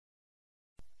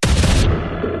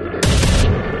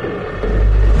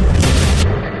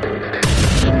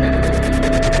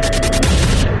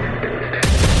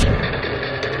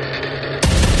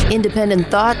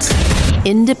independent thoughts,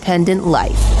 independent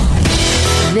life.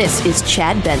 This is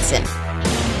Chad Benson.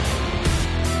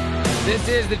 This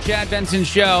is the Chad Benson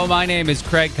Show. My name is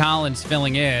Craig Collins,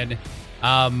 filling in.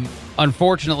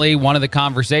 Unfortunately, one of the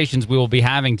conversations we will be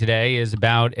having today is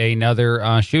about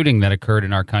another shooting that occurred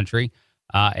in our country.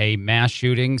 A mass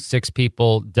shooting. 6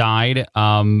 people died.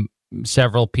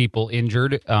 Several people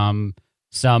injured.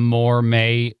 Some more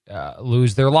may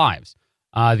lose their lives.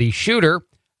 The shooter,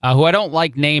 who I don't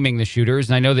like naming the shooters,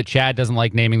 and I know that Chad doesn't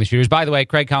like naming the shooters. By the way,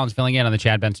 Craig Collins filling in on the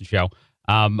Chad Benson Show.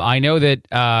 I know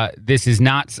that this is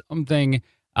not something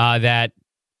that...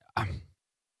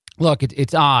 Look,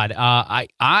 it's odd.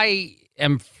 I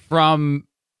am from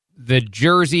the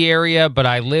Jersey area, but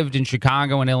I lived in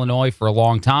Chicago and Illinois for a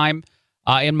long time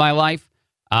in my life.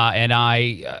 And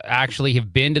I actually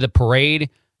have been to the parade,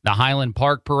 the Highland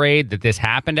Park parade that this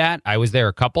happened at. I was there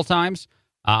a couple times.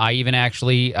 I even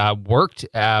actually worked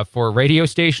for a radio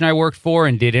station I worked for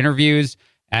and did interviews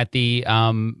at the...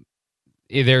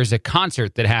 there's a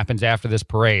concert that happens after this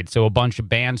parade. So a bunch of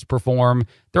bands perform.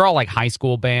 They're all like high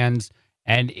school bands.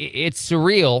 And it's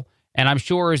surreal. And I'm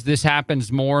sure as this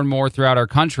happens more and more throughout our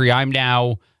country, I'm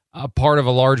now a part of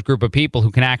a large group of people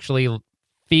who can actually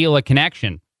feel a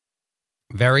connection,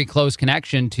 very close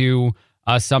connection to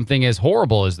something as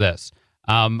horrible as this.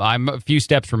 I'm a few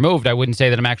steps removed. I wouldn't say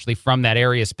that I'm actually from that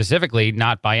area specifically,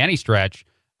 not by any stretch.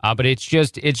 But it's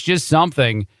just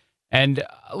something. And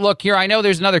look here, I know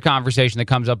there's another conversation that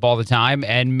comes up all the time.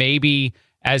 And maybe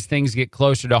as things get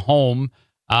closer to home,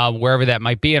 wherever that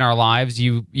might be in our lives,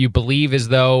 you believe as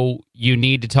though you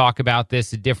need to talk about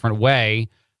this a different way.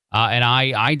 And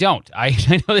I don't. I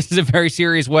know this is a very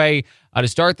serious way to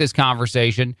start this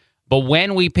conversation. But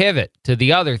when we pivot to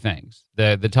the other things,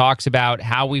 the talks about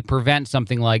how we prevent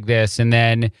something like this, and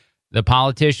then the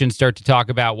politicians start to talk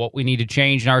about what we need to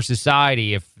change in our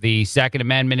society, if the Second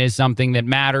Amendment is something that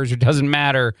matters or doesn't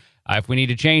matter, if we need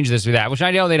to change this or that, which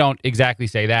I know they don't exactly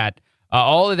say that.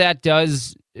 All of that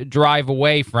does drive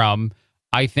away from,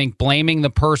 I think, blaming the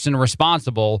person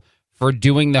responsible for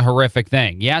doing the horrific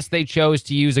thing. Yes, they chose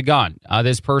to use a gun.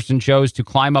 This person chose to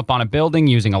climb up on a building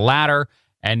using a ladder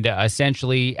and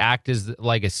essentially act as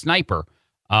like a sniper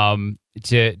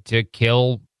to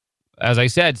kill, as I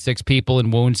said, 6 people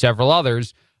and wound several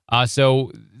others.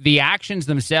 So the actions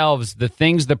themselves, the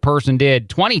things the person did,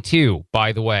 22,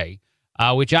 by the way,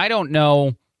 which I don't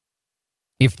know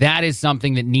if that is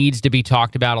something that needs to be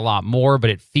talked about a lot more, but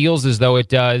it feels as though it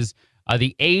does.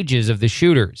 The ages of the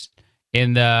shooters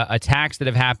in the attacks that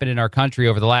have happened in our country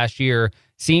over the last year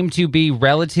seem to be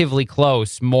relatively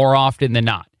close more often than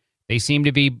not. They seem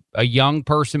to be a young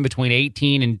person between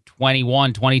 18 and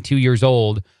 21, 22 years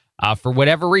old for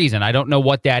whatever reason. I don't know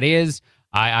what that is.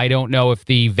 I don't know if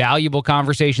the valuable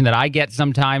conversation that I get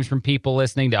sometimes from people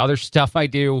listening to other stuff I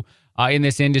do in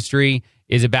this industry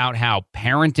is about how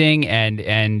parenting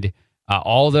and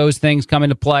all those things come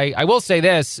into play. I will say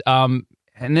this, and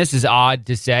this is odd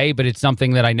to say, but it's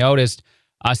something that I noticed.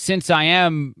 Since I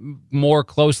am more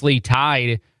closely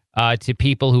tied to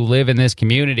people who live in this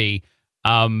community,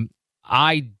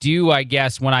 I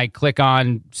guess, when I click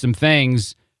on some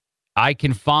things, I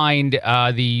can find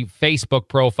the Facebook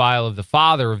profile of the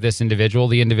father of this individual,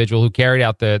 the individual who carried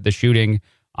out the shooting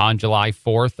on July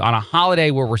 4th, on a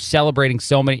holiday where we're celebrating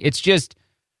so many. It's just...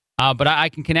 but I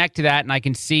can connect to that, and I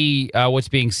can see what's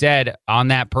being said on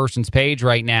that person's page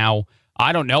right now.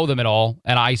 I don't know them at all,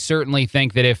 and I certainly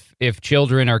think that if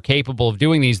children are capable of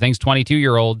doing these things,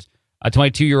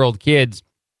 22-year-old kids,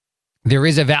 there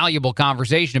is a valuable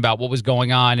conversation about what was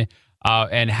going on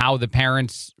and how the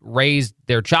parents raised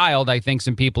their child. I think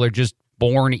some people are just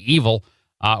born evil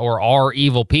or are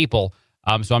evil people.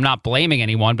 So I'm not blaming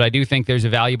anyone, but I do think there's a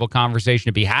valuable conversation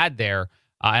to be had there.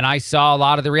 And I saw a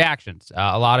lot of the reactions.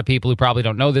 A lot of people who probably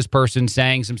don't know this person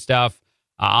saying some stuff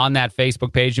on that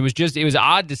Facebook page. It was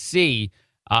odd to see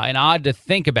and odd to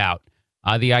think about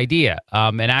the idea.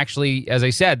 And actually, as I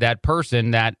said, that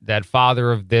person, that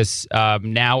father of this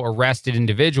now arrested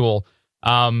individual,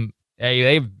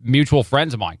 they have mutual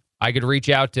friends of mine. I could reach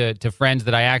out to friends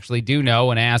that I actually do know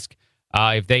and ask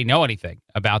if they know anything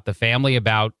about the family,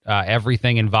 about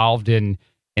everything involved in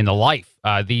the life.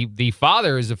 The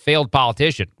father is a failed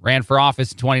politician, ran for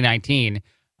office in 2019.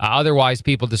 Otherwise,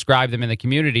 people describe them in the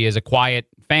community as a quiet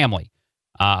family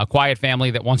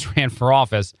that once ran for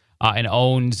office and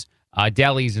owns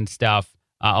delis and stuff,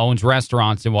 owns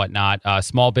restaurants and whatnot,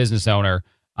 small business owner.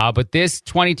 But this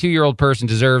 22-year-old person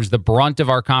deserves the brunt of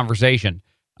our conversation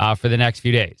for the next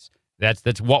few days.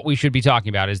 That's what we should be talking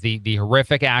about, is the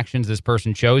horrific actions this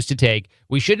person chose to take.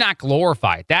 We should not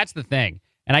glorify it. That's the thing.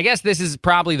 And I guess this is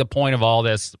probably the point of all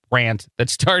this rant that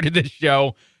started this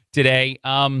show, today.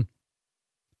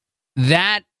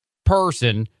 That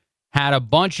person had a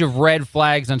bunch of red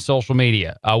flags on social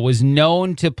media, was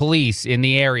known to police in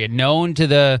the area, known to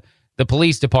the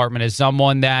police department as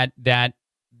someone that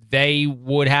they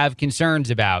would have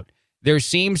concerns about. There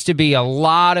seems to be a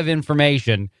lot of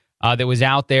information that was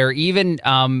out there, even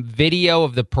video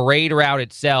of the parade route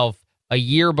itself a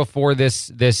year before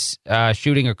this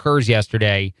shooting occurs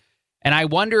yesterday. And I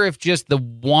wonder if just the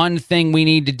one thing we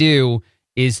need to do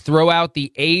is throw out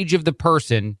the age of the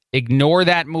person, ignore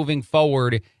that moving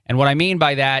forward. And what I mean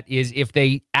by that is if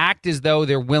they act as though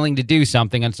they're willing to do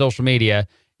something on social media,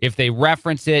 if they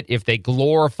reference it, if they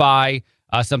glorify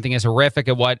something as horrific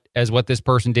as what this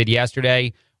person did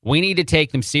yesterday, we need to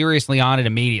take them seriously on it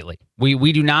immediately.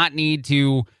 We do not need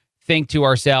to think to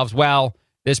ourselves, well,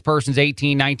 this person's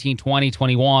 18, 19, 20,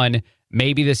 21.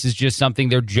 Maybe this is just something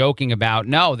they're joking about.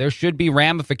 No, there should be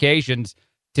ramifications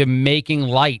to making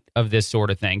light of this sort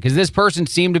of thing, because this person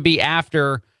seemed to be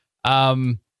after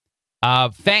fame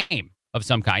of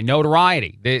some kind,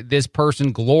 notoriety. This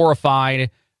person glorified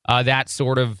that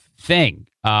sort of thing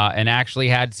and actually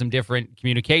had some different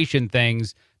communication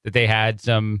things that they had,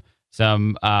 some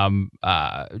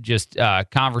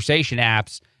conversation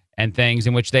apps and things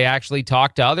in which they actually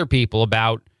talked to other people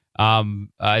about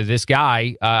this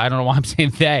guy. I don't know why I'm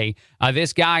saying they.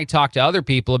 This guy talked to other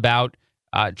people about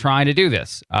trying to do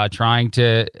this, trying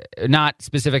to not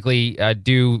specifically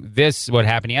do this, what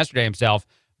happened yesterday himself,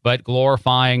 but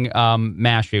glorifying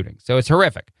mass shootings. So it's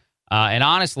horrific. And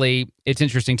honestly, it's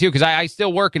interesting, too, because I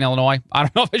still work in Illinois. I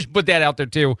don't know if I should put that out there,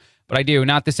 too, but I do.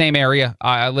 Not the same area.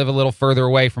 I live a little further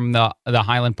away from the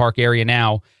Highland Park area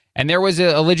now. And there was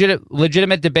a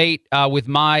legitimate debate with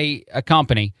my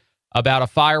company about a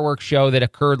fireworks show that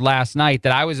occurred last night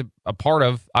that I was a part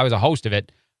of. I was a host of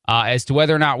it, as to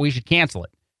whether or not we should cancel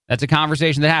it. That's a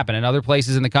conversation that happened. In other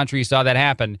places in the country, you saw that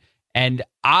happen. And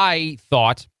I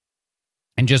thought,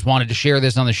 and just wanted to share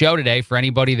this on the show today for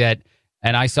anybody that,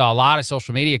 and I saw a lot of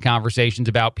social media conversations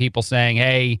about people saying,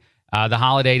 hey, the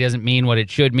holiday doesn't mean what it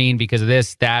should mean because of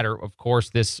this, that, or of course,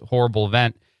 this horrible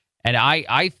event. And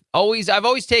I've always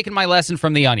taken my lesson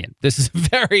from The Onion. This is a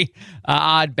very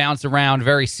odd, bounce around,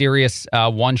 very serious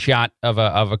one shot of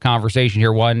a conversation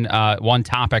here, one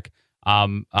topic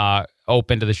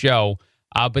open to the show.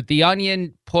 But The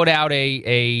Onion put out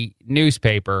a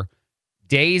newspaper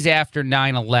days after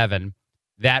 9/11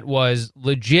 that was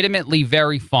legitimately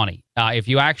very funny. If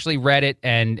you actually read it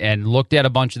and looked at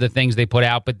a bunch of the things they put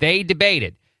out, but they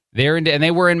debated. And they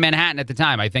were in Manhattan at the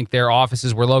time. I think their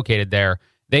offices were located there.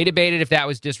 They debated if that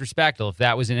was disrespectful, if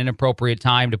that was an inappropriate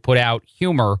time to put out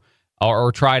humor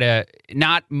or try to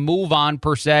not move on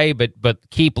per se, but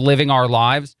keep living our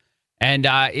lives. And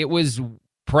it was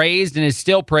praised and is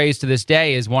still praised to this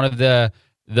day as one of the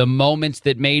moments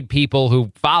that made people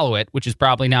who follow it, which is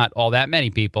probably not all that many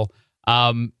people,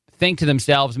 think to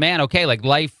themselves, man, okay, like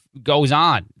life goes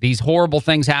on. These horrible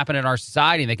things happen in our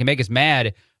society and they can make us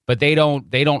mad, but they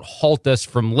don't halt us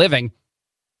from living.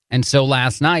 And so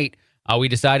last night, we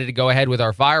decided to go ahead with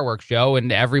our fireworks show,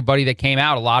 and everybody that came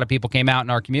out, a lot of people came out in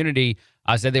our community,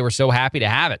 said they were so happy to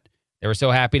have it. They were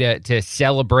so happy to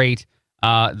celebrate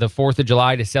the 4th of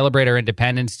July, to celebrate our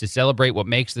independence, to celebrate what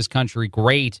makes this country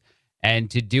great, and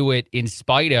to do it in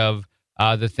spite of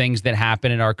the things that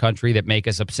happen in our country that make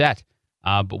us upset.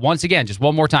 But once again, just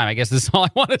one more time, I guess this is all I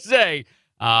want to say.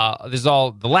 This is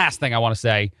all the last thing I want to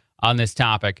say on this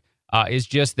topic is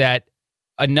just that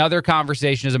another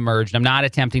conversation has emerged. I'm not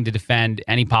attempting to defend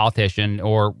any politician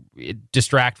or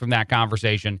distract from that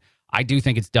conversation. I do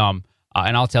think it's dumb,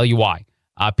 and I'll tell you why.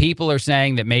 People are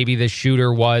saying that maybe this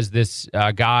shooter this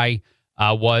guy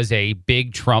was a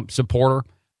big Trump supporter,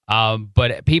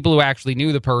 but people who actually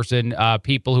knew the person,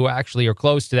 people who actually are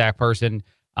close to that person,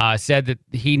 said that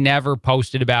he never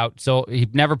posted about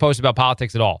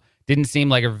politics at all. Didn't seem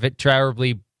like a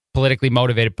terribly politically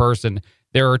motivated person.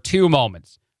 There are two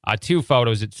moments. Two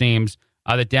photos, it seems,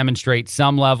 that demonstrate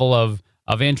some level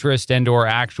of interest and or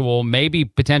actual, maybe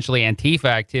potentially Antifa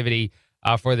activity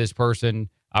for this person,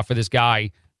 for this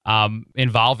guy,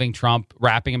 involving Trump,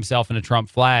 wrapping himself in a Trump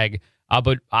flag.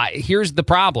 But here's the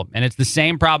problem, and it's the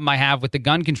same problem I have with the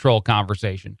gun control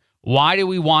conversation. Why do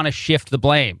we want to shift the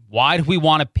blame? Why do we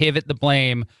want to pivot the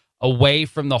blame away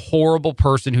from the horrible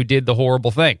person who did the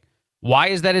horrible thing? Why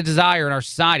is that a desire in our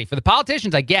society? For the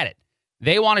politicians, I get it.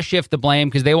 They want to shift the blame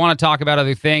because they want to talk about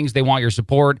other things. They want your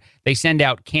support. They send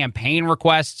out campaign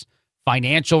requests,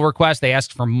 financial requests. They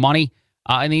ask for money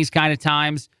in these kind of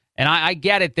times. And I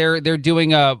get it. They're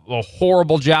doing a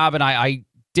horrible job, and I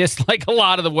dislike a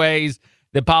lot of the ways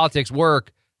that politics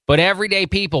work. But everyday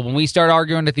people, when we start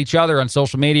arguing with each other on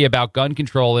social media about gun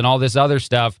control and all this other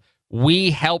stuff,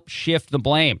 we help shift the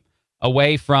blame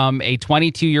away from a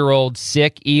 22-year-old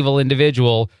sick, evil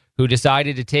individual who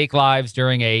decided to take lives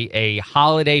during a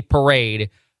holiday parade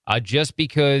just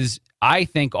because I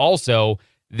think also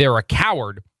they're a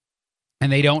coward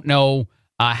and they don't know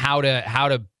how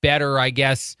to better, I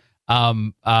guess,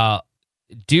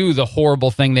 do the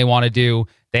horrible thing they want to do.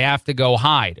 They have to go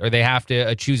hide or they have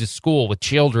to choose a school with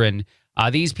children.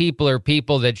 These people are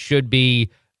people that should be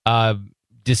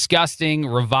disgusting,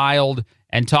 reviled,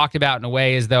 and talked about in a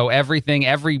way as though every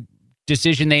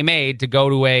decision they made to go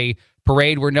to a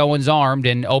parade where no one's armed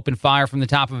and open fire from the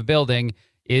top of a building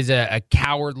is a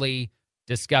cowardly,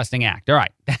 disgusting act. All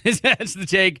right, that's the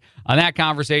take on that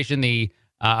conversation.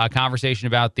 A conversation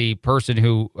about the person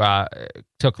who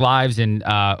took lives in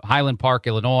Highland Park,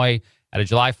 Illinois, at a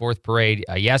July 4th parade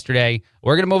yesterday.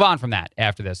 We're going to move on from that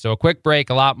after this. So a quick break,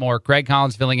 a lot more. Craig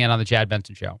Collins filling in on the Chad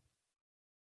Benson Show.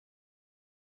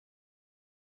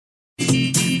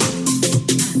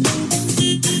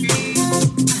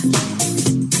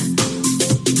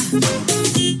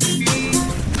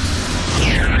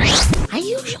 I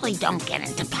usually don't get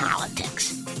into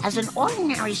politics. As an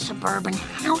ordinary suburban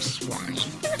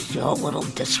housewife, I feel a little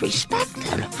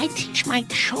disrespected. I teach my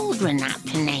children not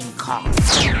to name call.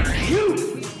 You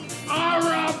are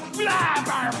a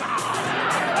blabbermouth!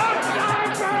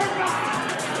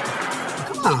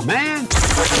 Come on, man!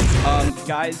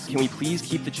 Guys, can we please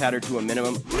keep the chatter to a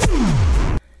minimum?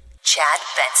 Chad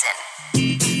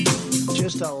Benson.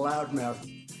 Just a loudmouth.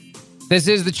 This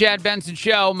is the Chad Benson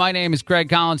Show. My name is Craig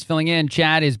Collins filling in.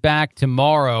 Chad is back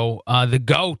tomorrow. The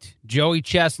GOAT, Joey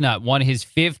Chestnut, won his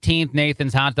 15th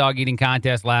Nathan's hot dog eating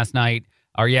contest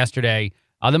yesterday.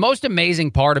 The most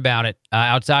amazing part about it,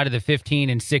 outside of the 15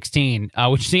 and 16,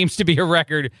 which seems to be a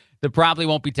record that probably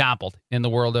won't be toppled in the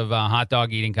world of hot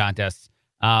dog eating contests,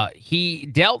 he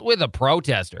dealt with a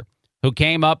protester who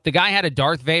came up. The guy had a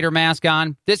Darth Vader mask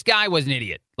on. This guy was an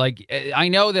idiot. Like, I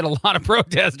know that a lot of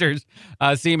protesters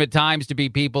seem at times to be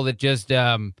people that just,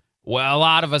 a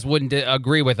lot of us wouldn't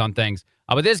agree with on things.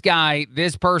 But this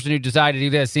person who decided to do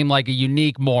this seemed like a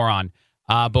unique moron.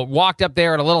 But walked up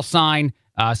there at a little sign,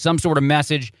 some sort of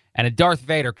message, and a Darth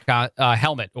Vader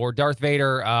helmet or Darth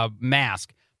Vader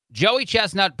mask. Joey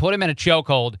Chestnut put him in a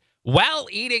chokehold while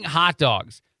eating hot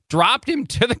dogs, dropped him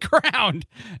to the ground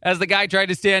as the guy tried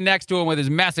to stand next to him with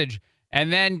his message,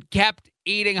 and then kept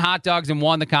eating hot dogs and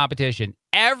won the competition.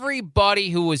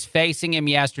 Everybody who was facing him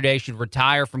yesterday should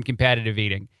retire from competitive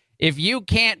eating. If you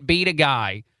can't beat a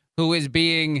guy who is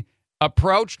being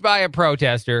approached by a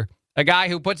protester, a guy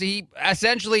who he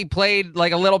essentially played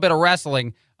like a little bit of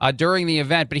wrestling during the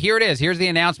event. But here it is. Here's the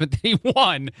announcement that he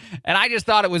won. And I just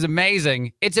thought it was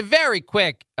amazing. It's a very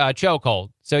quick chokehold.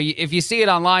 So if you see it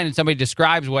online and somebody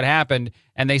describes what happened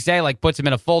and they say like puts him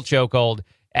in a full chokehold,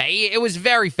 it was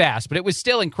very fast, but it was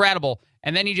still incredible.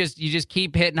 And then you just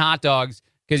keep hitting hot dogs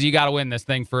because you got to win this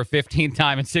thing for a 15th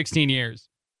time in 16 years.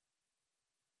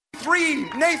 3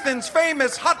 Nathan's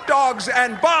famous hot dogs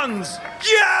and buns,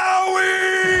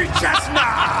 Joey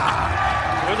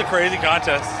Chestnut! It was a crazy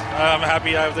contest. I'm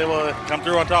happy I was able to come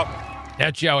through on top.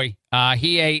 That's Joey.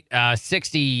 He ate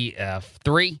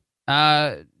 63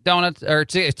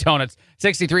 donuts,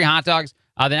 63 hot dogs.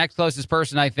 The next closest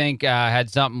person, I think, had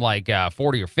something like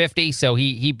 40 or 50. So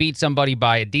he beat somebody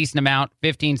by a decent amount,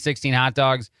 15, 16 hot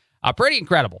dogs. Pretty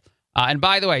incredible. And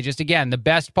by the way, just again, the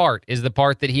best part is the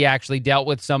part that he actually dealt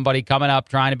with somebody coming up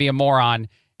trying to be a moron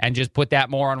and just put that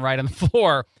moron right on the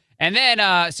floor. And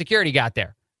then security got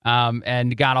there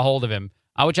and got a hold of him,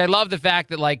 which I love the fact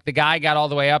that like the guy got all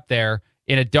the way up there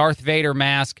in a Darth Vader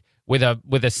mask with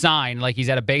a sign, like he's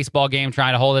at a baseball game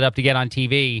trying to hold it up to get on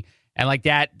TV. And like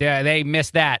that, they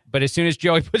missed that. But as soon as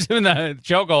Joey puts him in the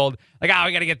chokehold, like,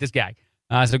 we got to get this guy.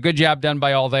 So good job done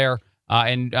by all there.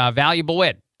 And valuable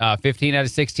win. 15 out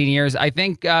of 16 years. I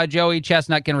think Joey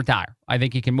Chestnut can retire. I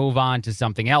think he can move on to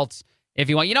something else if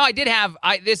you want. You know,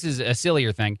 this is a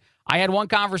sillier thing. I had one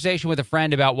conversation with a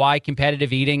friend about why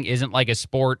competitive eating isn't like a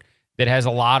sport that has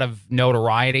a lot of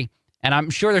notoriety. And I'm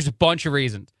sure there's a bunch of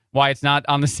reasons why it's not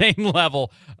on the same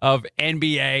level of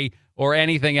NBA or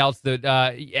anything else that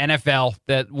NFL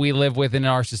that we live with in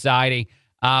our society.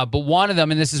 But one of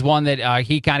them, and this is one that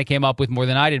he kind of came up with more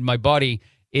than I did, my buddy,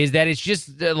 is that it's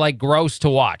just like gross to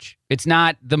watch. It's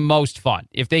not the most fun.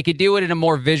 If they could do it in a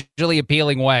more visually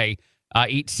appealing way,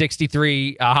 eat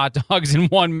 63 hot dogs in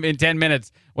 10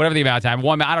 minutes, whatever the amount of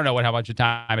time. I don't know how much of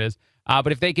time it is.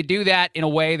 But if they could do that in a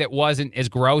way that wasn't as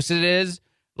gross as it is,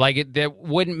 like that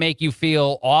wouldn't make you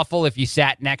feel awful if you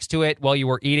sat next to it while you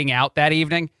were eating out that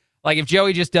evening. Like if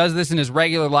Joey just does this in his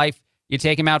regular life, you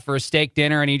take him out for a steak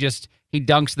dinner and he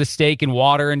dunks the steak in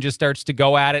water and just starts to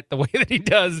go at it the way that he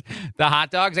does the hot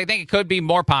dogs. I think it could be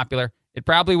more popular. It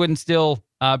probably wouldn't still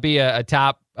be a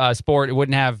top sport. It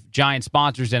wouldn't have giant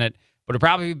sponsors in it, but it'd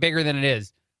probably be bigger than it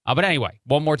is. But anyway,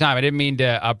 one more time, I didn't mean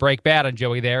to break bad on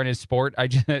Joey there in his sport.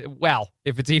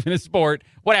 If it's even a sport,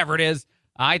 whatever it is,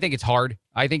 I think it's hard.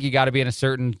 I think you got to be in a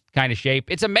certain kind of shape.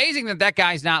 It's amazing that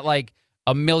guy's not like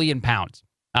 1 million pounds.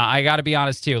 I got to be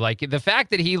honest, too. Like, the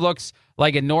fact that he looks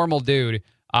like a normal dude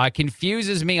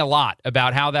confuses me a lot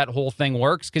about how that whole thing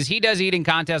works, because he does eating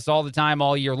contests all the time,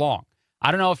 all year long.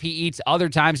 I don't know if he eats other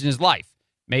times in his life.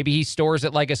 Maybe he stores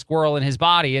it like a squirrel in his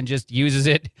body and just uses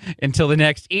it until the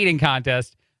next eating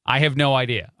contest. I have no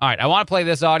idea. All right, I want to play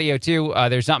this audio, too.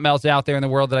 There's something else out there in the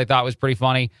world that I thought was pretty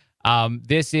funny.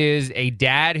 This is a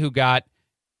dad who got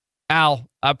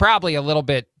probably a little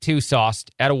bit too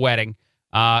sauced at a wedding,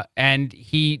 and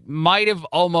he might have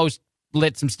almost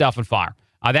lit some stuff on fire.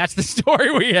 That's the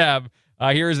story we have.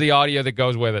 Here's the audio that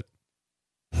goes with it.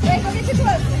 Hey, go get your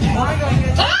clothes.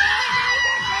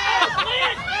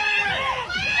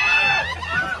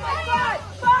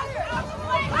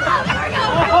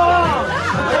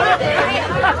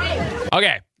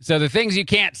 Okay, so the things you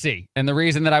can't see, and the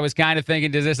reason that I was kind of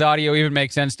thinking, does this audio even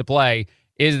make sense to play,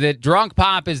 is that Drunk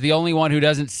Pop is the only one who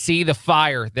doesn't see the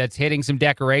fire that's hitting some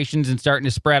decorations and starting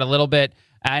to spread a little bit,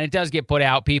 and it does get put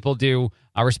out. People do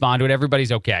respond to it.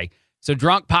 Everybody's okay. So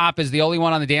Drunk Pop is the only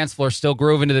one on the dance floor still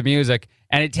grooving to the music,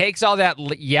 and it takes all that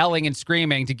yelling and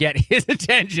screaming to get his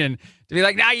attention, to be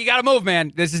like, nah, you got to move,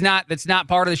 man. That's not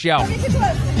part of the show.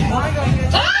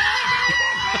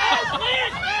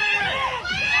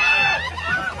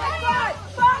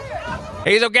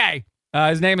 He's okay.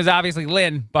 His name is obviously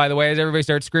Lynn, by the way, as everybody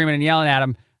starts screaming and yelling at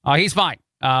him. He's fine.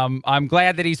 I'm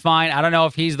glad that he's fine. I don't know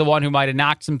if he's the one who might have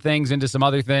knocked some things into some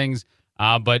other things,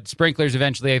 but sprinklers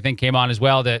eventually, I think, came on as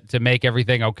well to make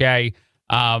everything okay.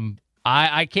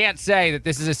 I can't say that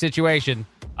this is a situation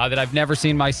that I've never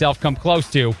seen myself come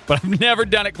close to, but I've never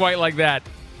done it quite like that.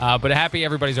 But happy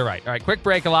everybody's all right. All right, quick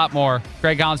break, a lot more.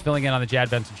 Craig Collins filling in on the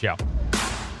Chad Benson Show.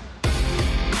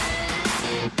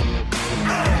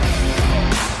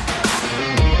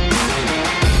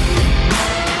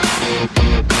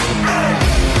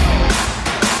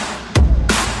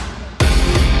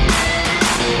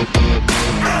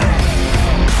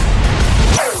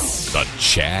 The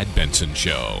Chad Benson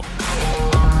Show.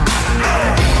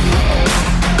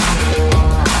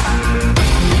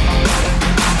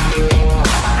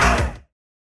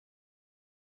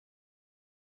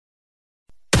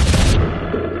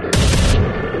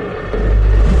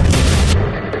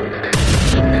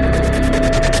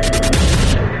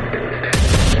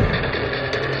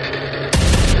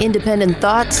 Independent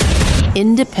thoughts,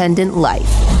 independent life.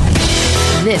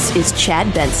 This is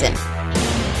Chad Benson.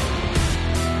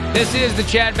 This is the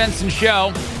Chad Benson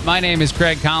Show. My name is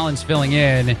Craig Collins filling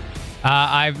in.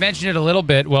 I've mentioned it a little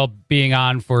bit while being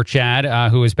on for Chad,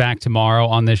 who is back tomorrow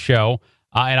on this show.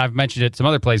 And I've mentioned it some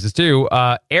other places too.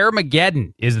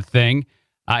 Airmageddon is a thing.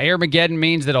 Airmageddon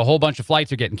means that a whole bunch of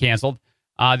flights are getting canceled,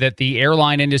 that the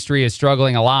airline industry is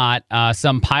struggling a lot.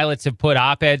 Some pilots have put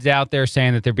op-eds out there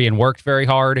saying that they're being worked very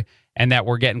hard and that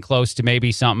we're getting close to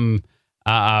maybe something.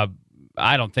 I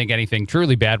don't think anything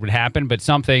truly bad would happen, but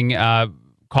something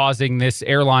causing the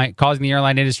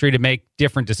airline industry to make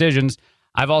different decisions.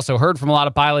 I've also heard from a lot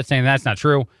of pilots saying that's not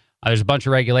true. There's a bunch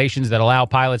of regulations that allow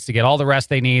pilots to get all the rest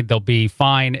they need. They'll be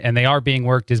fine, and they are being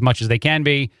worked as much as they can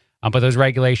be. But those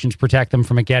regulations protect them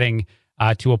from it getting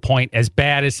to a point as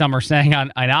bad as some are saying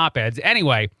on op-eds.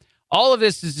 Anyway, all of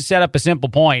this is to set up a simple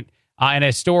point and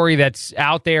a story that's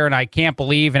out there, and I can't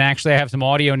believe, and actually I have some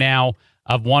audio now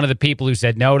of one of the people who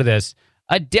said no to this.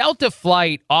 A Delta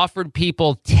flight offered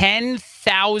people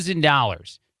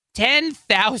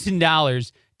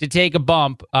 $10,000 to take a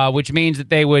bump, which means that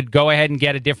they would go ahead and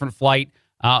get a different flight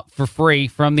for free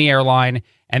from the airline,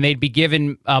 and they'd be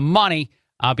given money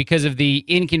because of the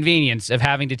inconvenience of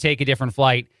having to take a different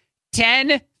flight.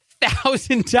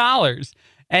 $10,000.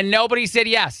 And nobody said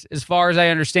yes, as far as I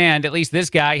understand. At least this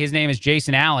guy, his name is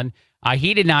Jason Allen.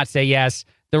 He did not say yes.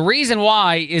 The reason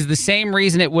why is the same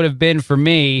reason it would have been for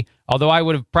me, although I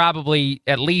would have probably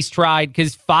at least tried,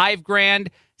 because $5,000,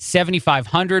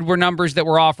 $7,500 were numbers that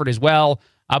were offered as well.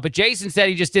 But Jason said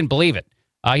he just didn't believe it.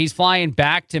 He's flying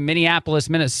back to Minneapolis,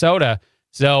 Minnesota,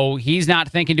 so he's not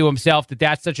thinking to himself that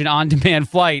that's such an on-demand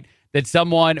flight that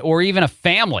someone or even a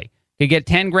family could get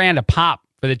 $10,000 a pop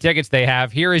for the tickets they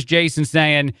have. Here is Jason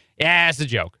saying, yeah, it's a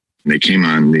joke. They came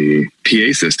on the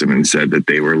PA system and said that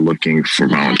they were looking for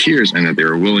volunteers and that they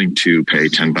were willing to pay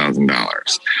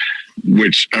 $10,000,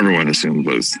 which everyone assumed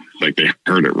was like they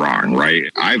heard it wrong,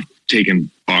 right? I've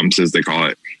taken bumps, as they call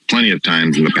it, plenty of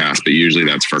times in the past, but usually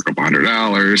that's for a couple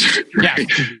 $100.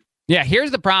 Right? Yeah,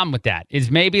 here's the problem with that is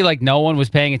maybe like no one was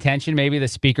paying attention. Maybe the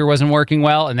speaker wasn't working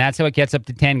well, and that's how it gets up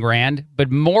to 10 grand.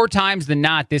 But more times than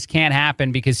not, this can't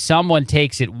happen because someone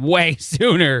takes it way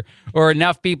sooner, or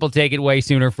enough people take it way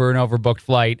sooner for an overbooked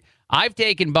flight. I've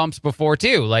taken bumps before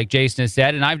too, like Jason has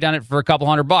said, and I've done it for a couple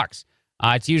 $100.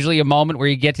 It's usually a moment where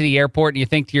you get to the airport and you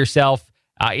think to yourself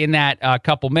in that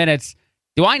couple minutes,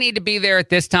 do I need to be there at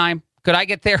this time? Could I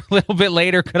get there a little bit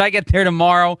later? Could I get there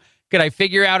tomorrow? Could I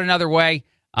figure out another way?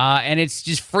 And it's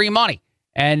just free money.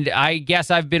 And I guess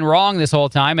I've been wrong this whole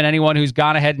time. And anyone who's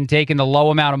gone ahead and taken the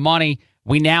low amount of money,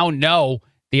 we now know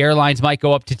the airlines might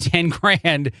go up to 10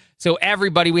 grand. So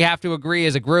everybody, we have to agree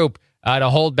as a group to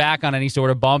hold back on any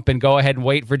sort of bump and go ahead and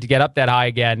wait for it to get up that high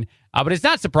again. But it's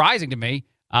not surprising to me,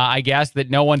 I guess, that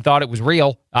no one thought it was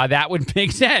real. That would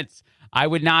make sense. I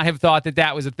would not have thought that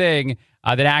that was a thing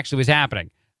that actually was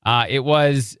happening. It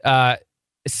was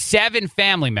 7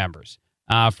 family members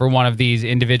for one of these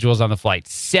individuals on the flight.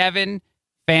 7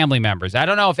 family members. I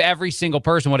don't know if every single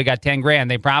person would have got 10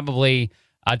 grand. They probably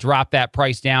dropped that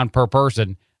price down per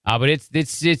person, but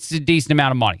it's a decent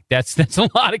amount of money. That's a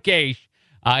lot of cash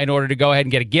in order to go ahead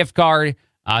and get a gift card.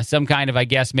 Some kind of, I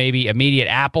guess, maybe immediate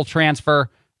Apple transfer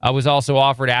was also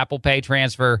offered. Apple Pay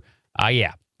transfer.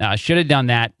 Should have done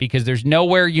that because there's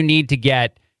nowhere you need to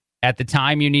get at the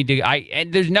time you need to.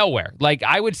 And there's nowhere. Like,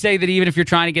 I would say that even if you're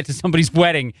trying to get to somebody's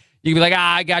wedding, you can be like,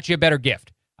 I got you a better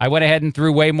gift. I went ahead and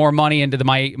threw way more money into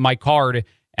my card,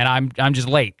 and I'm just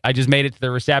late. I just made it to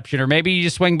the reception, or maybe you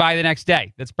just swing by the next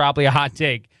day. That's probably a hot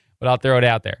take, but I'll throw it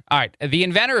out there. All right, the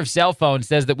inventor of cell phones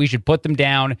says that we should put them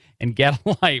down and get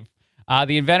a life.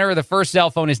 The inventor of the first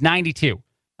cell phone is 92,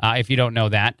 if you don't know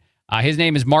that. His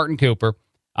name is Martin Cooper.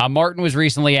 Martin was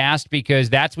recently asked, because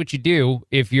that's what you do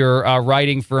if you're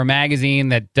writing for a magazine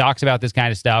that talks about this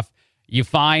kind of stuff. You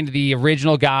find the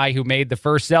original guy who made the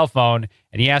first cell phone,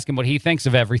 and you ask him what he thinks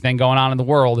of everything going on in the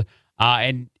world.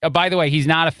 And by the way, he's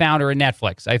not a founder of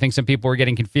Netflix. I think some people were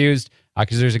getting confused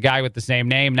because there's a guy with the same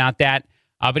name, not that.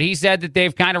 But he said that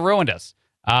they've kind of ruined us.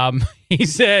 He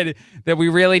said that we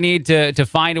really need to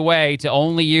find a way to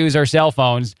only use our cell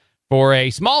phones for a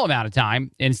small amount of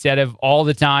time instead of all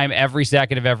the time, every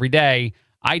second of every day.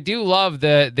 I do love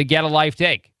the get a life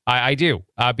take. I do,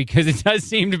 because it does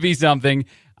seem to be something.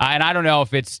 And I don't know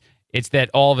if it's that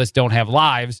all of us don't have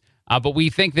lives, but we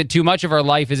think that too much of our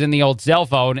life is in the old cell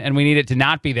phone, and we need it to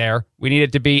not be there. We need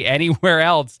it to be anywhere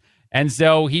else. And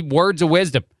so words of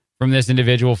wisdom from this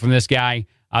individual, from this guy,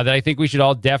 that I think we should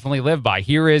all definitely live by.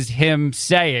 Here is him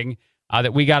saying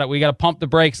that we got to pump the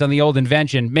brakes on the old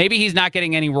invention. Maybe he's not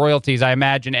getting any royalties, I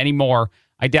imagine, anymore.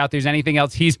 I doubt there's anything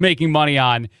else he's making money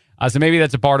on. So maybe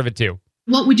that's a part of it too.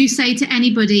 What would you say to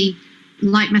anybody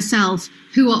like myself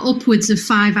who are upwards of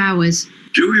 5 hours?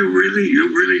 Do you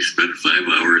really spend 5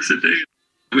 hours a day?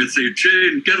 I would say,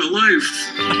 Jane, get a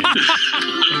life.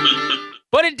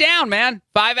 Put it down, man.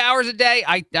 5 hours a day.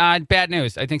 Bad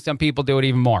news. I think some people do it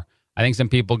even more. I think some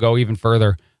people go even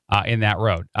further in that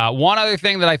road. One other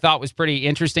thing that I thought was pretty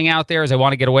interesting out there is I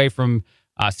want to get away from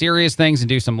serious things and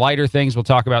do some lighter things. We'll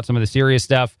talk about some of the serious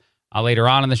stuff later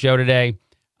on in the show today.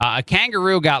 A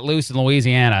kangaroo got loose in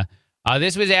Louisiana.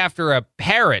 This was after a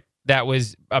parrot that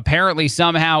was apparently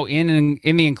somehow in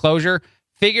the enclosure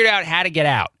figured out how to get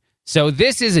out. So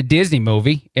this is a Disney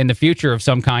movie in the future of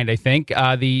some kind, I think.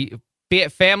 The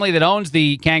family that owns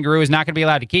the kangaroo is not going to be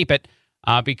allowed to keep it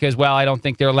because, well, I don't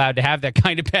think they're allowed to have that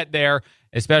kind of pet there,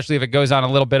 especially if it goes on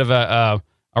a little bit of a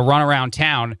run around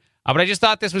town. But I just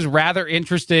thought this was rather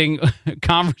interesting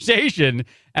conversation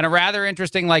and a rather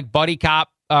interesting, like, buddy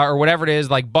cop or whatever it is,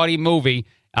 like buddy movie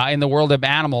in the world of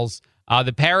animals.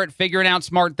 The parrot figuring out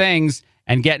smart things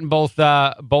and getting both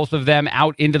of them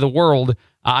out into the world.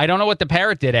 I don't know what the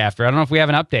parrot did after. I don't know if we have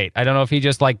an update. I don't know if he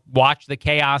just like watched the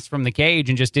chaos from the cage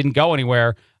and just didn't go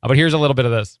anywhere. But here's a little bit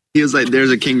of this. He was like,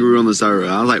 there's a kangaroo on the side of the road.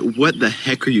 I was like, what the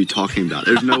heck are you talking about?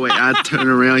 There's no way. I turn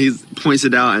around, he points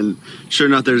it out, and sure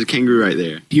enough, there's a kangaroo right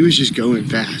there. He was just going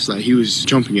fast. Like, he was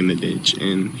jumping in the ditch,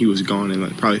 and he was gone in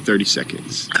like probably 30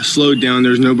 seconds. I slowed down.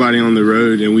 There's nobody on the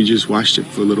road, and we just watched it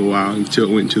for a little while until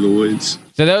it went into the woods.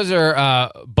 So those are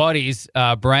buddies,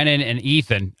 Brennan and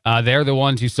Ethan. They're the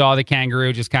ones who saw the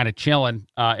kangaroo just kind of chilling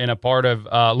in a part of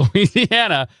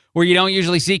Louisiana where you don't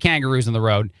usually see kangaroos on the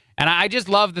road. And I just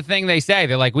love the thing they say.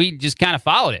 They're like, we just kind of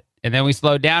followed it. And then we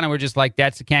slowed down and we're just like,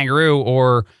 that's a kangaroo,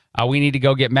 or we need to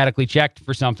go get medically checked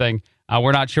for something.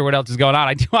 We're not sure what else is going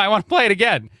on. I want to play it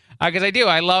again because I do.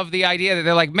 I love the idea that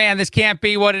they're like, man, this can't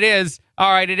be what it is.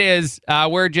 All right, it is.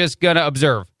 We're just going to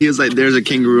observe. He was like, there's a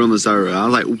kangaroo on the side of the road. I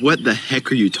was like, what the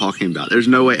heck are you talking about? There's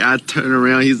no way. I turn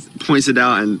around, he points it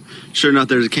out, and sure enough,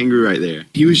 there's a kangaroo right there.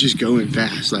 He was just going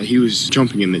fast. Like, he was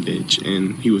jumping in the ditch,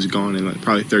 and he was gone in like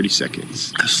probably 30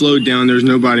 seconds. I slowed down. There's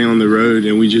nobody on the road,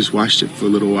 and we just watched it for a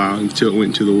little while until it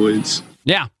went into the woods.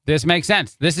 Yeah, this makes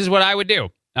sense. This is what I would do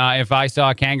if I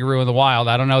saw a kangaroo in the wild.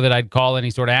 I don't know that I'd call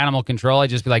any sort of animal control. I'd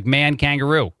just be like, man,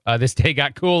 kangaroo. This day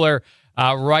got cooler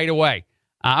right away.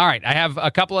 All right, I have a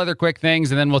couple other quick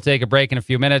things, and then we'll take a break in a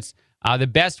few minutes. The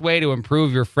best way to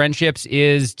improve your friendships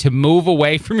is to move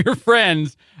away from your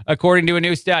friends, according to a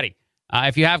new study.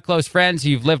 If you have close friends who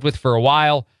you've lived with for a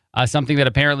while, something that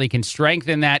apparently can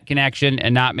strengthen that connection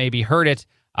and not maybe hurt it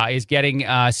is getting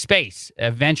space,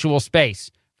 eventual space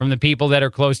from the people that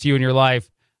are close to you in your life.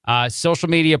 Social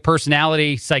media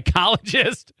personality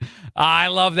psychologist. I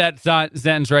love that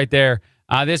sentence right there.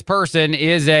 This person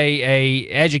is a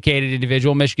educated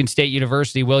individual, Michigan State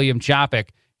University, William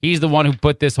Chopik. He's the one who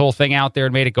put this whole thing out there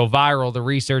and made it go viral, the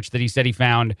research that he said he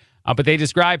found. But they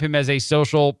describe him as a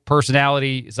social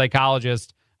personality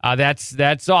psychologist.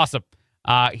 That's awesome.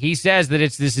 He says that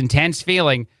it's this intense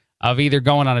feeling of either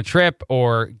going on a trip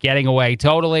or getting away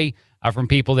totally from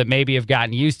people that maybe have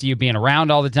gotten used to you being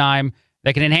around all the time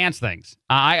that can enhance things.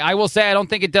 I will say I don't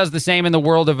think it does the same in the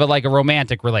world of a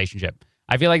romantic relationship.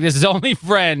 I feel like this is only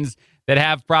friends that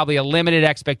have probably a limited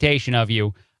expectation of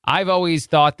you. I've always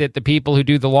thought that the people who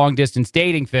do the long-distance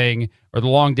dating thing or the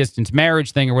long-distance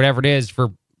marriage thing or whatever it is for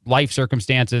life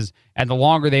circumstances, and the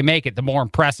longer they make it, the more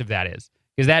impressive that is.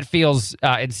 Because that feels,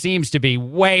 it seems to be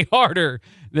way harder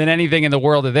than anything in the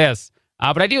world of this.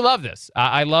 But I do love this.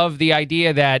 I love the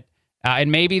idea that,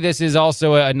 and maybe this is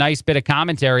also a nice bit of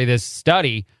commentary, this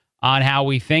study, on how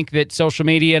we think that social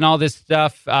media and all this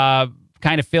stuff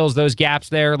kind of fills those gaps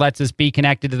there, lets us be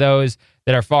connected to those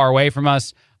that are far away from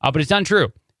us. But it's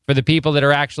untrue for the people that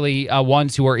are actually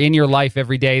ones who are in your life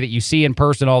every day that you see in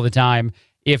person all the time.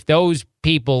 If those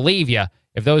people leave you,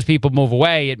 if those people move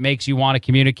away, it makes you want to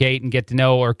communicate and get to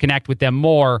know or connect with them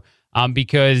more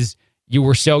because you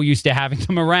were so used to having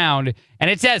them around. And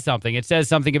it says something. It says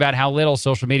something about how little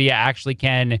social media actually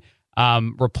can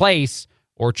replace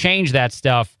or change that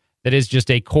stuff that is just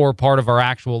a core part of our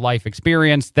actual life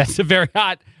experience. That's a very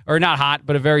hot, or not hot,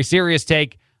 but a very serious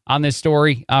take on this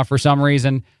story for some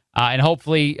reason. And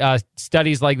hopefully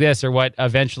studies like this are what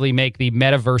eventually make the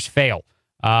metaverse fail.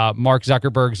 Mark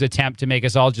Zuckerberg's attempt to make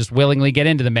us all just willingly get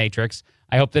into the Matrix.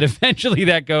 I hope that eventually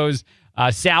that goes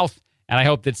south, and I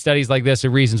hope that studies like this are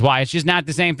reasons why. It's just not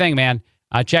the same thing, man.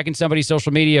 Checking somebody's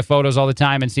social media photos all the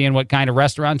time and seeing what kind of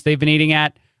restaurants they've been eating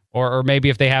at, or maybe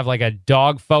if they have like a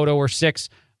dog photo or 6,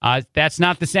 that's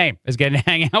not the same as getting to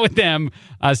hang out with them,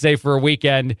 say, for a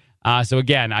weekend. So,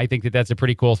 again, I think that that's a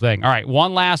pretty cool thing. All right,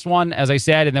 one last one, as I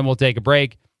said, and then we'll take a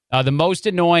break. The most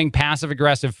annoying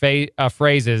passive-aggressive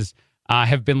phrases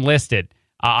have been listed.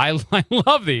 I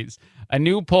love these. A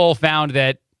new poll found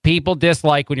that people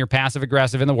dislike when you're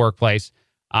passive-aggressive in the workplace.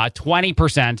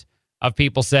 20% of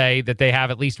people say that they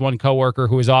have at least one coworker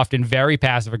who is often very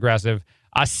passive-aggressive.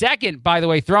 Second, by the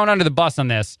way, thrown under the bus on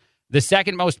this, the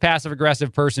second most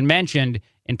passive-aggressive person mentioned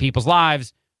in people's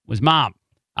lives was mom.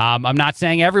 I'm not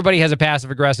saying everybody has a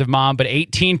passive-aggressive mom, but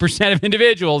 18% of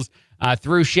individuals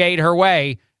threw shade her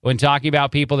way when talking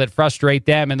about people that frustrate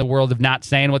them in the world of not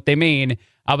saying what they mean.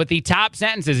 But the top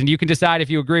sentences, and you can decide if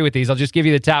you agree with these, I'll just give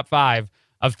you the top 5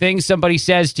 of things somebody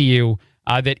says to you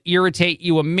that irritate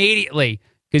you immediately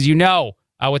because you know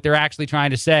what they're actually trying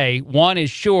to say. One is,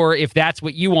 sure, if that's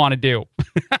what you want to do.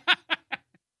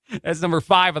 That's number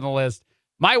 5 on the list.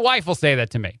 My wife will say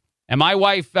that to me. And my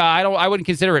wife, I wouldn't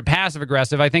consider it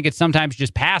passive-aggressive. I think it's sometimes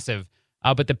just passive.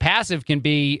 But the passive can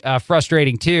be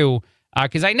frustrating, too,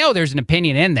 because I know there's an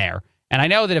opinion in there. And I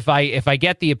know that if I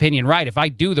get the opinion right, if I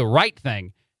do the right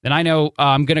thing, then I know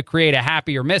I'm going to create a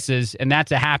happier missus, and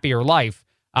that's a happier life.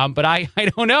 But I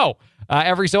don't know.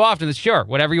 Every so often, it's sure,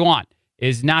 whatever you want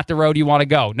is not the road you want to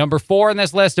go. Number 4 on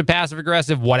this list of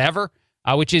passive-aggressive, whatever,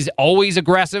 which is always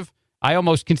aggressive. I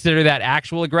almost consider that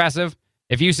actual aggressive.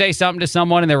 If you say something to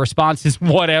someone and their response is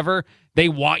whatever, they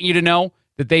want you to know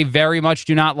that they very much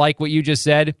do not like what you just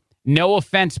said. No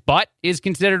offense, but is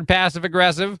considered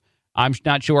passive-aggressive. I'm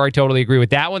not sure I totally agree with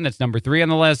that one. That's number 3 on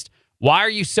the list. Why are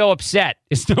you so upset?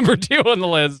 It's number 2 on the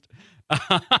list.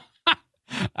 I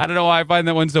don't know why I find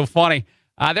that one so funny.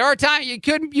 There are times you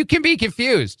can be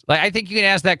confused. Like, I think you can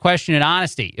ask that question in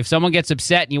honesty. If someone gets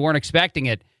upset and you weren't expecting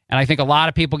it, and I think a lot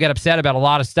of people get upset about a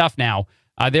lot of stuff now,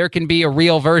 there can be a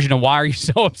real version of why are you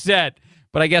so upset.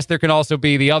 But I guess there can also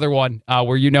be the other one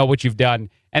where you know what you've done.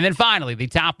 And then finally, the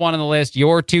top one on the list,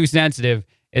 you're too sensitive,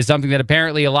 is something that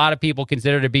apparently a lot of people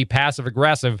consider to be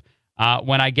passive-aggressive,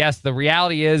 when I guess the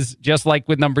reality is, just like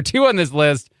with number 2 on this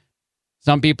list,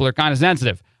 some people are kind of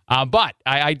sensitive. But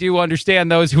I do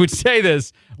understand those who would say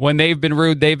this when they've been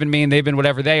rude, they've been mean, they've been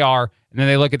whatever they are, and then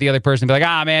they look at the other person and be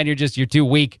like, man, you're too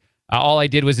weak. All I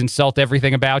did was insult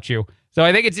everything about you. So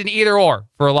I think it's an either or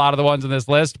for a lot of the ones on this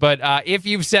list. But if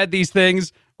you've said these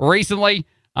things recently,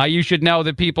 you should know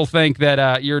that people think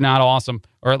that you're not awesome,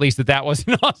 or at least that was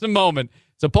an awesome moment.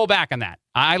 So pull back on that.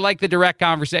 I like the direct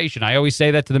conversation. I always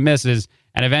say that to the missus,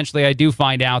 and eventually I do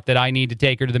find out that I need to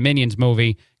take her to the Minions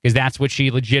movie because that's what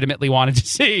she legitimately wanted to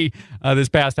see this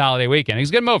past holiday weekend. It was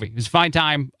a good movie. It was a fine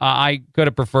time. I would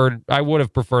have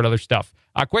preferred other stuff.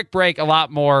 A quick break, a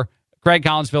lot more. Craig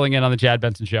Collins filling in on the Chad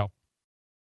Benson Show.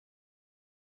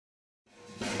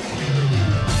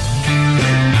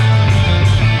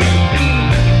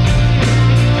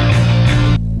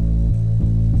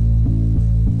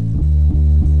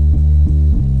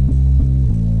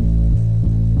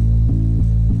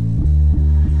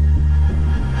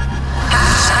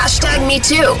 Hashtag me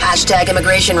too. Hashtag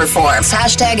immigration reforms.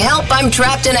 Hashtag help. I'm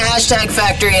trapped in a hashtag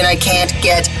factory and I can't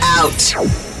get out.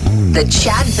 The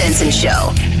Chad Benson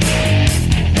Show.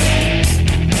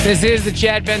 This is the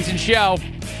Chad Benson Show.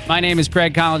 My name is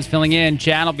Craig Collins filling in.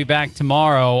 Chad will be back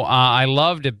tomorrow. I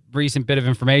loved a recent bit of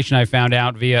information I found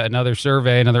out via another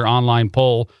survey, another online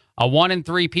poll. 1 in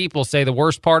 3 people say the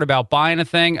worst part about buying a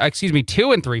thing,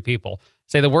 2 in 3 people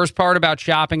say the worst part about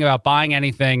shopping, about buying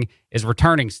anything, is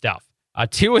returning stuff.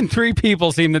 2 in 3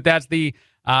 people seem that that's the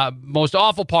most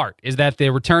awful part, is that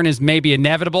the return is maybe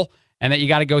inevitable and that you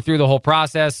got to go through the whole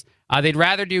process. They'd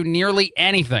rather do nearly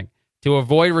anything to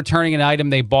avoid returning an item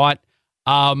they bought.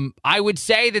 I would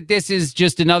say that this is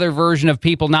just another version of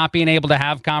people not being able to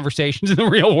have conversations in the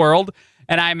real world.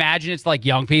 And I imagine it's like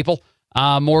young people,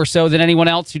 more so than anyone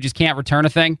else, who just can't return a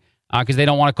thing because they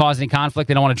don't want to cause any conflict.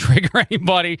 They don't want to trigger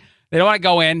anybody. They don't want to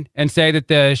go in and say that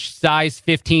the size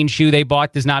 15 shoe they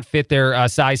bought does not fit their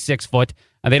size 6 foot.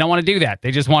 They don't want to do that.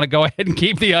 They just want to go ahead and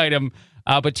keep the item.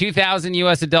 But 2,000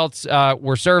 U.S. adults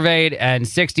were surveyed, and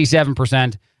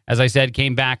 67%, as I said,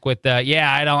 came back with,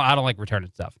 I don't like returning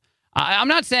stuff. I'm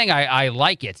not saying I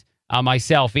like it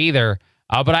myself either,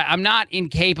 but I'm not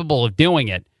incapable of doing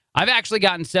it. I've actually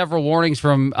gotten several warnings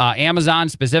from Amazon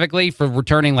specifically for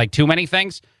returning like too many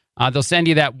things. They'll send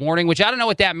you that warning, which I don't know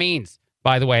what that means,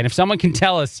 by the way. And if someone can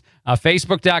tell us,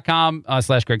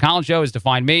 Facebook.com/Craig Collins Show is to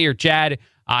find me or Chad.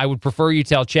 I would prefer you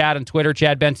tell Chad on Twitter,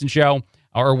 Chad Benson Show,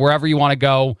 or wherever you want to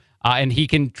go, and he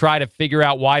can try to figure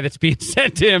out why that's being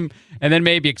sent to him and then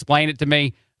maybe explain it to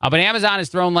me. But Amazon has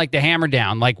thrown like the hammer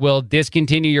down, like we'll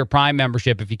discontinue your Prime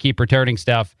membership if you keep returning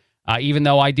stuff, even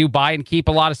though I do buy and keep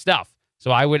a lot of stuff. So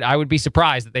I would be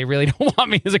surprised that they really don't want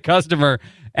me as a customer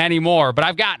anymore. But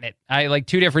I've gotten it like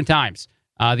 2 different times.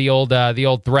 The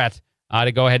old threat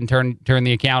to go ahead and turn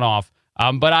the account off.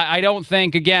 But I don't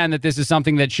think, again, that this is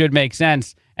something that should make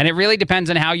sense. And it really depends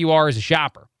on how you are as a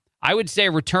shopper. I would say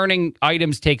returning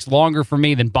items takes longer for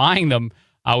me than buying them,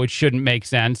 which shouldn't make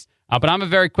sense. But I'm a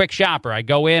very quick shopper. I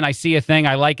go in, I see a thing,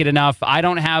 I like it enough. I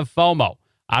don't have FOMO.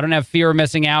 I don't have fear of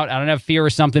missing out. I don't have fear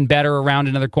of something better around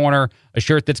another corner, a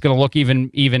shirt that's going to look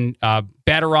even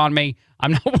better on me.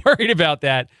 I'm not worried about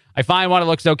that. I find one that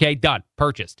looks okay, done,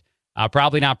 purchased.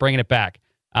 Probably not bringing it back.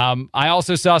 I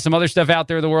also saw some other stuff out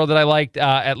there in the world that I liked,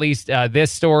 at least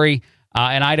this story,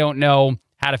 and I don't know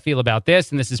how to feel about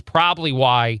this, and this is probably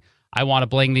why I want to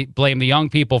blame the young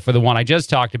people for the one I just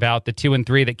talked about, the 2 and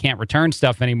 3 that can't return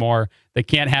stuff anymore, that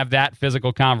can't have that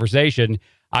physical conversation,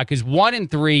 because 1 in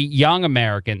 3 young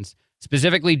Americans,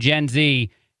 specifically Gen Z,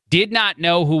 did not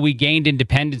know who we gained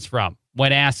independence from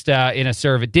when asked in a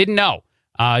survey. Didn't know.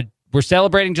 We're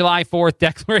celebrating July 4th,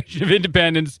 Declaration of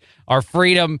Independence, our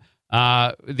freedom,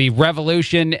 the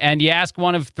revolution, and you ask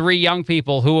one of 3 young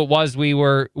people who it was we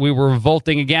were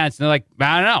revolting against, and they're like,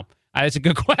 I don't know. That's a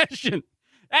good question.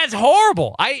 That's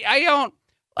horrible.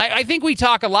 I think we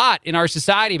talk a lot in our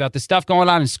society about the stuff going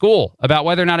on in school, about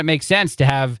whether or not it makes sense to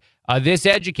have this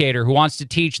educator who wants to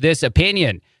teach this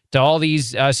opinion to all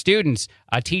these students,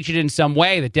 teach it in some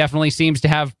way that definitely seems to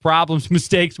have problems,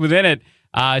 mistakes within it.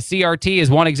 CRT is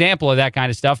one example of that kind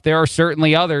of stuff. There are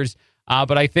certainly others,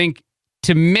 but I think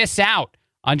to miss out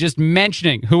on just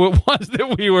mentioning who it was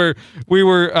that we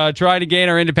were trying to gain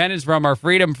our independence from, our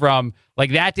freedom from,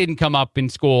 like that didn't come up in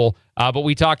school. But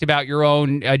we talked about your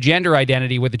own gender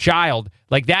identity with a child.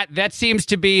 Like that seems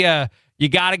to be you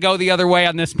got to go the other way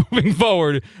on this moving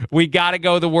forward. We got to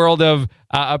go the world of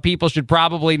people should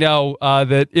probably know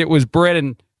that it was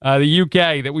Britain, the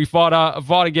UK, that we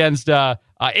fought against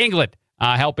England,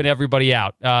 helping everybody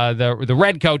out. The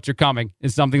redcoats are coming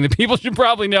is something that people should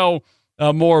probably know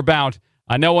more about.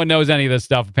 No one knows any of this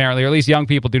stuff, apparently, or at least young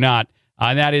people do not.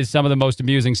 And that is some of the most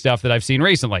amusing stuff that I've seen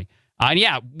recently. And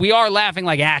yeah, we are laughing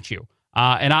like at you.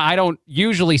 And I don't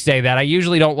usually say that. I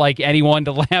usually don't like anyone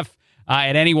to laugh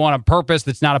at anyone on purpose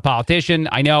that's not a politician.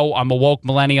 I know I'm a woke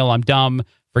millennial. I'm dumb.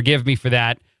 Forgive me for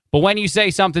that. But when you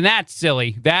say something that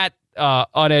silly, that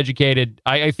uneducated,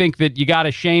 I think that you got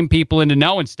to shame people into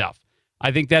knowing stuff.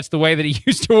 I think that's the way that it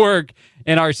used to work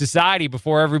in our society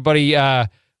before everybody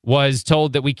was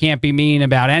told that we can't be mean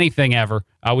about anything ever.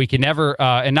 We can never,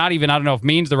 and not even, I don't know if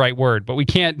mean's the right word, but we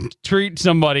can't treat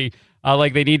somebody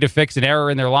like they need to fix an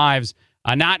error in their lives.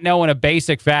 Not knowing a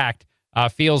basic fact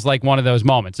feels like one of those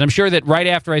moments. And I'm sure that right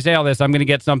after I say all this, I'm going to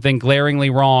get something glaringly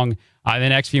wrong in the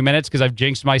next few minutes because I've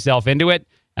jinxed myself into it,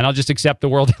 and I'll just accept the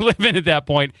world I live in at that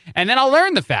point, and then I'll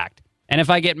learn the fact. And if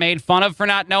I get made fun of for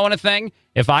not knowing a thing,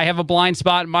 if I have a blind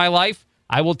spot in my life,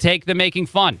 I will take the making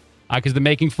fun because the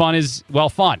making fun is, well,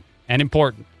 fun and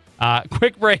important.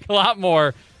 Quick break, a lot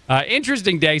more.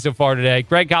 Interesting day so far today.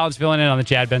 Greg Collins filling in on the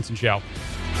Chad Benson Show.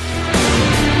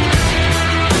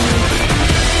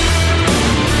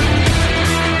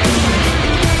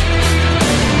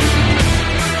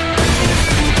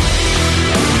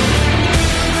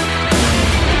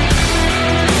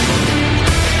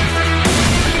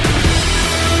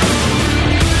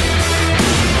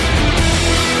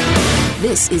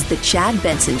 This is the Chad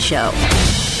Benson Show.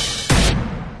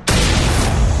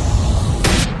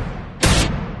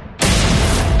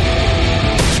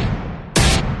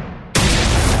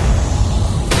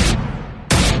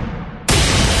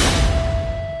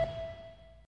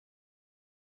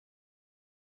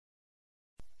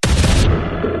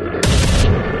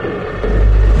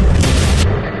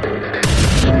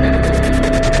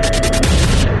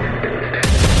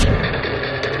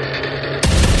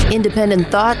 Independent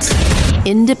thoughts,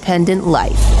 independent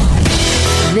life.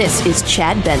 This is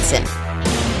Chad Benson.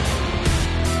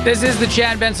 This is the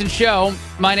Chad Benson Show.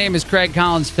 My name is Craig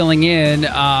Collins filling in.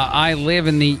 I live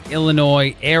in the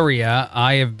Illinois area.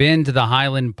 I have been to the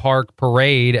Highland Park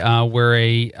parade where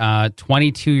a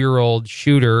 22-year-old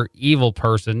shooter, evil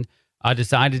person,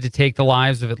 decided to take the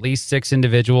lives of at least 6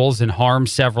 individuals and harm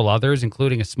several others,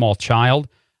 including a small child.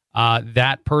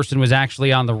 That person was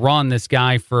actually on the run, this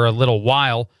guy, for a little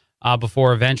while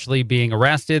before eventually being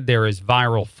arrested. There is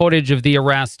viral footage of the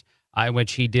arrest in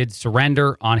which he did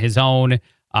surrender on his own,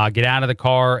 get out of the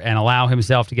car, and allow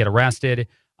himself to get arrested.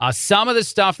 Some of the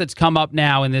stuff that's come up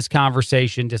now in this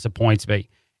conversation disappoints me.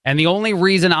 And the only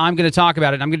reason I'm going to talk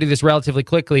about it, and I'm going to do this relatively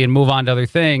quickly and move on to other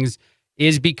things,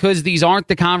 is because these aren't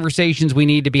the conversations we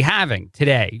need to be having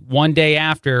today, one day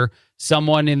after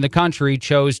someone in the country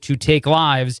chose to take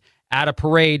lives at a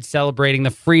parade celebrating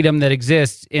the freedom that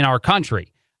exists in our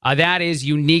country. That is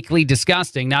uniquely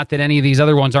disgusting. Not that any of these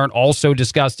other ones aren't also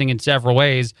disgusting in several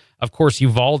ways. Of course,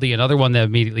 Uvalde, another one that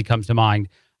immediately comes to mind.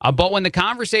 But when the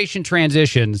conversation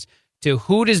transitions to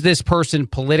who does this person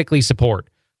politically support,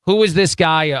 who is this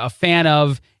guy a fan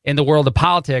of in the world of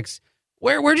politics,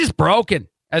 we're just broken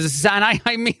as a society.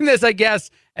 I mean this, I guess,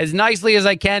 as nicely as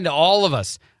I can to all of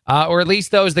us. Or at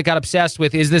least those that got obsessed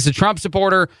with, is this a Trump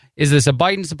supporter? Is this a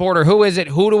Biden supporter? Who is it?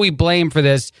 Who do we blame for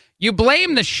this? You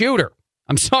blame the shooter.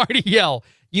 I'm sorry to yell.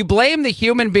 You blame the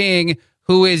human being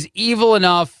who is evil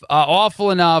enough, awful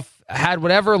enough, had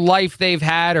whatever life they've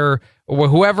had, or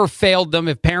whoever failed them,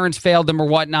 if parents failed them or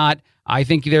whatnot. I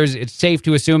think it's safe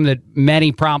to assume that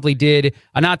many probably did.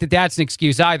 Not that that's an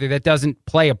excuse either. That doesn't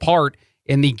play a part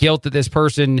in the guilt that this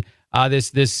person,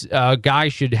 this guy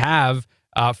should have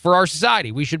for our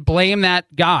society. We should blame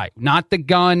that guy, not the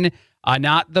gun,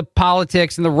 not the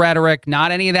politics and the rhetoric,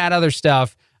 not any of that other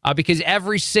stuff, because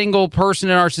every single person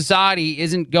in our society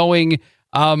isn't going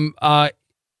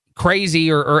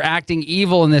crazy or acting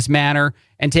evil in this manner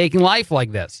and taking life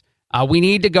like this. We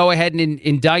need to go ahead and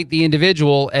indict the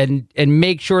individual and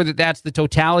make sure that that's the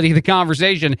totality of the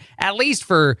conversation, at least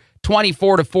for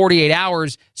 24 to 48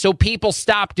 hours, so people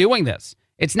stop doing this.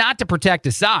 It's not to protect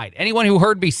a side. Anyone who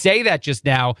heard me say that just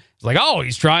now is like, oh,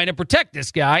 he's trying to protect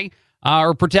this guy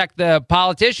or protect the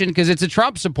politician because it's a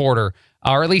Trump supporter,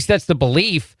 or at least that's the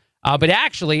belief. But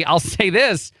actually, I'll say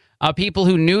this. People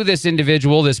who knew this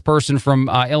individual, this person from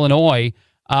Illinois,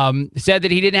 said that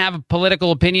he didn't have a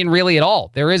political opinion really at all.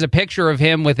 There is a picture of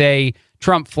him with a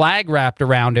Trump flag wrapped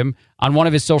around him on one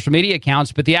of his social media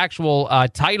accounts, but the actual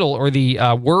title or the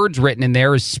words written in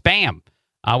there is spam.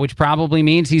 Which probably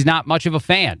means he's not much of a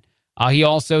fan. He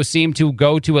also seemed to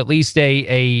go to at least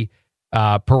a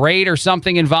parade or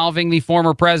something involving the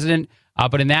former president.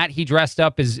 But in that, he dressed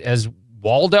up as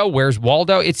Waldo. Where's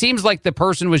Waldo? It seems like the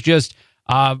person was just,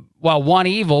 one,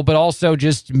 evil, but also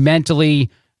just mentally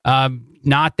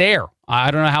not there.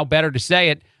 I don't know how better to say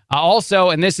it. Also,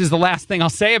 and this is the last thing I'll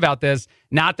say about this,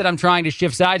 not that I'm trying to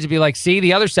shift sides and be like, see,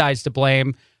 the other side's to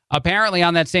blame. Apparently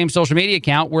on that same social media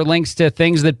account were links to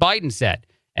things that Biden said,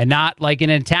 and not like in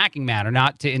an attacking manner,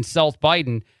 not to insult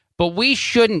Biden. But we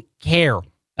shouldn't care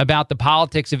about the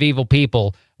politics of evil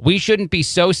people. We shouldn't be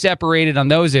so separated on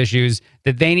those issues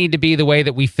that they need to be the way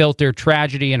that we filter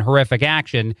tragedy and horrific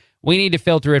action. We need to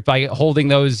filter it by holding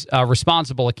those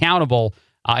responsible accountable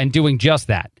and doing just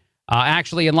that.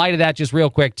 Actually, in light of that, just real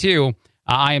quick, too,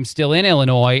 I am still in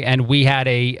Illinois, and we had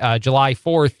a July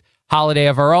 4th holiday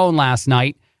of our own last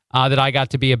night that I got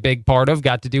to be a big part of,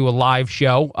 got to do a live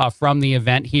show from the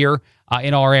event here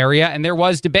in our area. And there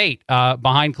was debate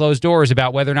behind closed doors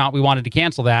about whether or not we wanted to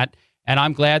cancel that. And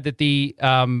I'm glad that the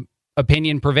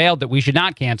opinion prevailed that we should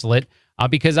not cancel it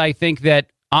because I think that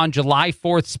on July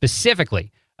 4th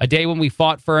specifically, a day when we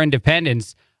fought for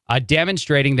independence,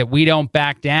 demonstrating that we don't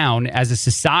back down as a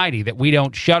society, that we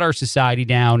don't shut our society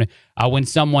down when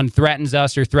someone threatens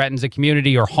us or threatens a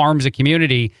community or harms a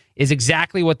community is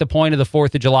exactly what the point of the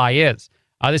 4th of July is.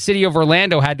 The city of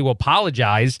Orlando had to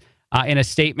apologize in a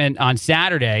statement on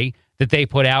Saturday that they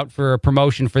put out for a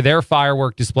promotion for their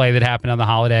firework display that happened on the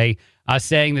holiday,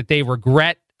 saying that they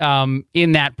regret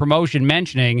in that promotion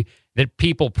mentioning that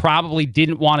people probably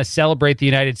didn't want to celebrate the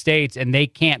United States and they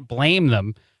can't blame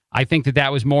them. I think that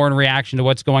that was more in reaction to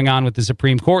what's going on with the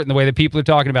Supreme Court and the way that people are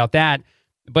talking about that.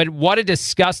 But what a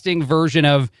disgusting version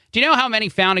of, do you know how many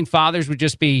founding fathers would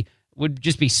just be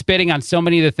spitting on so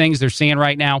many of the things they're seeing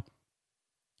right now?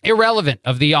 Irrelevant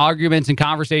of the arguments and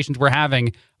conversations we're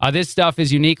having. This stuff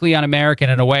is uniquely un-American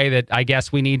in a way that I guess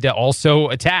we need to also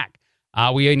attack.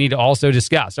 We need to also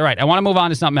discuss. All right, I want to move on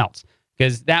to something else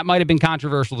because that might have been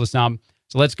controversial to some.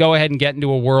 So let's go ahead and get into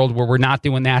a world where we're not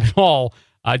doing that at all.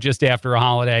 Just after a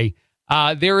holiday.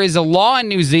 There is a law in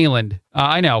New Zealand.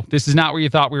 I know this is not where you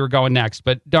thought we were going next,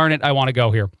 but darn it, I want to go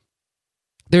here.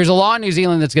 There's a law in New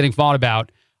Zealand that's getting fought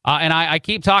about, and I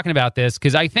keep talking about this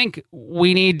because I think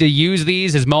we need to use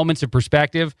these as moments of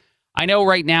perspective. I know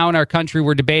right now in our country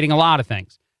we're debating a lot of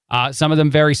things. Some of them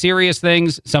very serious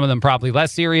things, some of them probably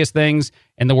less serious things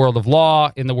in the world of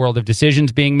law, in the world of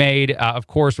decisions being made. Of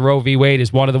course, Roe v. Wade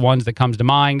is one of the ones that comes to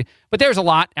mind, but there's a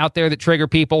lot out there that trigger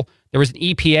people. There was an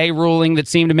EPA ruling that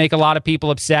seemed to make a lot of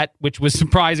people upset, which was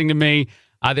surprising to me.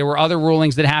 There were other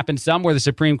rulings that happened, some where the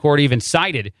Supreme Court even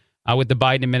sided with the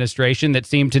Biden administration that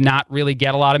seemed to not really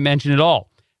get a lot of mention at all.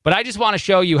 But I just want to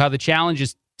show you how the challenge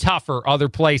is tougher other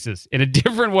places in a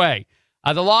different way.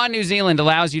 The law in New Zealand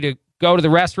allows you to go to the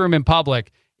restroom in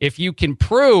public if you can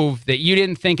prove that you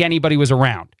didn't think anybody was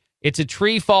around. It's a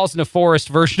tree falls in a forest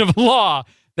version of law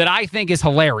that I think is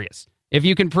hilarious. If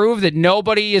you can prove that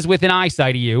nobody is within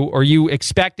eyesight of you or you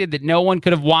expected that no one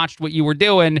could have watched what you were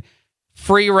doing,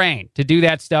 free reign to do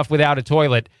that stuff without a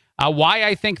toilet. Why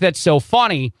I think that's so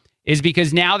funny is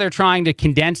because now they're trying to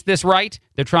condense this right.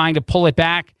 They're trying to pull it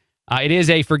back. It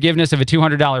is a forgiveness of a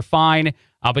 $200 fine,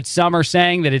 but some are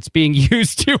saying that it's being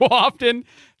used too often,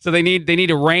 so they need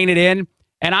to rein it in.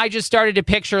 And I just started to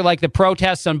picture like the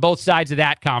protests on both sides of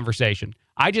that conversation.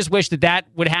 I just wish that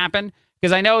would happen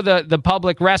because I know the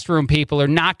public restroom people are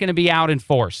not going to be out in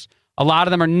force. A lot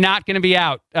of them are not going to be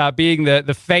out being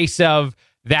the face of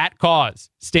that cause,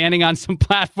 standing on some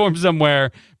platform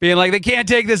somewhere, being like, they can't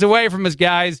take this away from us,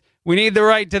 guys. We need the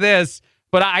right to this.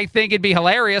 But I think it'd be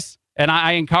hilarious. And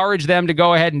I encourage them to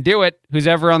go ahead and do it. Who's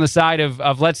ever on the side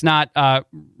of let's not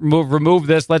remove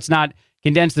this, let's not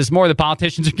condense this more. The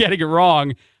politicians are getting it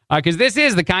wrong because this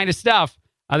is the kind of stuff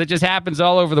that just happens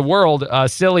all over the world.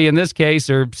 Silly in this case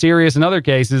or serious in other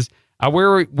cases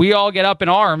where we all get up in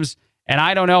arms. And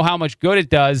I don't know how much good it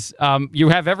does. You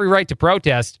have every right to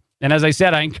protest. And as I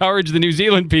said, I encourage the New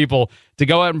Zealand people to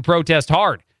go out and protest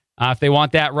hard if they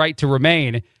want that right to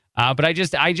remain. But I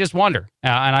just wonder,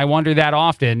 and I wonder that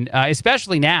often,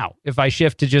 especially now, if I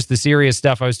shift to just the serious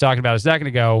stuff I was talking about a second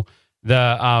ago,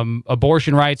 the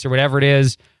abortion rights or whatever it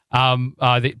is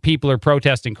that people are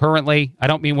protesting currently. I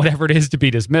don't mean whatever it is to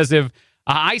be dismissive.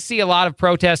 I see a lot of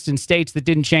protests in states that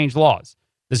didn't change laws.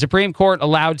 The Supreme Court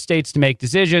allowed states to make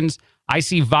decisions. I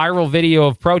see viral video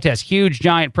of protests, huge,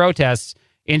 giant protests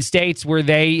in states where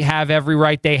they have every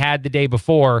right they had the day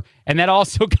before. And that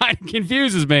also kind of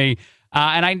confuses me.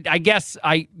 And I guess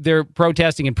they're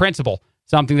protesting in principle,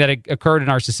 something that occurred in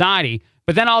our society.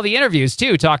 But then all the interviews,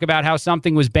 too, talk about how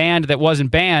something was banned that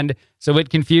wasn't banned, so it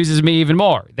confuses me even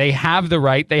more. They have the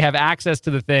right. They have access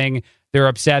to the thing they're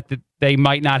upset that they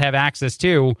might not have access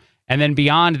to. And then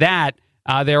beyond that,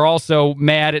 they're also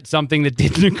mad at something that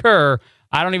didn't occur.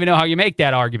 I don't even know how you make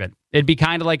that argument. It'd be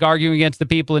kind of like arguing against the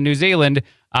people in New Zealand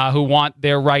who want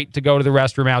their right to go to the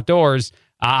restroom outdoors.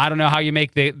 I don't know how you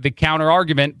make the counter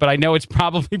argument, but I know it's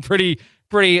probably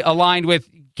pretty aligned with,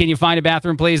 can you find a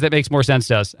bathroom, please? That makes more sense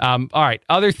to us. All right.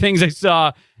 Other things I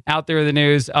saw out there in the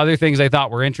news, other things I thought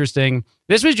were interesting.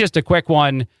 This was just a quick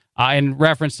one in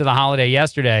reference to the holiday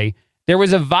yesterday. There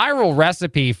was a viral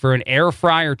recipe for an air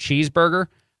fryer cheeseburger,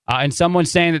 and someone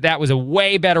saying that was a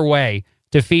way better way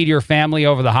to feed your family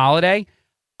over the holiday.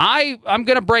 I'm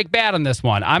going to break bad on this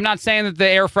one. I'm not saying that the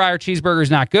air fryer cheeseburger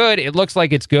is not good. It looks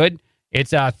like it's good.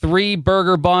 It's 3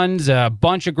 burger buns, a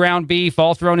bunch of ground beef,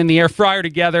 all thrown in the air fryer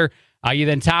together. You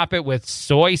then top it with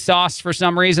soy sauce for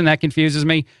some reason. That confuses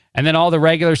me. And then all the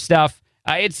regular stuff.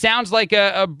 It sounds like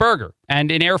a burger. And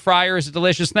an air fryer is a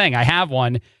delicious thing. I have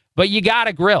one. But you got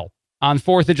to grill on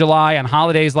 4th of July, on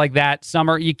holidays like that,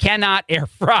 summer. You cannot air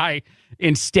fry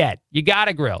instead. You got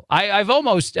to grill. I've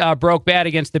almost broke bad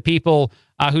against the people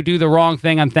who do the wrong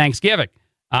thing on Thanksgiving.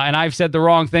 And I've said the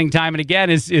wrong thing time and again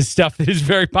is stuff that is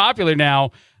very popular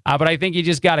now. But I think you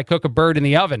just got to cook a bird in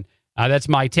the oven. That's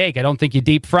my take. I don't think you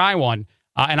deep fry one.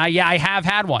 And I have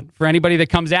had one. For anybody that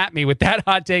comes at me with that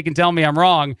hot take and tell me I'm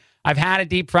wrong, I've had a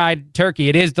deep fried turkey.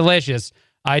 It is delicious.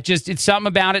 It's something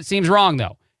about it seems wrong,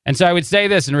 though. And so I would say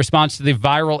this in response to the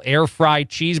viral air fried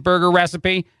cheeseburger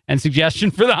recipe and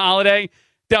suggestion for the holiday.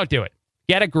 Don't do it.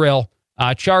 Get a grill,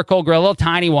 charcoal grill, a little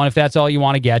tiny one if that's all you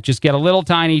want to get. Just get a little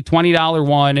tiny $20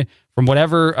 one from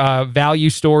whatever value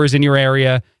stores in your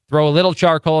area. Throw a little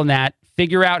charcoal in that.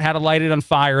 Figure out how to light it on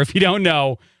fire if you don't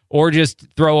know, or just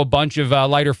throw a bunch of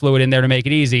lighter fluid in there to make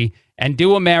it easy. And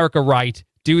do America right.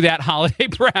 Do that holiday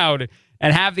proud,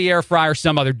 and have the air fryer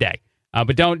some other day.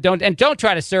 But don't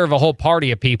try to serve a whole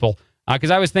party of people, because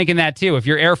I was thinking that too. If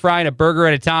you're air frying a burger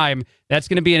at a time, that's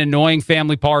going to be an annoying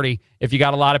family party if you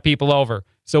got a lot of people over.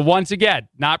 So once again,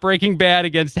 not breaking bad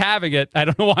against having it. I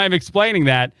don't know why I'm explaining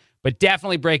that, but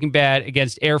definitely breaking bad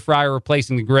against air fryer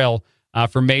replacing the grill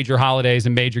for major holidays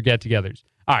and major get-togethers.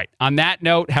 All right. On that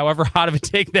note, however hot of a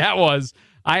take that was,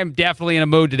 I am definitely in a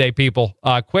mood today, people.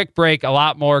 Quick break, a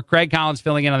lot more. Craig Collins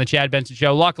filling in on the Chad Benson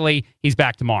Show. Luckily, he's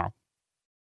back tomorrow.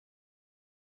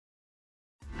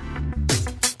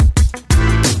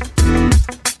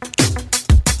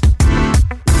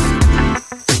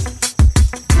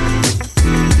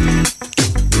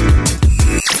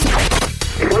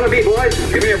 Wanna be boys?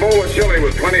 Give me a bowl of chili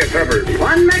with plenty of peppers.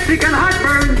 One Mexican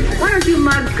heartburn. Why don't you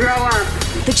mugs grow up?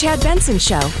 The Chad Benson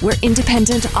Show, where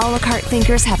independent, a la carte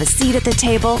thinkers have a seat at the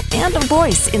table and a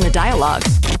voice in the dialogue.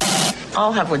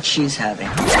 I'll have what she's having.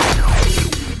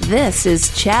 This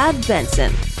is Chad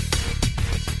Benson.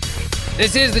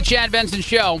 This is the Chad Benson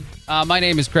Show. My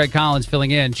name is Craig Collins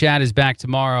filling in. Chad is back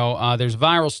tomorrow. There's a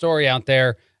viral story out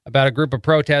there about a group of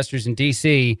protesters in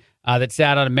D.C. That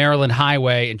sat on a Maryland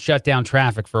highway and shut down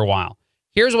traffic for a while.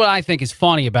 Here's what I think is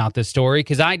funny about this story,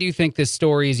 because I do think this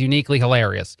story is uniquely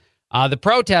hilarious. The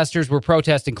protesters were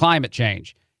protesting climate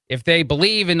change. If they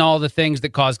believe in all the things that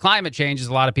cause climate change, as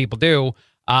a lot of people do,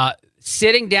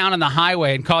 sitting down on the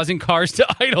highway and causing cars to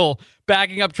idle,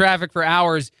 backing up traffic for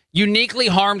hours, uniquely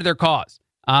harmed their cause.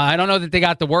 I don't know that they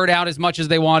got the word out as much as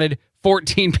they wanted.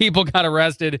 14 people got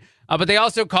arrested, but they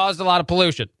also caused a lot of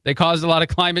pollution. They caused a lot of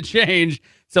climate change.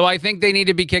 So I think they need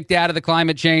to be kicked out of the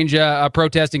climate change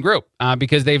protesting group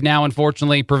because they've now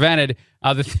unfortunately prevented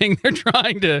the thing they're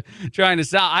trying to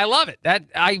solve. I love it.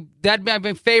 That's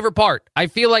my favorite part. I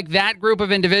feel like that group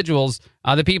of individuals,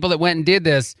 the people that went and did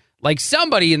this, like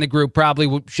somebody in the group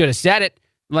probably should have said it.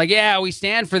 Like, yeah, we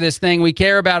stand for this thing. We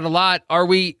care about it a lot. Are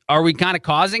we kind of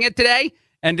causing it today?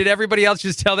 And did everybody else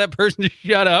just tell that person to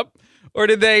shut up? Or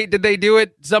did they do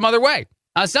it some other way?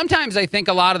 Sometimes I think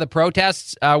a lot of the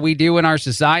protests we do in our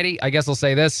society, I guess I'll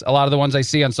say this, a lot of the ones I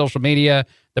see on social media,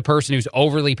 the person who's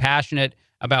overly passionate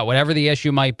about whatever the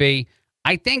issue might be,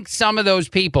 I think some of those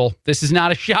people, this is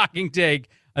not a shocking take,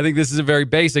 I think this is a very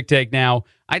basic take now,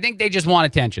 I think they just want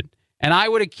attention. And I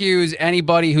would accuse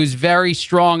anybody who's very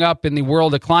strong up in the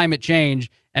world of climate change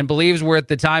and believes we're at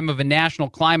the time of a national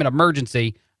climate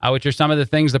emergency, which are some of the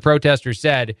things the protesters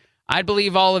said, I'd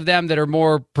believe all of them that are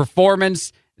more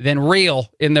performance than real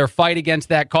in their fight against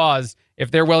that cause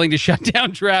if they're willing to shut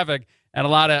down traffic and a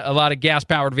lot of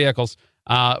gas-powered vehicles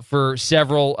for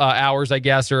several hours, I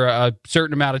guess, or a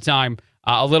certain amount of time,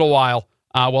 a little while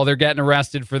they're getting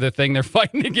arrested for the thing they're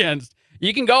fighting against.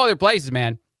 You can go other places,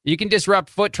 man. You can disrupt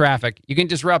foot traffic. You can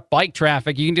disrupt bike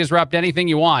traffic. You can disrupt anything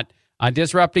you want.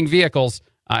 Disrupting vehicles,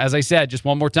 as I said, just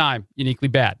one more time, uniquely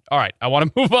bad. All right, I want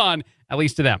to move on, at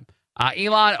least to them.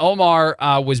 Ilhan Omar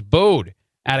was booed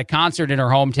at a concert in her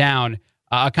hometown,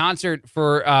 a concert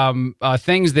for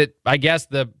things that I guess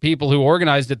the people who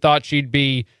organized it thought she'd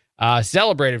be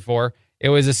celebrated for. It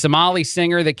was a Somali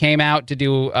singer that came out to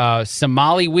do a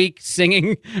Somali Week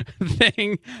singing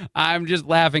thing. I'm just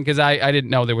laughing because I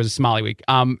didn't know there was a Somali Week.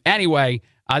 Anyway,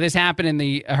 this happened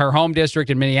in her home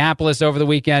district in Minneapolis over the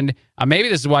weekend. Maybe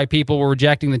this is why people were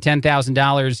rejecting the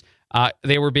 $10,000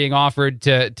 they were being offered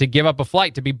to give up a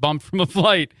flight, to be bumped from a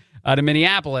flight to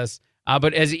Minneapolis.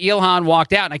 But as Ilhan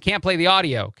walked out, and I can't play the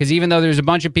audio because even though there's a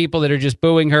bunch of people that are just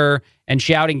booing her and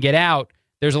shouting, "Get out,"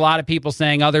 there's a lot of people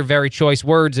saying other very choice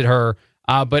words at her.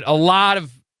 But a lot of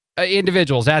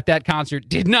individuals at that concert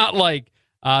did not like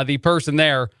the person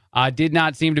there, did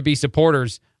not seem to be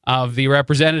supporters of the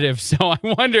representative. So I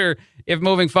wonder if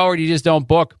moving forward you just don't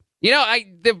book. You know,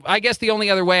 I guess the only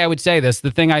other way I would say this,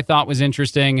 the thing I thought was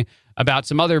interesting about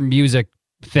some other music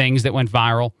things that went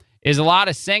viral, is a lot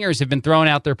of singers have been throwing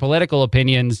out their political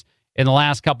opinions in the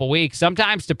last couple weeks,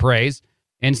 sometimes to praise.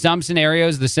 In some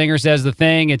scenarios, the singer says the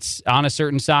thing, it's on a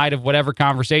certain side of whatever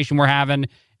conversation we're having,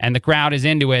 and the crowd is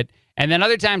into it. And then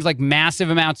other times, like,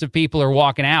 massive amounts of people are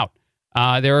walking out.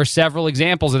 There are several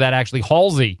examples of that, actually.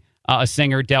 Halsey, a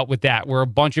singer, dealt with that, where a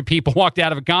bunch of people walked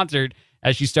out of a concert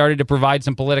as she started to provide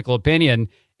some political opinion.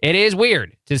 It is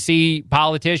weird to see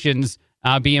politicians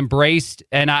be embraced,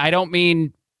 and I don't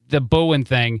mean the booing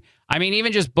thing. I mean,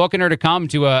 even just booking her to come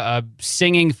to a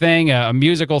singing thing, a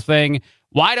musical thing.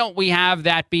 Why don't we have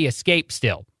that be escape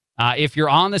still? If you're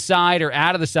on the side or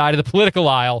out of the side of the political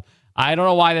aisle, I don't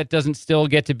know why that doesn't still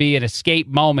get to be an escape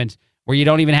moment where you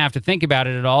don't even have to think about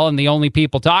it at all, and the only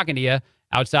people talking to you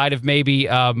outside of maybe,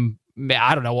 I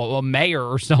don't know, a mayor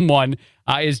or someone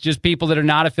is just people that are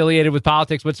not affiliated with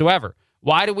politics whatsoever.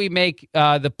 Why do we make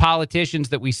the politicians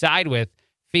that we side with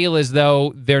feel as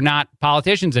though they're not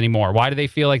politicians anymore? Why do they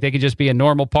feel like they could just be a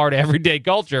normal part of everyday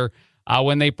culture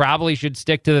when they probably should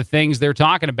stick to the things they're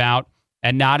talking about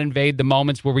and not invade the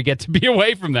moments where we get to be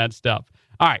away from that stuff?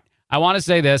 All right, I want to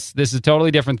say this. This is a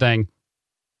totally different thing.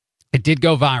 It did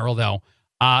go viral, though.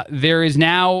 There is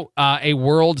now a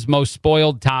world's most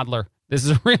spoiled toddler. This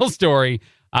is a real story.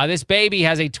 This baby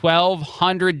has a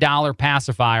 $1,200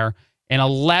 pacifier, an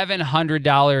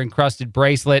 $1,100 encrusted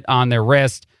bracelet on their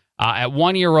wrist. At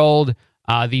 1 year old,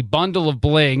 the bundle of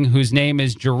bling, whose name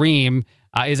is Jareem,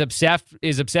 is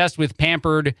obsessed with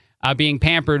being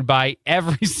pampered by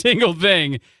every single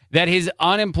thing that his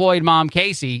unemployed mom,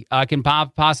 Casey, can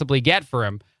possibly get for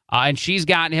him. And she's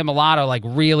gotten him a lot of like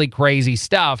really crazy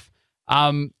stuff.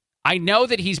 I know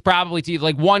that he's probably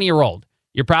like 1 year old.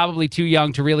 You're probably too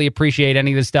young to really appreciate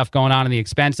any of this stuff going on and the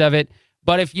expense of it.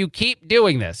 But if you keep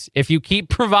doing this, if you keep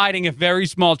providing a very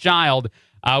small child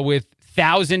with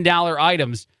 $1,000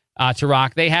 items to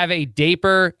rock, they have a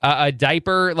diaper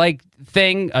like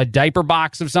thing, a diaper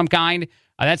box of some kind.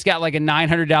 That's got like a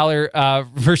 $900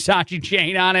 Versace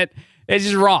chain on it. It's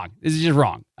just wrong. This is just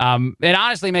wrong. It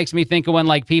honestly makes me think of when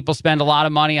like people spend a lot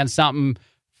of money on something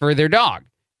for their dog.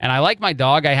 And I like my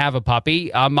dog. I have a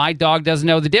puppy. My dog doesn't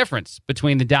know the difference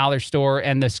between the dollar store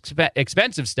and the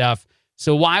expensive stuff.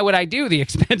 So why would I do the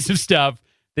expensive stuff?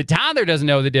 The toddler doesn't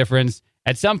know the difference.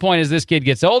 At some point, as this kid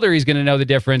gets older, he's going to know the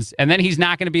difference. And then he's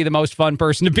not going to be the most fun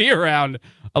person to be around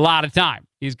a lot of time.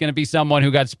 He's going to be someone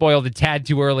who got spoiled a tad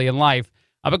too early in life.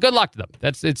 But good luck to them.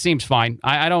 It seems fine.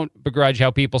 I don't begrudge how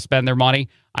people spend their money.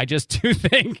 I just do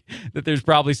think that there's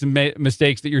probably some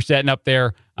mistakes that you're setting up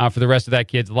there for the rest of that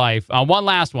kid's life. One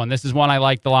last one. This is one I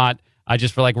liked a lot,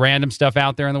 just for like random stuff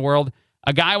out there in the world.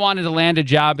 A guy wanted to land a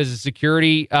job as a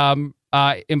security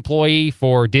employee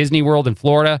for Disney World in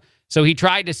Florida. So he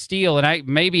tried to steal, and I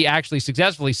maybe actually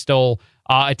successfully stole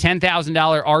a $10,000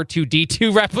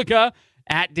 R2-D2 replica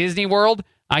at Disney World.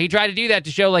 He tried to do that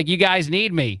to show, like, you guys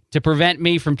need me to prevent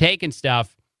me from taking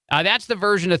stuff. That's the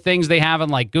version of things they have on,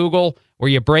 like, Google, where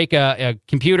you break a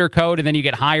computer code and then you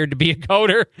get hired to be a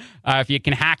coder if you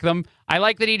can hack them. I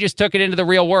like that he just took it into the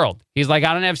real world. He's like,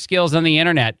 I don't have skills on the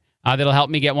internet that'll help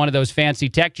me get one of those fancy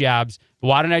tech jobs.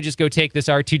 Why don't I just go take this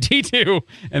R2-D2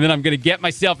 and then I'm going to get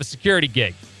myself a security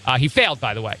gig? He failed,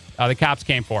 by the way. The cops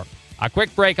came for him. A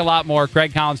quick break, a lot more.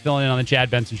 Craig Collins filling in on the Chad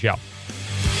Benson Show.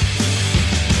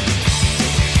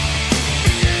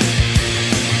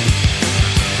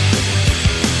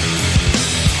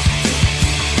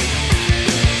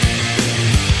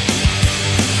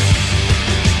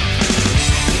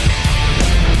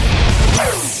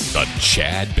 The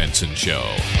Chad Benson Show.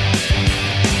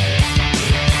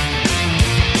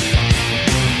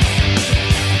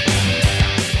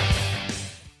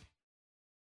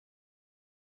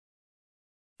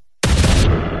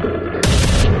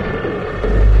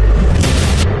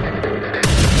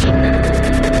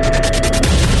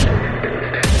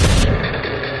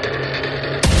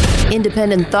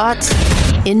 Independent thoughts,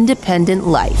 independent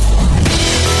life.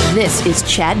 This is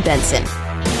Chad Benson.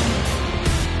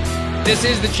 This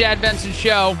is the Chad Benson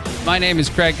Show. My name is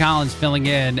Craig Collins filling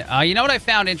in. You know what I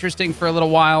found interesting for a little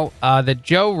while? That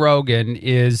Joe Rogan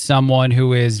is someone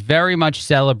who is very much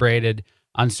celebrated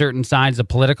on certain sides of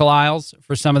political aisles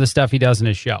for some of the stuff he does in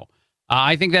his show.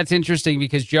 I think that's interesting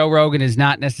because Joe Rogan is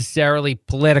not necessarily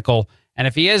political. And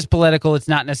if he is political, it's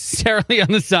not necessarily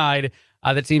on the side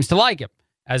that seems to like him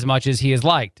as much as he is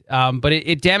liked. But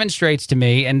it demonstrates to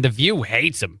me, and The View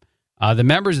hates him. The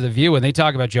members of The View, when they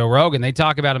talk about Joe Rogan, they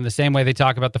talk about him the same way they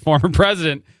talk about the former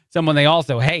president, someone they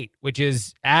also hate, which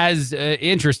is as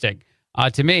interesting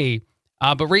to me.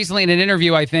 But recently in an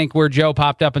interview, I think, where Joe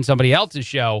popped up on somebody else's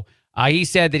show, he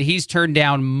said that he's turned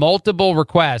down multiple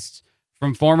requests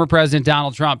from former President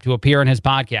Donald Trump to appear on his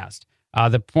podcast.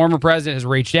 The former president has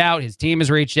reached out. His team has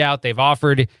reached out. They've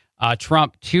offered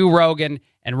Trump to Rogan,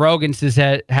 and Rogan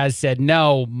has said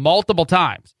no multiple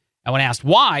times. And when asked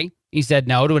why, he said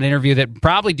no to an interview that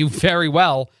probably do very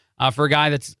well for a guy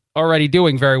that's already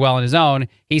doing very well on his own.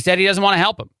 He said he doesn't want to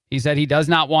help him. He said he does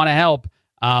not want to help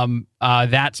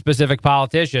that specific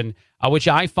politician, which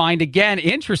I find, again,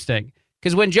 interesting.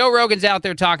 Because when Joe Rogan's out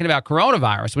there talking about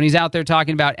coronavirus, when he's out there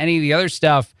talking about any of the other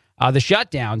stuff, the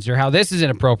shutdowns or how this is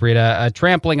inappropriate, a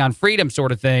trampling on freedom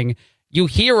sort of thing, you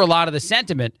hear a lot of the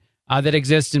sentiment that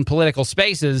exists in political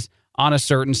spaces on a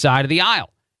certain side of the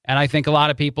aisle. And I think a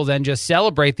lot of people then just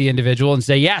celebrate the individual and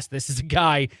say, yes, this is a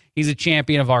guy, he's a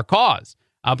champion of our cause.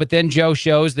 But then Joe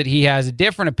shows that he has a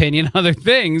different opinion on other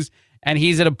things, and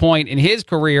he's at a point in his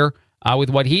career with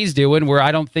what he's doing where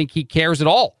I don't think he cares at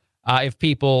all if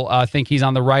people think he's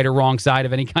on the right or wrong side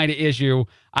of any kind of issue.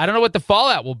 I don't know what the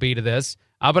fallout will be to this,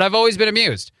 but I've always been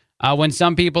amused when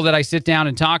some people that I sit down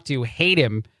and talk to hate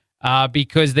him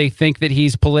because they think that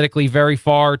he's politically very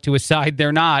far to a side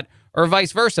they're not, or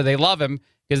vice versa. They love him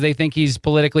because they think he's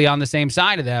politically on the same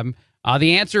side of them.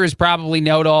 The answer is probably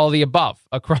no to all the above.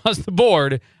 Across the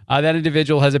board, that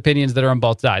individual has opinions that are on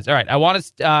both sides. All right, I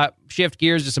want to shift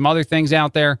gears to some other things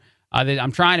out there.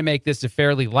 I'm trying to make this a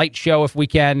fairly light show if we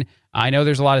can. I know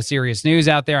there's a lot of serious news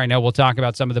out there. I know we'll talk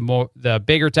about some of the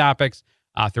bigger topics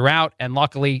throughout. And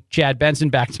luckily, Chad Benson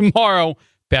back tomorrow,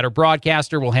 better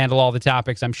broadcaster, will handle all the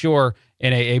topics, I'm sure,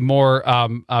 in a more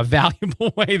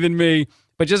valuable way than me.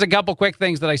 But just a couple quick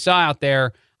things that I saw out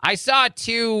there. I saw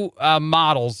two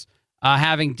models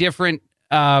having different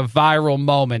viral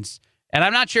moments. And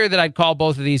I'm not sure that I'd call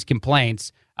both of these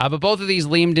complaints. But both of these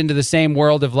leaned into the same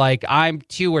world of like, I'm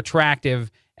too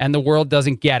attractive and the world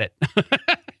doesn't get it.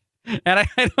 And I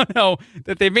don't know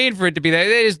that they mean for it to be that.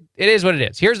 It is what it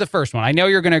is. Here's the first one. I know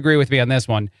you're going to agree with me on this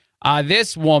one.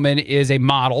 This woman is a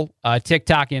model, a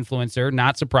TikTok influencer,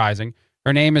 not surprising.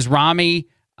 Her name is Rami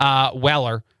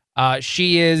Weller.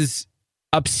 She is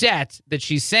upset that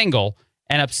she's single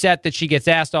and upset that she gets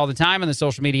asked all the time on the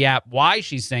social media app why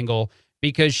she's single,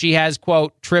 because she has,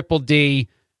 quote, triple D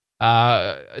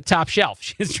top shelf.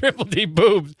 She has triple D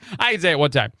boobs. I can say it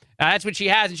one time. That's what she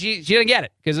has, and she doesn't get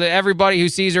it because everybody who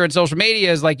sees her on social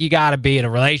media is like, you got to be in a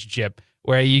relationship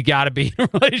where you got to be in a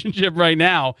relationship right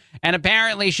now. And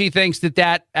apparently she thinks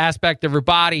that aspect of her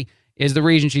body is the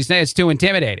reason she's saying it's too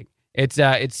intimidating. It's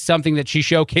something that she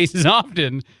showcases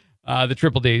often, the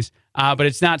triple Ds, but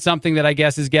it's not something that I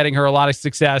guess is getting her a lot of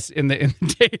success in the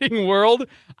dating world.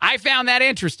 I found that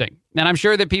interesting, and I'm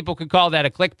sure that people could call that a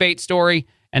clickbait story.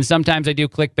 And sometimes I do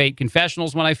clickbait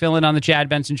confessionals when I fill in on the Chad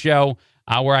Benson Show,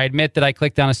 where I admit that I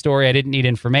clicked on a story I didn't need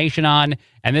information on.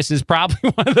 And this is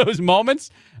probably one of those moments.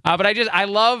 But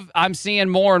I'm seeing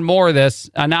more and more of this,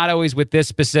 not always with this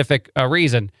specific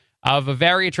reason, of a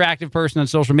very attractive person on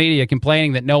social media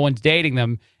complaining that no one's dating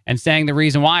them and saying the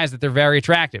reason why is that they're very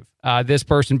attractive. This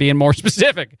person being more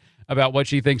specific about what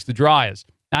she thinks the draw is.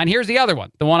 And here's the other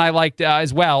one, the one I liked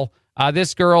as well.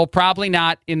 This girl, probably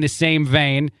not in the same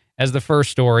vein as the first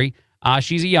story.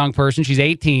 She's a young person. She's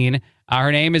 18.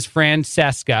 Her name is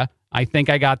Francesca. I think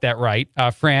I got that right.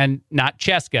 Fran, not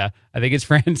Cheska. I think it's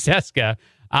Francesca.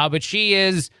 But she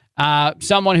is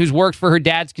someone who's worked for her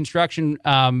dad's construction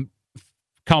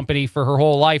company for her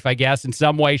whole life, I guess, in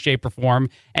some way, shape, or form.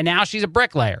 And now she's a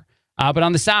bricklayer. But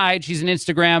on the side, she's an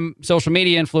Instagram social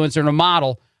media influencer and a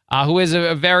model who is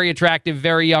a very attractive,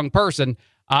 very young person.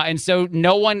 And so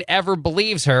no one ever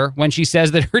believes her when she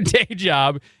says that her day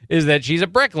job is that she's a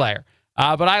bricklayer.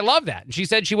 But I love that. And she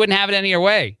said she wouldn't have it any other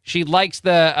way. She likes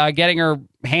the getting her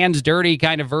hands dirty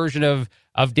kind of version of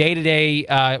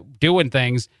day-to-day doing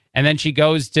things. And then she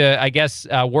goes to, I guess,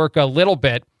 work a little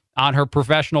bit on her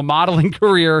professional modeling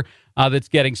career that's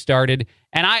getting started.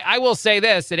 And I will say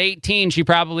this, at 18, she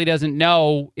probably doesn't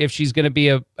know if she's going to be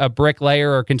a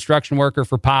bricklayer or a construction worker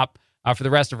for Pop for the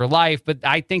rest of her life. But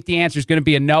I think the answer is going to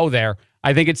be a no there.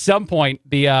 I think at some point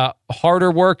the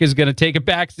harder work is going to take a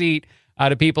backseat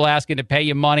to people asking to pay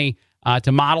you money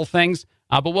to model things.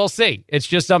 But we'll see. It's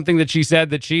just something that she said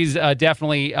that she's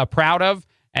definitely proud of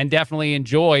and definitely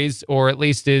enjoys, or at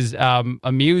least is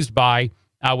amused by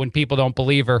when people don't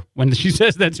believe her when she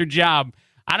says that's her job.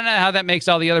 I don't know how that makes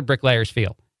all the other bricklayers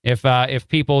feel. If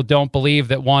people don't believe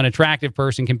that one attractive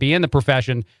person can be in the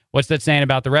profession, what's that saying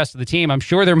about the rest of the team? I'm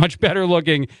sure they're much better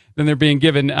looking than they're being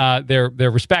given their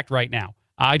respect right now.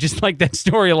 I just like that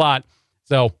story a lot.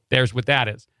 So there's what that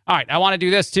is. All right, I want to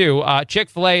do this too.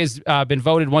 Chick-fil-A has been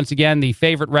voted once again the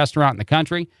favorite restaurant in the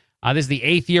country. This is the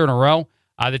 8th year in a row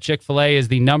that Chick-fil-A is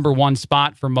the number one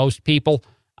spot for most people.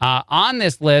 On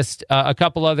this list, a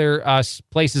couple other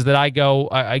places that I go,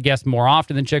 I guess, more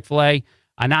often than Chick-fil-A.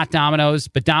 Not Domino's,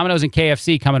 but Domino's and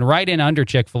KFC coming right in under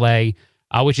Chick-fil-A,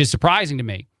 which is surprising to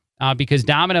me because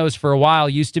Domino's for a while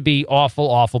used to be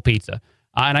awful pizza.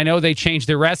 And I know they changed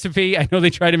their recipe. I know they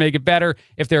try to make it better.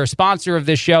 If they're a sponsor of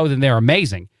this show, then they're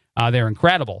amazing. They're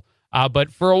incredible.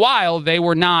 But for a while, they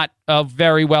were not a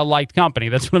very well-liked company.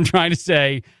 That's what I'm trying to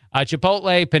say.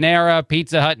 Chipotle, Panera,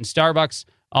 Pizza Hut, and Starbucks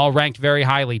all ranked very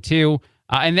highly, too.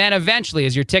 And then eventually,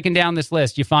 as you're ticking down this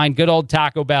list, you find good old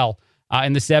Taco Bell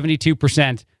in the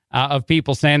 72% of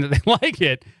people saying that they like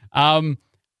it.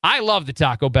 I love the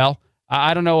Taco Bell.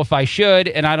 I don't know if I should,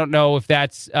 and I don't know if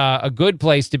that's a good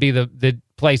place to be the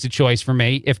place of choice for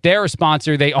me. If they're a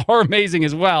sponsor, they are amazing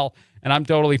as well, and I'm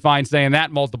totally fine saying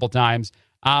that multiple times.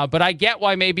 But I get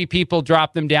why maybe people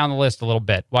drop them down the list a little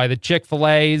bit, why the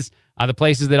Chick-fil-A's, the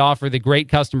places that offer the great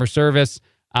customer service,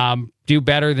 do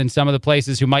better than some of the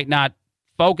places who might not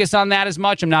focus on that as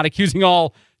much. I'm not accusing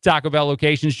all Taco Bell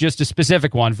locations, just a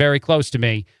specific one very close to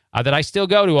me that I still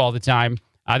go to all the time.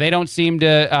 They don't seem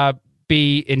to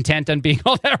be intent on being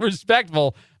all that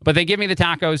respectful, but they give me the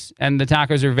tacos, and the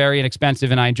tacos are very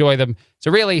inexpensive, and I enjoy them.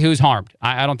 So really, who's harmed?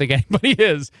 I don't think anybody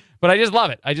is, but I just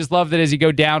love it. I just love that as you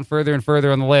go down further and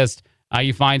further on the list,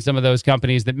 you find some of those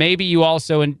companies that maybe you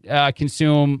also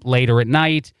consume later at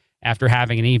night after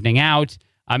having an evening out.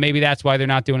 Maybe that's why they're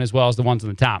not doing as well as the ones on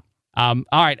the top. All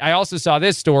right, I also saw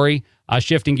this story,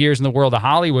 shifting gears in the world of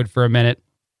Hollywood for a minute.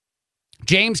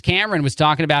 James Cameron was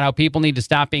talking about how people need to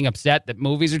stop being upset that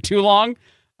movies are too long.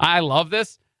 I love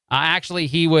this. Actually,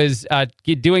 he was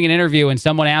doing an interview, and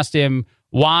someone asked him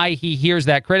why he hears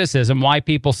that criticism, why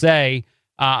people say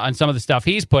on some of the stuff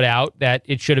he's put out that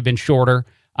it should have been shorter.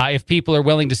 If people are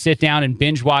willing to sit down and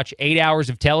binge watch 8 hours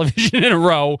of television in a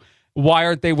row, why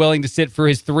aren't they willing to sit for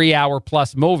his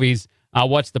 3-hour-plus movies?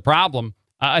 What's the problem?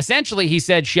 Essentially, he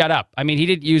said, shut up. I mean, he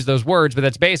didn't use those words, but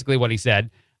that's basically what he said.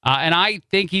 And I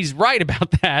think he's right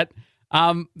about that.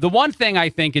 The one thing I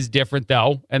think is different,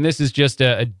 though, and this is just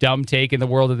a dumb take in the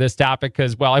world of this topic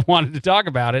because, well, I wanted to talk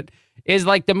about it, is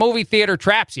like the movie theater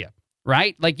traps you,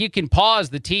 right? Like you can pause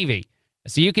the TV.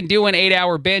 So you can do an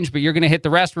 8-hour binge, but you're going to hit the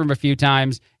restroom a few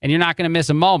times, and you're not going to miss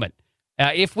a moment.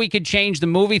 If we could change the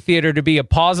movie theater to be a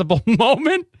pausable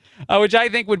moment, which I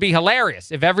think would be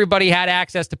hilarious. If everybody had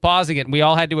access to pausing it and we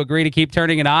all had to agree to keep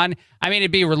turning it on, I mean,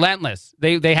 it'd be relentless.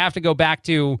 They have to go back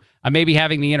to maybe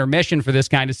having the intermission for this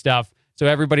kind of stuff so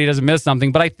everybody doesn't miss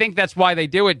something. But I think that's why they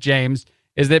do it, James,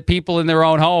 is that people in their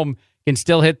own home can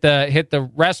still hit the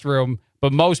restroom,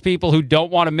 but most people who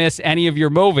don't want to miss any of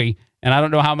your movie, and I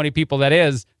don't know how many people that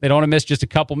is, they don't want to miss just a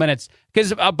couple minutes.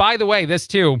 Because, by the way, this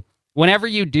too, whenever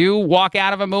you do walk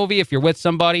out of a movie, if you're with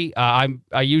somebody, I'm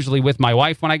usually with my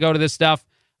wife when I go to this stuff,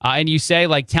 and you say,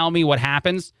 like, tell me what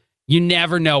happens, you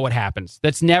never know what happens.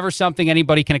 That's never something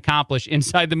anybody can accomplish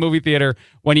inside the movie theater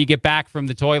when you get back from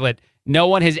the toilet. No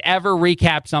one has ever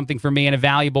recapped something for me in a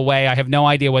valuable way. I have no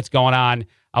idea what's going on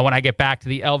when I get back to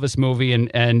the Elvis movie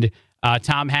and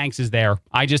Tom Hanks is there.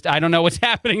 I don't know what's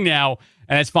happening now,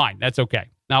 and it's fine. That's okay.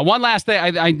 Now, one last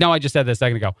thing. I know I just said this a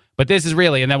second ago, but this is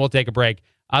really, and then we'll take a break.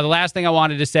 The last thing I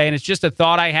wanted to say, and it's just a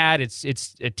thought I had. It's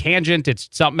a tangent. It's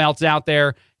something else out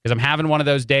there because I'm having one of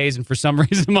those days, and for some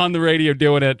reason I'm on the radio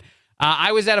doing it.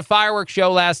 I was at a fireworks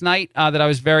show last night that I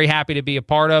was very happy to be a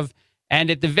part of, and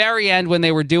at the very end when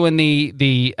they were doing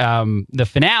the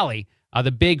finale,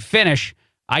 the big finish,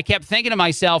 I kept thinking to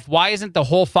myself, why isn't the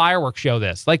whole fireworks show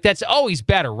this? Like, that's always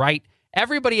better, right?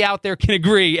 Everybody out there can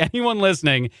agree, anyone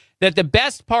listening, that the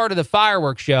best part of the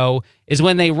fireworks show is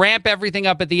when they ramp everything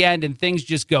up at the end and things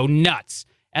just go nuts.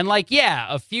 And like, yeah,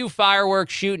 a few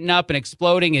fireworks shooting up and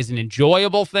exploding is an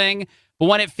enjoyable thing. But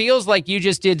when it feels like you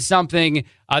just did something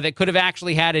that could have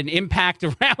actually had an impact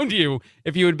around you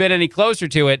if you had been any closer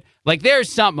to it, like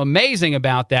there's something amazing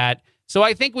about that. So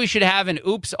I think we should have an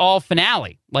Oops All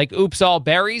finale, like Oops All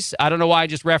Berries. I don't know why I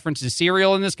just referenced a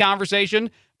cereal in this conversation,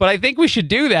 but I think we should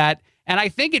do that. And I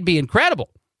think it'd be incredible.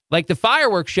 Like the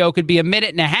fireworks show could be a minute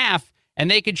and a half, and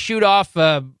they could shoot off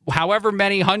however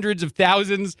many hundreds of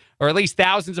thousands or at least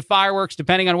thousands of fireworks,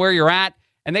 depending on where you're at.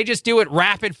 And they just do it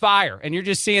rapid fire, and you're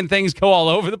just seeing things go all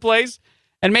over the place.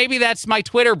 And maybe that's my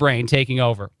Twitter brain taking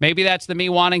over. Maybe that's me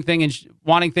wanting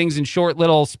things in short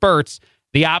little spurts,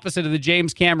 the opposite of the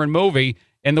James Cameron movie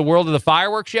in the world of the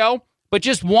fireworks show. But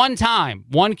just one time,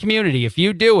 one community, if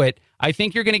you do it, I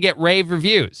think you're going to get rave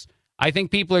reviews. I think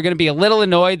people are going to be a little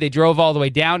annoyed. They drove all the way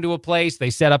down to a place.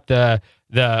 They set up the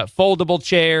foldable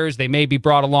chairs. They maybe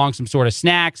brought along some sort of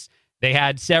snacks. They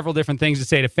had several different things to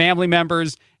say to family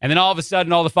members. And then all of a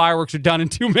sudden, all the fireworks are done in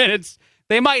 2 minutes.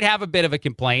 They might have a bit of a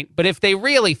complaint, but if they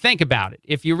really think about it,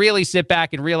 if you really sit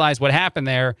back and realize what happened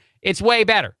there, it's way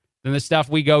better than the stuff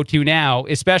we go to now,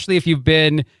 especially if you've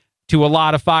been to a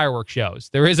lot of fireworks shows.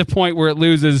 There is a point where it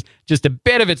loses just a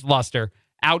bit of its luster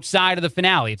outside of the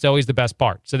finale. It's always the best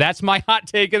part. So that's my hot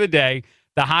take of the day,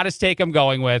 the hottest take I'm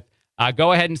going with.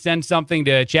 Go ahead and send something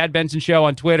to Chad Benson Show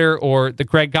on Twitter or the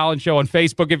Craig Collins Show on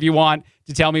Facebook if you want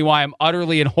to tell me why I'm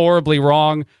utterly and horribly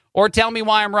wrong, or tell me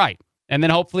why I'm right. And then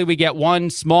hopefully we get one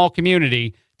small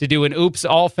community to do an Oops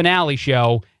All Finale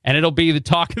show, and it'll be the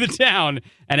talk of the town,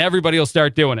 and everybody will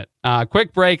start doing it.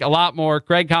 Quick break, a lot more.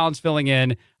 Craig Collins filling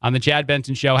in on the Chad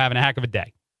Benson Show, having a heck of a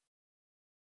day.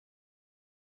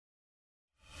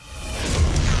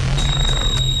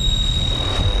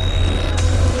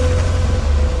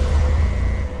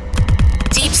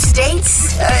 Deep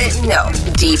states? No.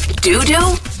 Deep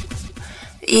doo-doo?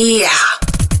 Yeah.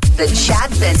 The Chad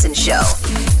Benson Show.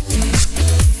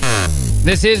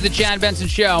 This is the Chad Benson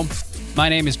Show. My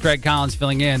name is Craig Collins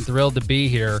filling in. Thrilled to be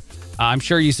here. I'm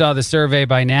sure you saw the survey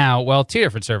by now. Well, 2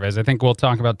 different surveys. I think we'll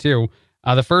talk about 2.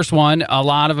 The first one, a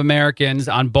lot of Americans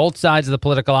on both sides of the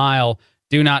political aisle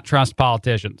do not trust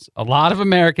politicians. A lot of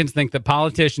Americans think that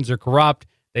politicians are corrupt.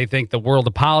 They think the world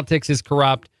of politics is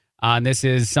corrupt. And this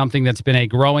is something that's been a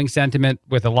growing sentiment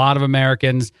with a lot of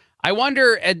Americans. I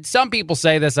wonder, and some people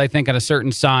say this, I think, on a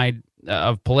certain side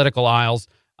of political aisles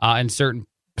and certain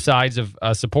sides of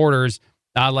supporters,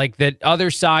 like that other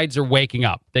sides are waking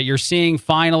up, that you're seeing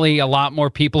finally a lot more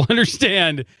people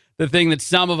understand the thing that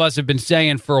some of us have been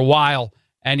saying for a while.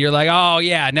 And you're like, oh,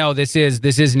 yeah, no, this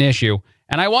is an issue.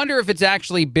 And I wonder if it's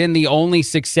actually been the only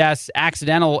success,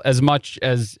 accidental as much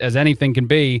as anything can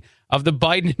be, of the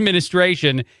Biden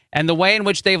administration and the way in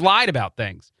which they've lied about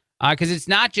things. Because it's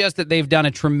not just that they've done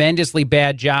a tremendously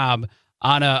bad job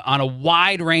on a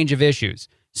wide range of issues.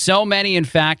 So many, in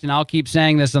fact, and I'll keep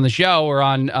saying this on the show or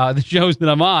on the shows that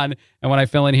I'm on, and when I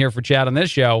fill in here for Chad on this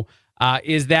show,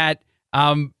 is that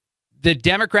the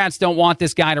Democrats don't want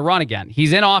this guy to run again.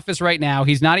 He's in office right now.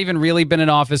 He's not even really been in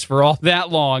office for all that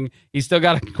long. He's still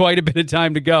got quite a bit of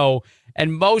time to go.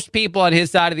 And most people on his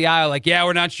side of the aisle are like, yeah,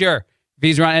 we're not sure if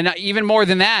he's running. And even more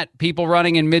than that, people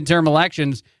running in midterm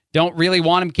elections don't really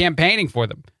want him campaigning for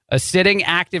them. A sitting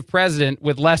active president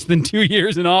with less than 2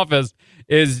 years in office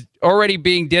is already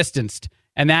being distanced.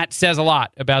 And that says a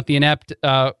lot about the inept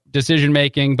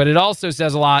decision-making. But it also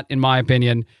says a lot, in my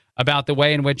opinion, about the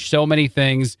way in which so many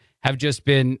things have just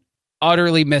been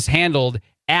utterly mishandled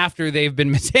after they've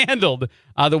been mishandled.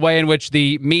 The way in which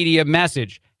the media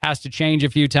message has to change a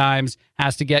few times,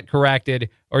 has to get corrected,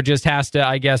 or just has to,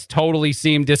 I guess, totally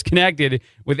seem disconnected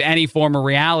with any form of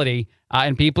reality.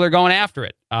 And people are going after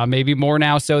it, maybe more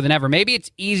now so than ever. Maybe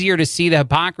it's easier to see the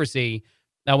hypocrisy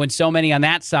when so many on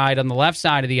that side, on the left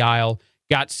side of the aisle,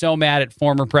 got so mad at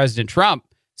former President Trump,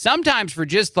 sometimes for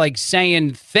just like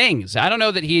saying things. I don't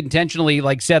know that he intentionally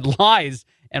like said lies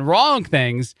and wrong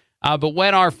things, but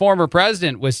when our former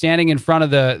president was standing in front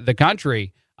of the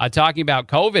country talking about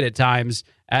COVID at times,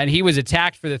 and he was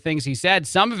attacked for the things he said,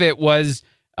 some of it was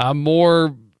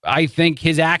more, I think,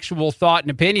 his actual thought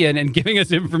and opinion and giving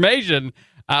us information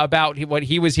about what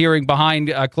he was hearing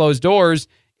behind closed doors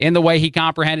in the way he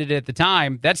comprehended it at the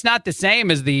time. That's not the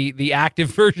same as the active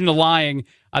version of lying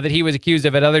that he was accused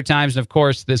of at other times. And, of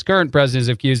course, this current president is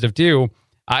accused of, too.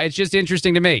 It's just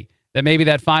interesting to me that maybe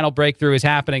that final breakthrough is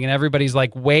happening and everybody's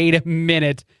like, wait a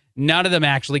minute, none of them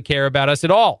actually care about us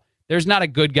at all. There's not a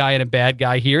good guy and a bad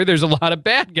guy here. There's a lot of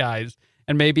bad guys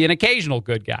and maybe an occasional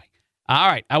good guy. All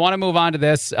right, I want to move on to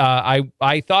this.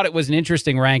 I thought it was an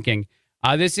interesting ranking.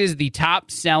 This is the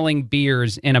top-selling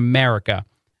beers in America.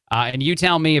 And you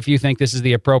tell me if you think this is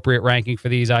the appropriate ranking for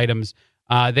these items.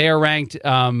 They are ranked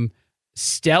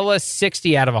Stella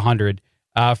 60 out of 100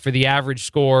 for the average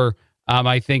score,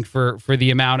 I think, for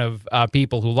the amount of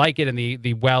people who like it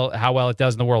and how well it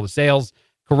does in the world of sales.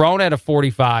 Corona at a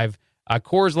 45,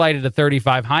 Coors Light at a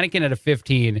 35, Heineken at a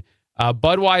 15,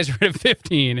 Budweiser at a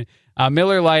 15,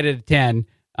 Miller Lite at a 10,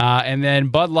 And then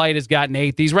Bud Light has gotten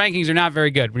 8. These rankings are not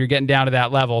very good when you're getting down to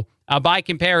that level. By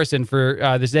comparison,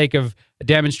 for the sake of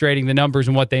demonstrating the numbers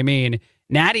and what they mean,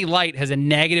 Natty Light has a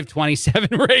negative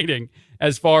 27 rating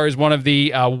as far as one of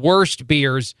the worst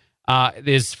beers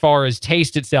as far as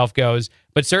taste itself goes,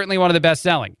 but certainly one of the best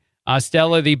selling.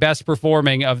 Stella, the best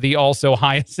performing of the also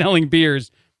highest selling beers.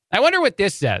 I wonder what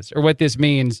this says or what this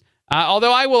means.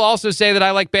 Although I will also say that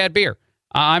I like bad beer.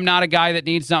 I'm not a guy that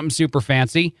needs something super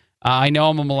fancy. I know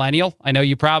I'm a millennial. I know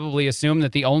you probably assume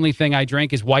that the only thing I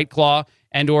drink is White Claw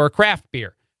and or craft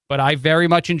beer. But I very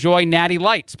much enjoy Natty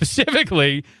Light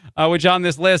specifically, which on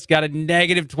this list got a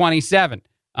negative 27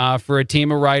 for a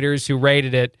team of writers who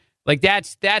rated it. Like,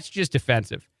 that's just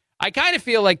offensive. I kind of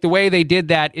feel like the way they did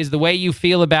that is the way you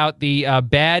feel about the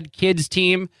bad kids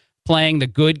team playing the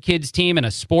good kids team in a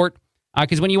sport.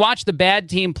 Because when you watch the bad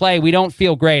team play, we don't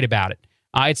feel great about it.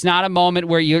 It's not a moment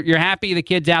where you're happy the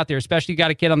kid's out there, especially you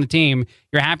got a kid on the team.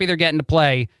 You're happy they're getting to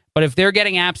play. But if they're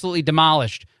getting absolutely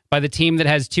demolished by the team that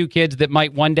has 2 kids that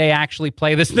might one day actually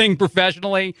play this thing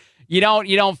professionally, you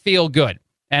don't feel good.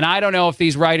 And I don't know if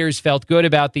these writers felt good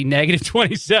about the negative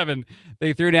 27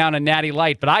 they threw down a Natty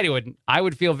Light, but I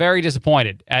would feel very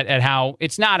disappointed at how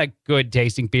it's not a good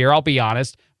tasting beer, I'll be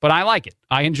honest, but I like it.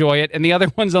 I enjoy it. And the other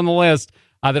ones on the list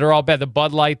that are all bad, the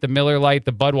Bud Light, the Miller Light,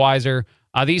 the Budweiser,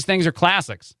 these things are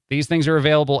classics. These things are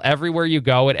available everywhere you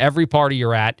go, at every party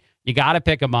you're at. You got to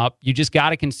pick them up. You just got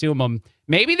to consume them.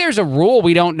 Maybe there's a rule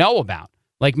we don't know about.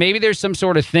 Like maybe there's some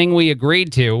sort of thing we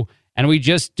agreed to, and we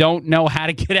just don't know how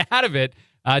to get out of it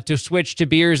to switch to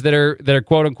beers that are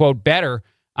quote unquote better.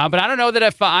 But I don't know that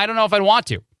if I'd want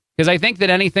to, because I think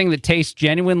that anything that tastes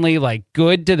genuinely like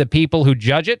good to the people who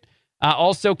judge it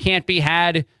also can't be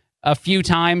had a few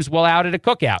times while out at a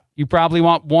cookout. You probably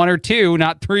want 1 or 2,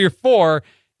 not 3 or 4,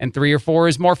 and 3 or 4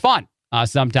 is more fun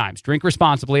sometimes. Drink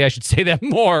responsibly. I should say that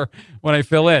more when I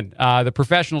fill in. The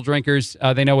professional drinkers,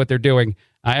 they know what they're doing.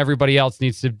 Everybody else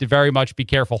needs to very much be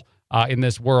careful in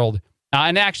this world.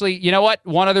 And actually, you know what?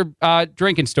 One other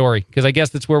drinking story, because I guess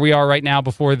that's where we are right now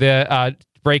before the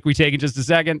break we take in just a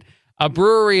second. A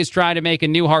brewery is trying to make a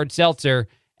new hard seltzer,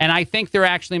 and I think they're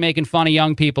actually making fun of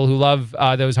young people who love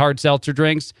those hard seltzer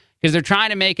drinks because they're trying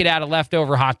to make it out of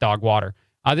leftover hot dog water.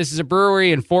 This is a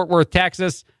brewery in Fort Worth,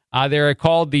 Texas. They're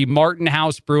called the Martin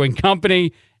House Brewing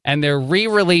Company, and they're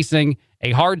re-releasing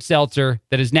a hard seltzer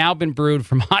that has now been brewed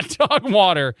from hot dog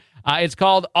water. It's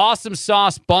called Awesome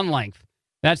Sauce Bun Length.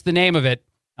 That's the name of it.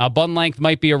 Bun length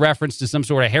might be a reference to some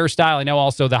sort of hairstyle. I know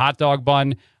also the hot dog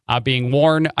bun being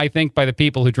worn, I think, by the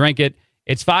people who drink it.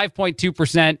 It's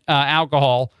 5.2%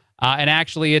 alcohol, and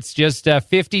actually it's just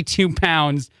 52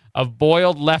 pounds of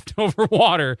boiled leftover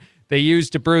water they use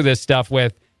to brew this stuff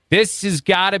with. This has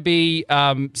got to be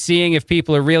seeing if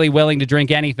people are really willing to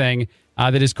drink anything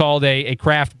that is called a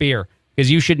craft beer, because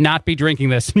you should not be drinking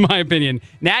this, in my opinion.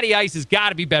 Natty Ice has got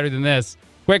to be better than this.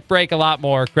 Quick break, a lot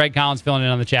more. Craig Collins filling in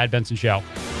on the Chad Benson Show.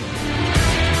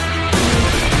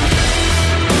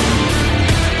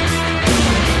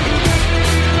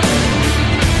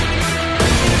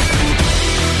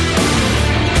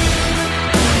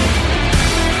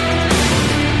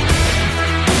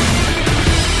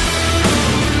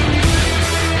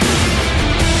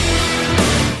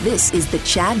 This is the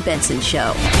Chad Benson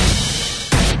Show.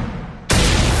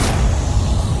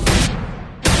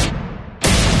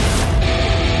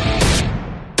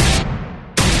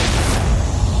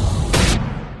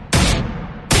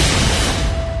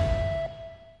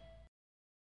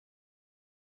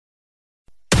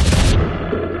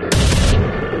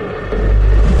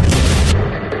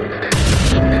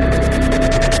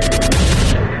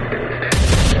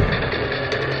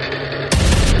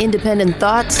 Independent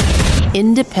thoughts,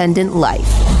 independent life.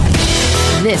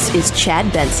 This is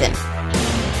Chad Benson.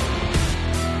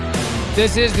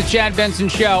 This is the Chad Benson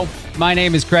Show. My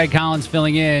name is Craig Collins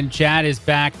filling in. Chad is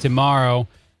back tomorrow.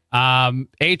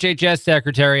 HHS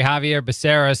Secretary Javier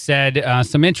Becerra said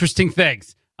some interesting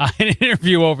things in an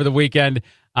interview over the weekend.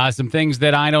 Some things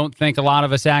that I don't think a lot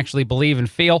of us actually believe and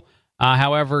feel.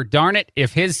 However, darn it,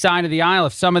 if his side of the aisle,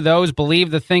 if some of those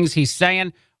believe the things he's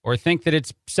saying or think that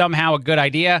it's somehow a good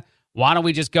idea, why don't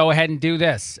we just go ahead and do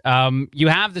this? You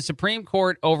have the Supreme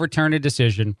Court overturned a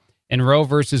decision in Roe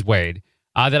versus Wade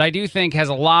that I do think has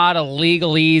a lot of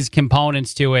legalese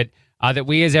components to it that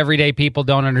we as everyday people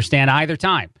don't understand either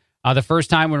time. The first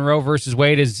time when Roe versus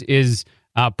Wade is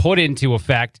put into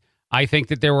effect, I think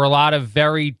that there were a lot of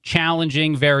very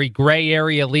challenging, very gray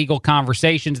area legal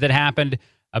conversations that happened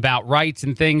about rights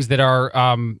and things that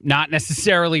are not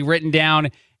necessarily written down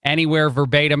anywhere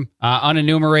verbatim.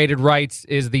 Unenumerated rights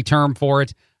is the term for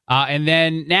it. And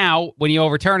then now, when you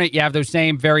overturn it, you have those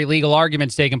same very legal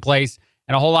arguments taking place.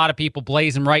 and a whole lot of people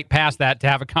blazing right past that to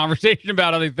have a conversation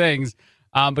about other things.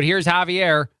 But here's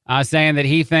Javier saying that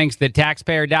he thinks that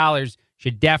taxpayer dollars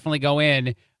should definitely go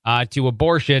in to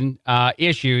abortion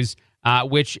issues,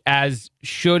 which, as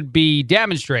should be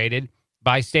demonstrated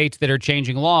by states that are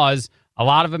changing laws, a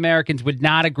lot of Americans would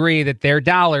not agree that their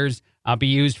dollars be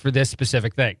used for this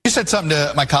specific thing. You said something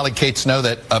to my colleague Kate Snow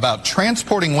that about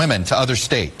transporting women to other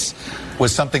states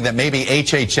was something that maybe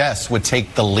HHS would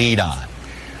take the lead on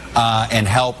and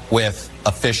help with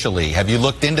officially. Have you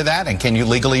looked into that, and can you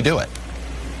legally do it?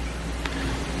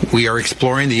 We are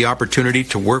exploring the opportunity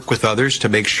to work with others to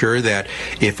make sure that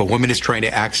if a woman is trying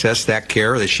to access that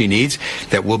care that she needs,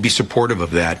 that we'll be supportive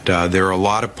of that. There are a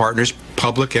lot of partners,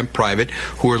 public and private,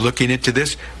 who are looking into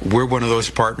this. We're one of those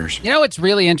partners. You know what's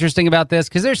really interesting about this?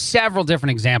 Because there's several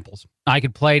different examples I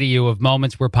could play to you of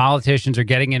moments where politicians are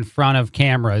getting in front of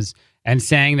cameras and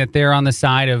saying that they're on the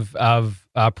side of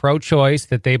pro-choice,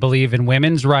 that they believe in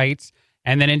women's rights.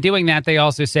 And then in doing that, they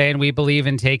also say, and we believe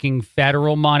in taking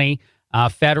federal money,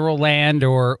 federal land,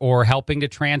 or helping to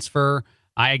transfer,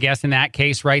 I guess in that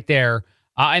case right there.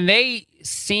 And they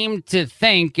seem to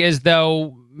think as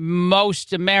though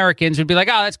most Americans would be like,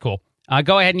 oh, that's cool.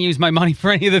 Go ahead and use my money for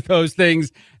any of those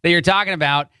things that you're talking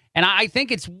about. And I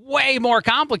think it's way more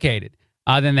complicated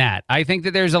than that. I think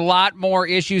that there's a lot more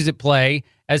issues at play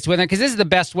as to whether, because this is the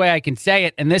best way I can say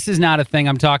it, and this is not a thing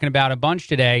I'm talking about a bunch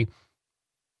today.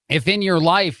 If in your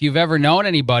life you've ever known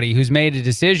anybody who's made a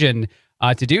decision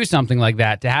to do something like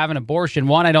that, to have an abortion,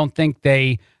 one, I don't think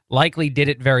they likely did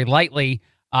it very lightly.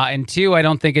 And two, I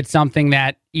don't think it's something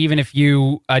that even if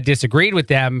you disagreed with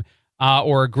them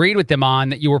or agreed with them on,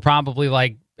 that you were probably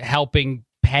like helping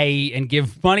pay and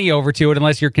give money over to it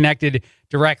unless you're connected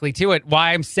directly to it.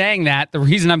 Why I'm saying that, the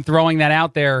reason I'm throwing that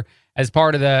out there as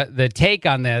part of the take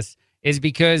on this is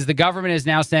because the government is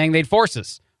now saying they'd force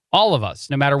us. All of us,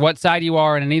 no matter what side you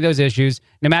are on any of those issues,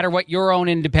 no matter what your own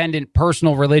independent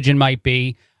personal religion might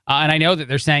be. And I know that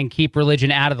they're saying keep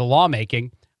religion out of the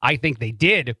lawmaking. I think they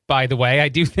did, by the way. I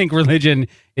do think religion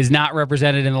is not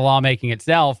represented in the lawmaking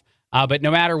itself. But no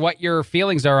matter what your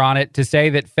feelings are on it, to say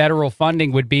that federal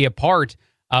funding would be a part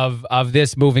of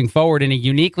this moving forward in a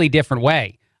uniquely different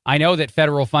way. I know that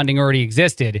federal funding already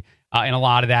existed in a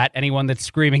lot of that. Anyone that's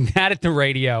screaming that at the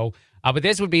radio. But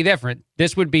this would be different.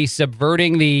 This would be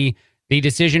subverting the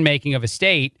decision-making of a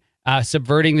state,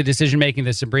 subverting the decision-making of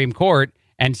the Supreme Court,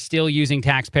 and still using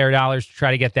taxpayer dollars to try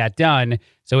to get that done.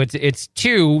 So it's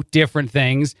two different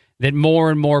things that more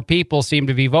and more people seem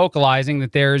to be vocalizing,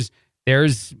 that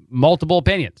there's multiple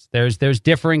opinions. There's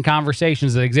differing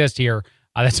conversations that exist here.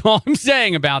 That's all I'm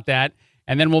saying about that.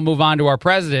 And then we'll move on to our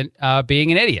president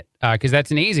being an idiot, because that's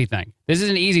an easy thing. This is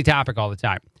an easy topic all the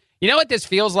time. You know what this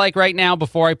feels like right now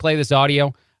before I play this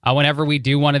audio? Whenever we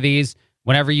do one of these,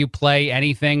 whenever you play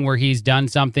anything where he's done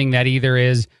something that either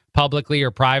is publicly or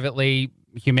privately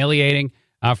humiliating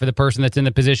for the person that's in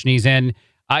the position he's in,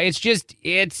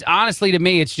 it's honestly, to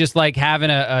me, it's just like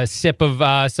having a sip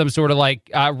of some sort of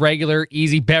like regular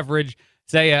easy beverage,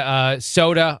 say a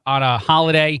soda on a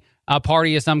holiday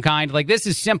party of some kind. Like, this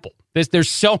is simple. There's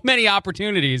so many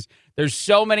opportunities. There's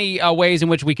so many ways in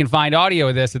which we can find audio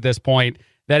of this at this point,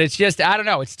 that it's just, I don't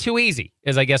know, it's too easy,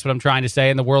 is I guess what I'm trying to say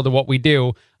in the world of what we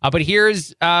do. But here's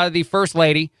the First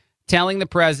Lady telling the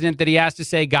president that he has to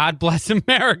say, God bless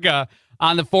America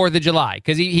on the 4th of July,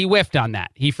 because he whiffed on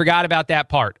that. He forgot about that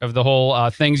part of the whole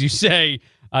things you say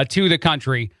to the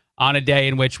country on a day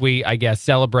in which we, I guess,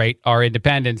 celebrate our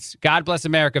independence. God bless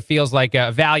America feels like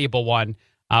a valuable one,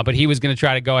 but he was going to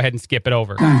try to go ahead and skip it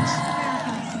over. Thanks.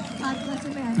 God bless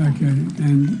America. Okay,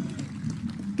 and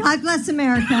God bless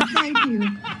America. Thank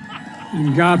you.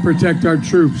 And God protect our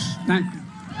troops. Thank you.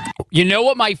 You know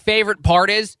what my favorite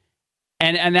part is?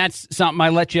 And that's something I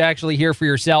let you actually hear for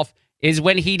yourself, is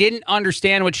when he didn't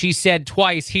understand what she said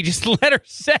twice, he just let her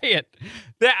say it.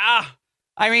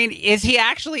 I mean, is he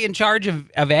actually in charge of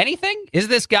anything? Is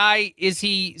this guy, is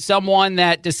he someone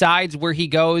that decides where he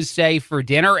goes, say, for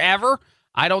dinner ever?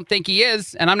 I don't think he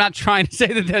is. And I'm not trying to say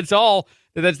that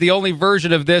that's the only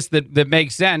version of this that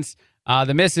makes sense.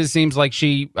 The missus seems like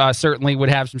she certainly would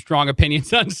have some strong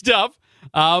opinions on stuff.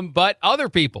 But other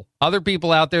people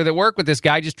out there that work with this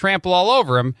guy just trample all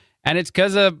over him. And it's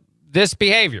because of this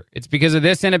behavior. It's because of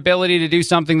this inability to do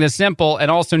something this simple and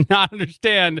also not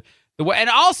understand the way. And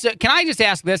also, can I just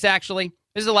ask this, actually?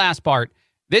 This is the last part.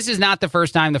 This is not the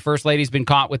first time the First Lady's been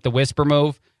caught with the whisper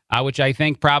move, which I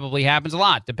think probably happens a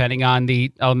lot, depending on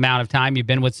the amount of time you've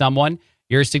been with someone.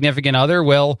 Your significant other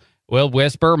will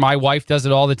whisper. My wife does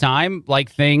it all the time,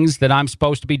 like things that I'm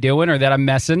supposed to be doing or that I'm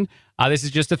messing. This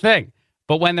is just a thing.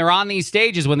 But when they're on these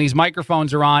stages, when these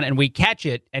microphones are on and we catch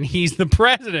it and he's the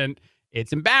president,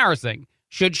 It's embarrassing.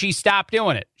 Should she stop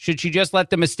doing it? Should she just let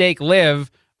the mistake live,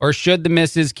 or should the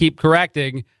missus keep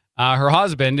correcting her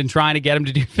husband and trying to get him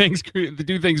to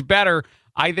do things better?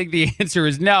 I think the answer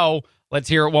is no. Let's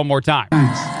hear it one more time.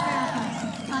 Thanks.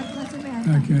 God bless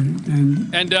America.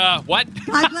 Okay. And what?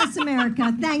 God bless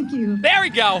America. Thank you. There we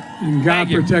go. And God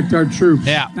protect our troops.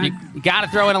 Yeah. You got to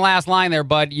throw in a last line there,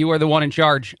 bud. You are the one in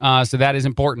charge. So that is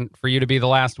important for you to be the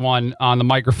last one on the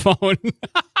microphone.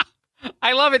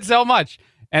 I love it so much.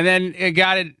 And then it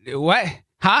got it. What?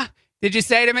 Huh? Did you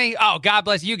say to me? Oh, God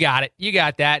bless. You got it. You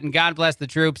got that. And God bless the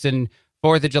troops and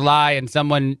 4th of July. And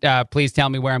someone, please tell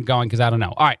me where I'm going, because I don't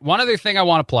know. All right. One other thing I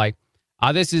want to play.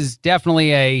 This is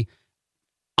definitely a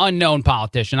unknown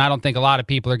politician. I don't think a lot of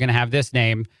people are going to have this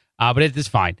name, but it is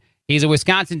fine. He's a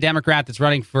Wisconsin Democrat that's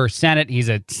running for Senate. He's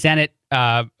a Senate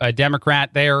a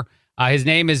Democrat there. His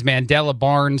name is Mandela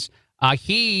Barnes.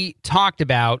 He talked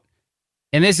about,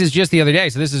 and this is just the other day,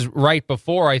 so this is right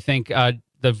before, I think,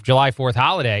 the July 4th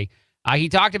holiday. He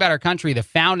talked about our country, the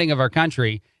founding of our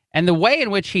country, and the way in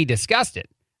which he discussed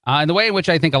it, and the way in which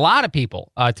I think a lot of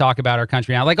people talk about our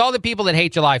country now, like all the people that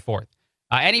hate July 4th.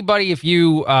 Anybody, if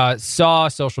you saw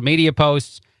social media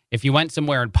posts, if you went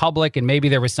somewhere in public and maybe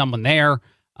there was someone there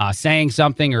saying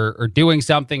something or doing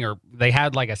something, or they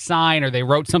had like a sign or they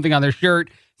wrote something on their shirt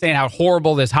saying how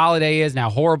horrible this holiday is and how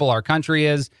horrible our country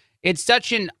is, it's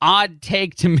such an odd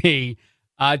take to me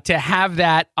to have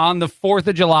that on the 4th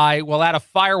of July, well, at a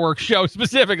fireworks show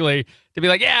specifically, to be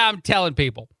like, yeah, I'm telling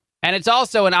people. And it's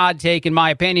also an odd take, in my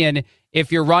opinion,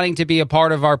 if you're running to be a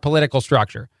part of our political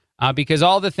structure. Because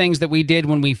all the things that we did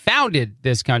when we founded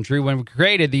this country, when we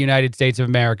created the United States of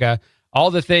America,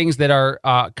 all the things that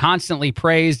are constantly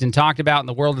praised and talked about in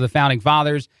the world of the Founding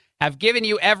Fathers have given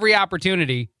you every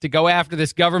opportunity to go after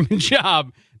this government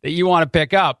job that you want to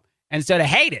pick up. And so to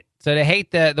hate it,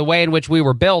 the way in which we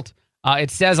were built, it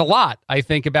says a lot, I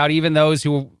think, about even those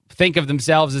who think of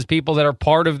themselves as people that are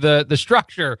part of the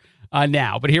structure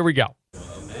now. But here we go.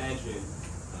 Imagine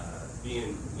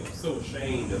being so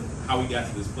ashamed of how we got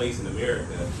to this place in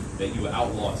America that you would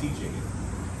outlaw teaching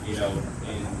it,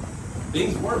 and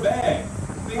things were bad.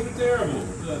 Things were terrible.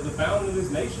 The founding of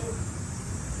this nation,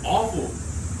 awful.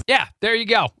 Yeah, there you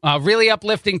go. Really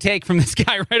uplifting take from this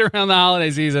guy right around the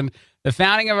holiday season. The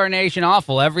founding of our nation,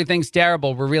 awful. Everything's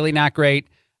terrible. We're really not great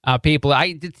people.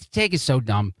 The take is so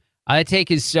dumb. The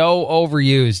take is so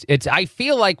overused. I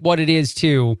feel like what it is,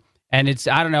 too, and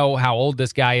I don't know how old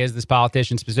this guy is, this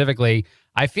politician specifically.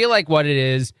 I feel like what it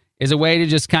is a way to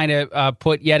just kind of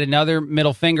put yet another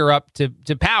middle finger up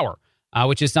to power,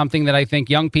 which is something that I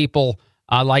think young people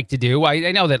like to do.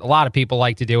 I know that a lot of people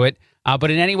like to do it,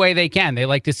 but in any way they can. They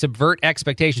like to subvert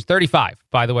expectations. 35,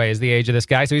 by the way, is the age of this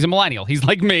guy. So he's a millennial. He's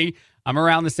like me. I'm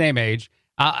around the same age.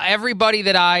 Everybody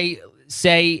that I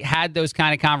say had those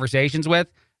kind of conversations with,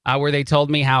 where they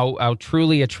told me how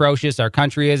truly atrocious our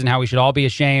country is and how we should all be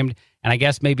ashamed, and I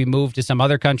guess maybe move to some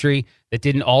other country that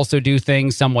didn't also do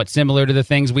things somewhat similar to the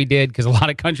things we did, because a lot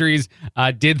of countries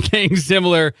did things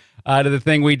similar to the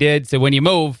thing we did. So when you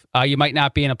move, you might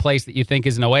not be in a place that you think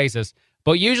is an oasis.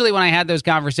 But usually when I had those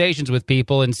conversations with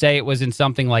people, and say it was in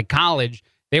something like college,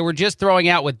 they were just throwing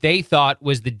out what they thought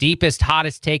was the deepest,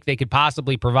 hottest take they could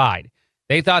possibly provide.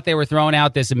 They thought they were throwing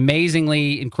out this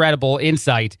amazingly incredible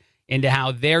insight into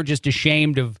how they're just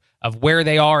ashamed of where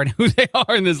they are and who they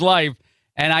are in this life.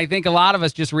 And I think a lot of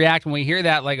us just react when we hear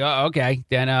that like, oh, okay,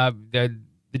 then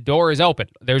the door is open.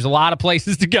 There's a lot of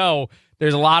places to go.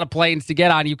 There's a lot of planes to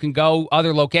get on. You can go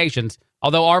other locations.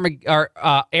 Although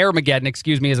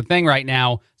Airmageddon, is a thing right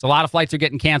now, so a lot of flights are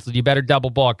getting canceled. You better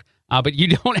double book. But you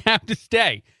don't have to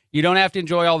stay. You don't have to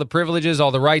enjoy all the privileges,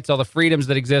 all the rights, all the freedoms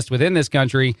that exist within this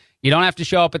country. You don't have to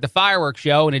show up at the fireworks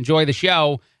show and enjoy the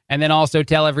show and then also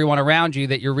tell everyone around you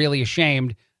that you're really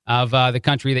ashamed of the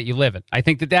country that you live in. I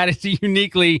think that is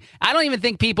uniquely... I don't even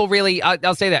think people really...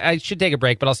 I'll say that. I should take a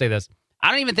break, but I'll say this.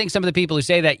 I don't even think some of the people who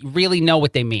say that really know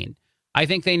what they mean. I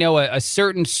think they know a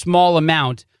certain small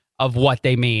amount of what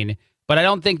they mean, but I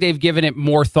don't think they've given it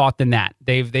more thought than that.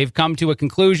 They've come to a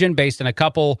conclusion based on a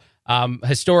couple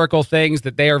historical things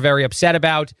that they are very upset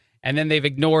about, and then they've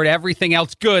ignored everything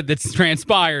else good that's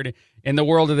transpired in the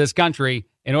world of this country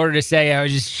in order to say, I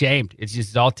was just ashamed.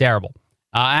 It's all terrible.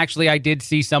 Actually, I did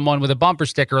see someone with a bumper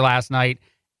sticker last night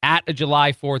at a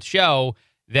July 4th show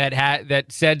that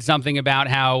said something about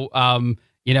how,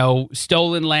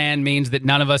 stolen land means that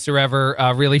none of us are ever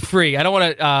really free. I don't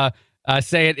want to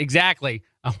say it exactly.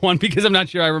 One, because I'm not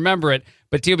sure I remember it,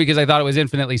 but two, because I thought it was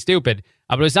infinitely stupid.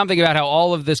 But it was something about how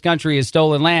all of this country is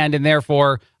stolen land, and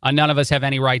therefore none of us have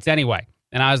any rights anyway.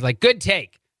 And I was like, good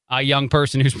take. young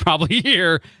person who's probably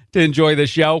here to enjoy the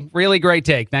show. Really great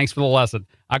take. Thanks for the lesson.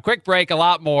 A quick break, a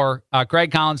lot more.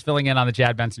 Craig Collins filling in on the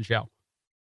Chad Benson Show.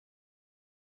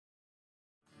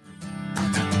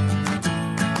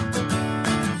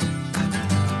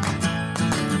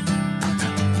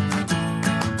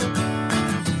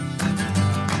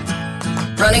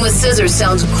 Running with scissors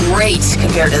sounds great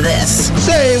compared to this.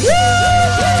 Say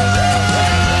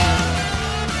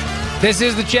This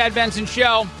is the Chad Benson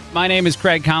Show. My name is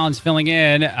Craig Collins filling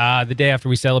in the day after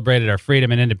we celebrated our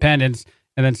freedom and independence.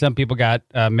 And then some people got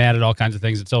mad at all kinds of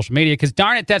things at social media because,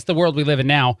 darn it, that's the world we live in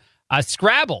now.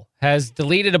 Scrabble has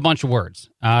deleted a bunch of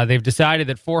words. They've decided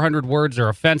that 400 words are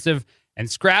offensive and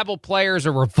Scrabble players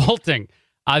are revolting.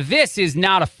 This is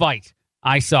not a fight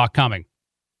I saw coming.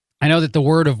 I know that the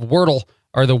word of Wordle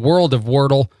or the world of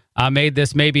Wordle made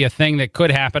this maybe a thing that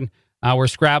could happen where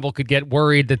Scrabble could get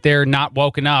worried that they're not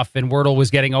woke enough and Wordle was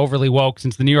getting overly woke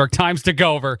since the New York Times took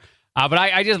over. But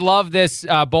I just love this,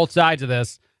 both sides of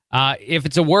this. If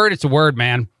it's a word,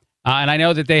 man. And I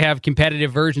know that they have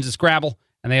competitive versions of Scrabble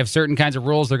and they have certain kinds of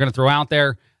rules they're going to throw out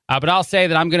there. But I'll say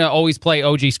that I'm going to always play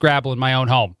OG Scrabble in my own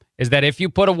home, is that if you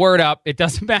put a word up, it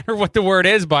doesn't matter what the word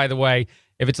is, by the way.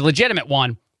 If it's a legitimate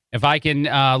one, if I can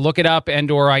look it up and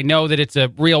or I know that it's a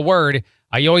real word,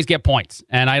 you always get points.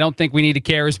 And I don't think we need to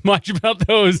care as much about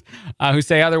those who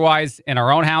say otherwise in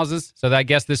our own houses. So I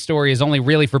guess this story is only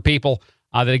really for people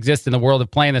that exist in the world of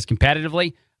playing this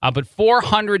competitively. But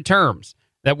 400 terms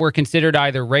that were considered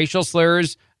either racial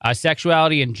slurs,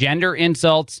 sexuality and gender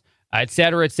insults, et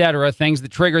cetera, things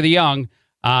that trigger the young,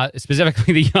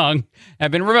 specifically the young,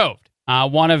 have been removed.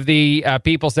 One of the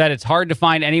people said it's hard to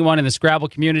find anyone in the Scrabble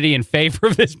community in favor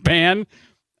of this ban.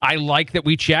 I like that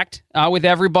we checked with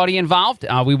everybody involved.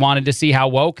 We wanted to see how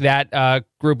woke that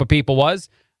group of people was.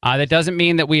 That doesn't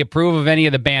mean that we approve of any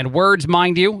of the banned words,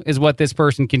 mind you, is what this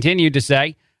person continued to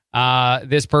say.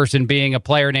 This person being a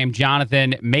player named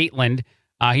Jonathan Maitland.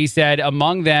 He said,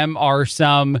 among them are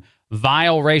some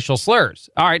vile racial slurs.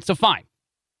 All right, so fine.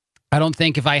 I don't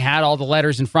think if I had all the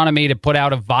letters in front of me to put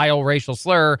out a vile racial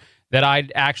slur that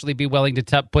I'd actually be willing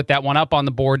to put that one up on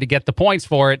the board to get the points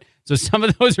for it. So some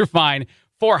of those are fine.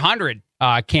 400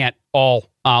 can't all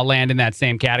land in that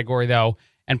same category, though.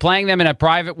 And playing them in a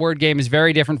private word game is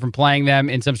very different from playing them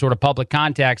in some sort of public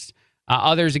context.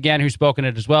 Others, again, who've spoken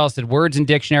it as well, said words in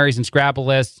dictionaries and Scrabble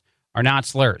lists are not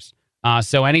slurs.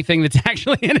 So anything that's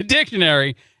actually in a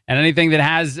dictionary and anything that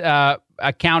has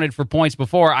accounted for points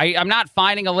before, I'm not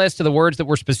finding a list of the words that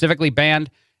were specifically banned.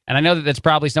 And I know that that's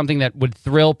probably something that would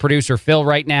thrill producer Phil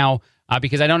right now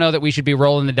because I don't know that we should be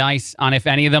rolling the dice on if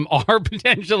any of them are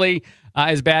potentially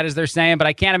as bad as they're saying. But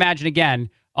I can't imagine, again,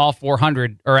 all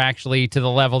 400 are actually to the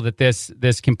level that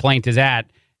this complaint is at.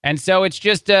 And so it's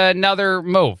just another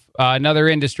move, another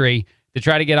industry to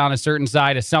try to get on a certain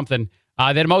side of something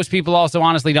that most people also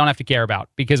honestly don't have to care about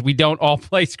because we don't all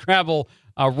play Scrabble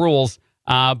rules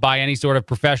by any sort of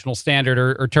professional standard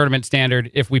or tournament standard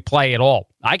if we play at all.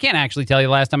 I can't actually tell you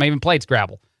the last time I even played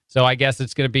Scrabble. So I guess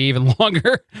it's going to be even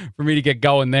longer for me to get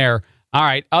going there. All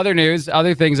right, other news,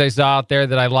 other things I saw out there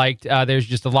that I liked. There's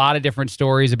just a lot of different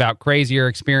stories about crazier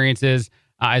experiences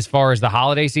as far as the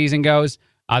holiday season goes.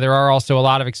 There are also a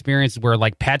lot of experiences where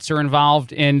like pets are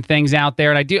involved in things out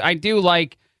there. And I do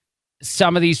like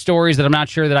some of these stories that I'm not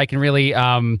sure that I can really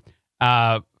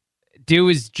do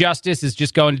as justice as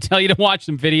just going to tell you to watch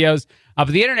some videos. But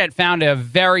the internet found a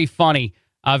very funny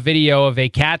video of a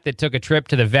cat that took a trip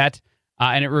to the vet,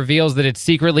 and it reveals that it's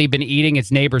secretly been eating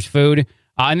its neighbor's food.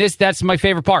 And that's my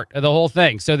favorite part of the whole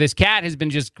thing. So this cat has been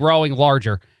just growing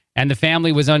larger, and the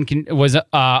family was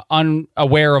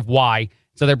unaware of why.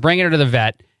 So they're bringing her to the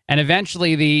vet, and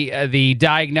eventually the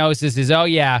diagnosis is, oh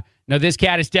yeah, no, this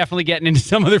cat is definitely getting into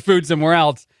some other food somewhere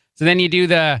else. So then you do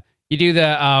the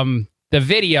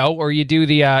video or you do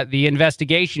the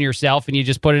investigation yourself, and you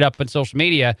just put it up on social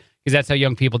media because that's how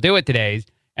young people do it today.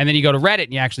 And then you go to Reddit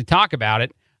and you actually talk about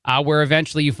it, where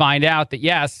eventually you find out that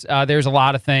yes, there's a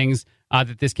lot of things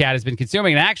that this cat has been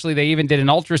consuming. And actually, they even did an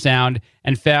ultrasound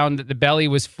and found that the belly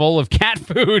was full of cat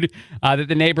food that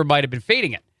the neighbor might have been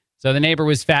feeding it. So the neighbor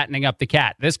was fattening up the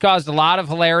cat. This caused a lot of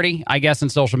hilarity, I guess, on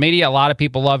social media. A lot of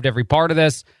people loved every part of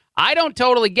this. I don't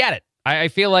totally get it. I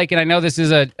feel like, and I know this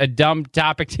is a dumb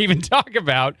topic to even talk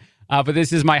about, but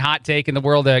this is my hot take in the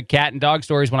world of cat and dog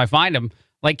stories when I find them.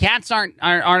 Like, cats aren't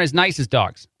as nice as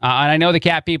dogs. And I know the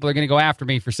cat people are going to go after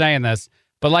me for saying this,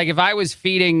 but like if I was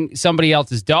feeding somebody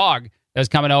else's dog that was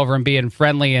coming over and being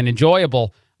friendly and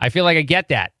enjoyable, I feel like I get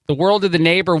that. The world of the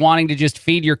neighbor wanting to just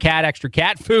feed your cat extra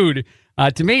cat food,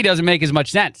 to me, doesn't make as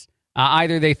much sense.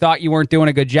 Either they thought you weren't doing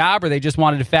a good job or they just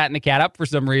wanted to fatten the cat up for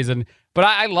some reason. But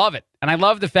I love it. And I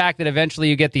love the fact that eventually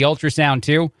you get the ultrasound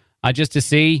too, just to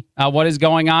see what is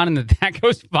going on and that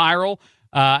goes viral.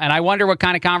 And I wonder what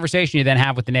kind of conversation you then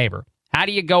have with the neighbor. How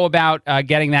do you go about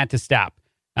getting that to stop?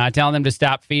 Telling them to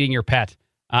stop feeding your pet?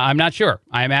 I'm not sure.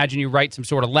 I imagine you write some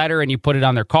sort of letter and you put it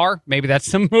on their car. Maybe that's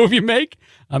some move you make.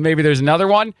 Maybe there's another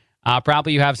one.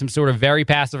 Probably you have some sort of very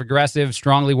passive-aggressive,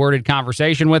 strongly worded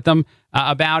conversation with them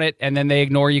about it, and then they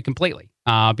ignore you completely.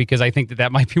 Because I think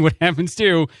that might be what happens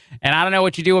too. And I don't know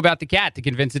what you do about the cat to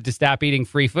convince it to stop eating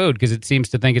free food because it seems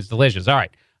to think it's delicious. All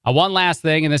right. One last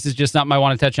thing, and this is just something I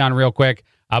want to touch on real quick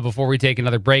before we take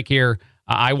another break here.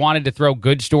 I wanted to throw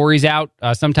good stories out.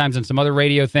 Sometimes on some other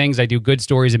radio things, I do good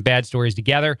stories and bad stories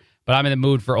together, but I'm in the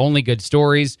mood for only good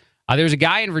stories. There's a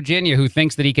guy in Virginia who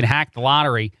thinks that he can hack the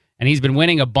lottery, and he's been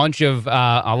winning a bunch of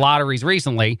lotteries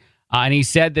recently. And he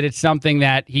said that it's something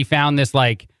that he found this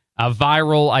like a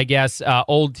viral, I guess,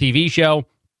 old TV show,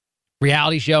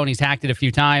 reality show, and he's hacked it a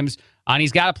few times. And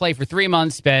he's got to play for 3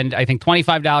 months, spend, I think,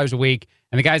 $25 a week.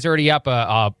 And the guy's already up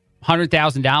 $100,000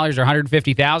 or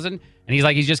 $150,000. And he's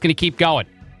like, he's just going to keep going.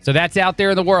 So that's out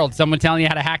there in the world. Someone telling you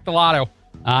how to hack the lotto.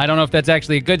 I don't know if that's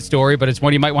actually a good story, but it's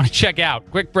one you might want to check out.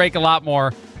 Quick break, a lot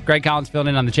more. Greg Collins filling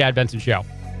in on the Chad Benson Show.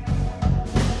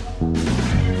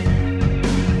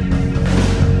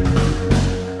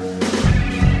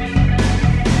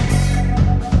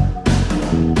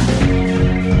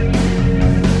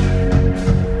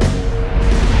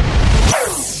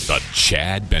 The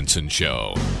Chad Benson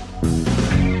Show.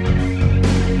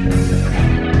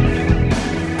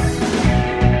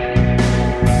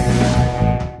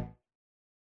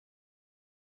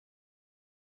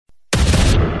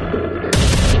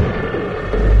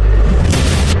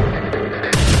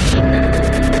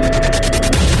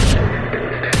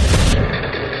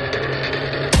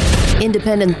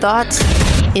 Independent thoughts,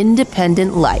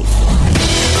 independent life.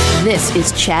 This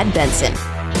is Chad Benson.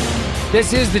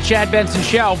 This is the Chad Benson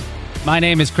Show. My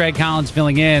name is Craig Collins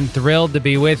filling in. Thrilled to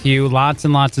be with you. Lots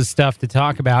and lots of stuff to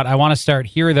talk about. I want to start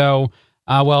here, though,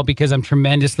 because I'm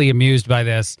tremendously amused by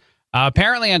this.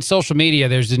 Apparently on social media,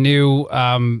 there's a new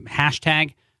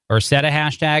hashtag or set of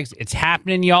hashtags. It's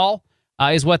happening, y'all,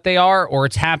 is what they are, or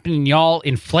it's happening, y'all,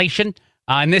 inflation.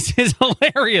 And this is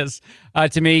hilarious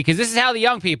to me because this is how the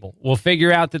young people will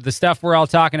figure out that the stuff we're all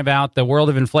talking about, the world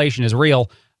of inflation, is real.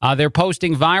 They're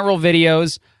posting viral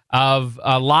videos of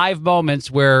live moments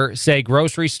where, say,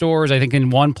 grocery stores, I think in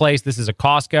one place, this is a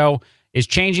Costco, is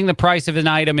changing the price of an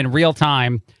item in real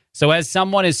time. So as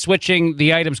someone is switching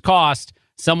the item's cost,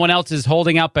 someone else is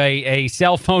holding up a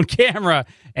cell phone camera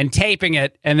and taping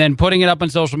it and then putting it up on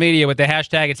social media with the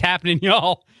hashtag, it's happening,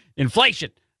 y'all,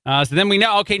 inflation. So then we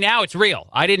know, okay, now it's real.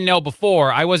 I didn't know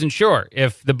before. I wasn't sure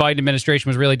if the Biden administration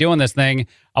was really doing this thing.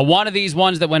 One of these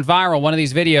ones that went viral, one of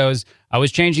these videos, I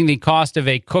was changing the cost of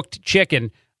a cooked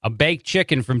chicken, a baked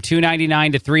chicken, from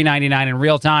 $2.99 to $3.99 in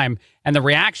real time. And the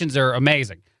reactions are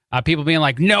amazing. People being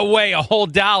like, no way, a whole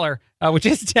 $1, which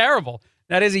is terrible.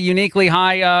 That is a uniquely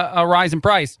high rise in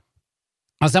price.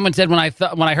 Someone said when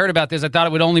I heard about this, I thought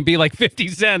it would only be like 50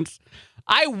 cents.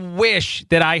 I wish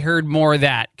that I heard more of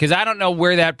that because I don't know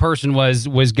where that person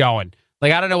was going.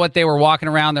 Like, I don't know what they were walking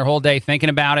around their whole day thinking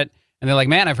about it. And they're like,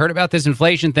 man, I've heard about this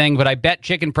inflation thing, but I bet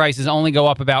chicken prices only go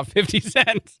up about 50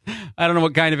 cents. I don't know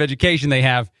what kind of education they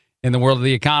have in the world of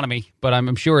the economy, but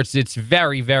I'm sure it's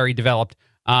very, very developed.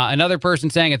 Another person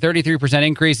saying a 33%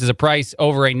 increase is a price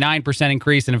over a 9%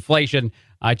 increase in inflation.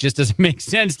 It just doesn't make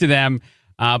sense to them.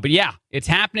 But yeah, it's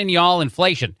happening, y'all.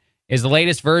 Inflation is the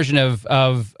latest version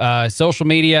of social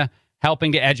media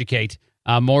helping to educate,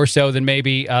 more so than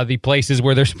maybe the places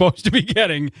where they're supposed to be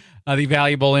getting the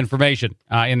valuable information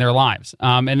in their lives.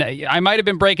 And I might have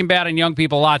been breaking bad on young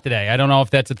people a lot today. I don't know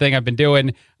if that's a thing I've been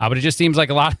doing, but it just seems like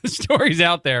a lot of the stories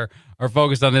out there are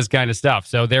focused on this kind of stuff.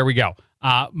 So there we go.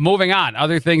 Moving on,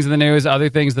 other things in the news, other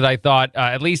things that I thought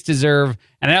at least deserve,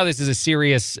 and I know this is a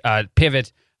serious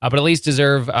pivot, but at least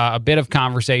deserve a bit of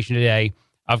conversation today.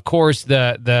 Of course,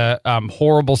 the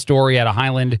horrible story at a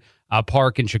Highland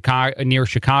park in Chicago, near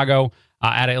Chicago,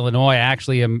 out of Illinois. I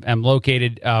actually am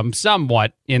located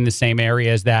somewhat in the same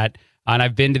area as that, and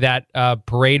I've been to that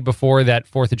parade before, that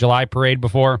 4th of July parade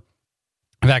before.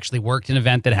 I've actually worked an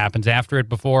event that happens after it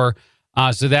before,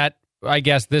 so that, I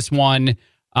guess, this one,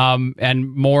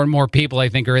 and more people, I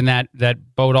think, are in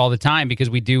that boat all the time because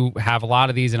we do have a lot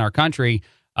of these in our country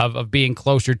of being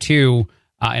closer to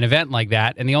an event like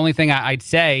that. And the only thing I'd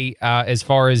say as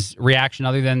far as reaction,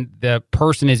 other than the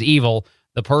person is evil,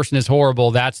 the person is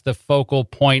horrible, that's the focal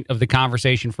point of the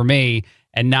conversation for me,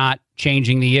 and not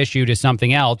changing the issue to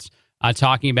something else,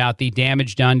 talking about the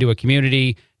damage done to a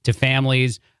community, to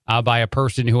families by a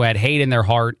person who had hate in their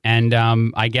heart, and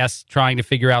I guess trying to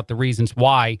figure out the reasons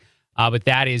why. But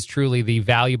that is truly the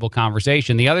valuable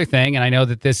conversation. The other thing, and I know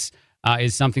that this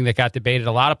is something that got debated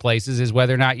a lot of places, is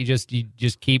whether or not you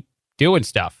just keep doing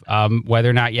stuff, whether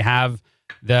or not you have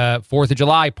the 4th of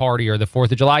July party or the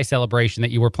 4th of July celebration that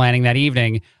you were planning that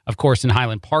evening. Of course, in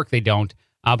Highland Park, they don't.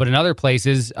 But in other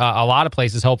places, a lot of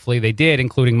places, hopefully they did,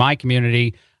 including my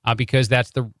community, because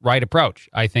that's the right approach,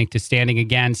 I think, to standing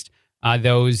against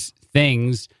those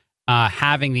things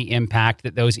having the impact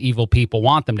that those evil people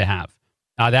want them to have.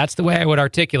 That's the way I would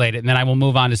articulate it, and then I will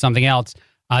move on to something else.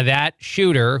 That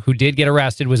shooter who did get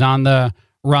arrested was on the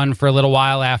run for a little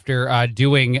while after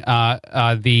doing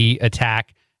the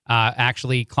attack,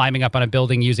 actually climbing up on a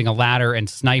building using a ladder and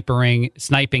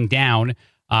sniping down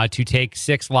to take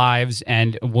 6 lives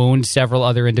and wound several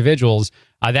other individuals.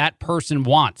 That person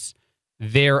wants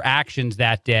their actions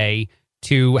that day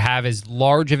to have as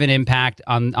large of an impact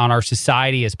on our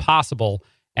society as possible.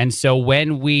 And so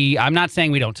when I'm not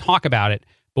saying we don't talk about it,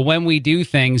 but when we do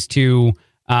things to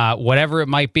whatever it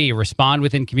might be, respond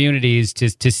within communities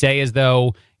to say as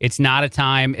though it's not a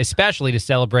time, especially to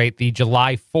celebrate the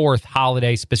July 4th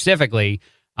holiday specifically,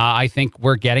 I think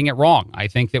we're getting it wrong. I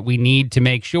think that we need to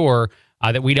make sure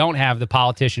that we don't have the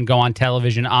politician go on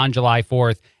television on July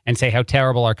 4th and say how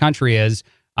terrible our country is.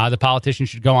 The politician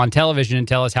should go on television and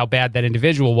tell us how bad that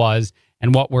individual was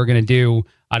and what we're going to do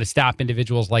to stop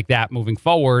individuals like that moving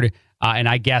forward, and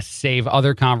I guess save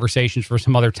other conversations for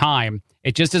some other time.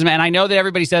 It just doesn't. And I know that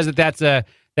everybody says that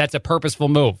that's a purposeful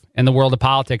move in the world of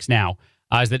politics now.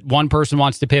 Is that one person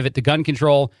wants to pivot to gun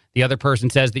control, the other person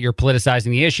says that you're politicizing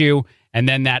the issue, and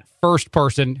then that first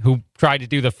person who tried to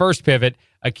do the first pivot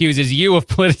accuses you of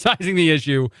politicizing the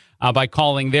issue by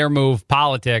calling their move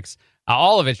politics.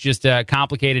 All of it's just a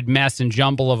complicated mess and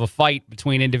jumble of a fight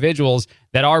between individuals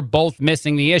that are both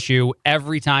missing the issue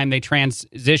every time they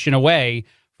transition away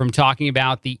from talking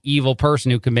about the evil person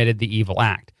who committed the evil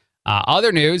act.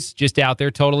 Other news just out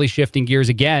there, totally shifting gears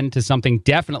again to something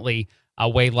definitely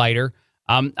way lighter.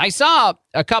 I saw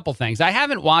a couple things. I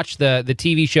haven't watched the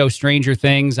TV show Stranger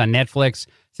Things on Netflix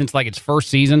since like its first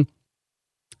season.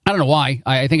 I don't know why.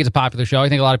 I think it's a popular show. I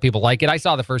think a lot of people like it. I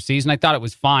saw the first season. I thought it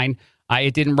was fine.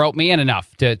 It didn't rope me in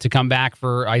enough to come back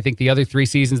for, I think, the other 3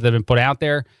 seasons that have been put out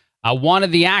there. One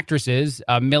of the actresses,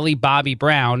 Millie Bobby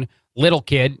Brown, little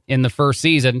kid in the first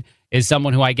season, is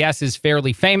someone who I guess is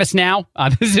fairly famous now.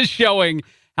 This is showing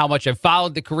how much I've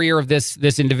followed the career of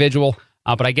this individual.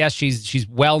 But I guess she's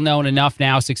well-known enough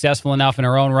now, successful enough in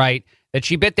her own right, that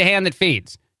she bit the hand that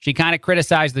feeds. She kind of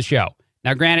criticized the show.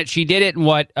 Now, granted, she did it in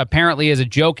what apparently is a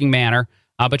joking manner,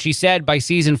 but she said by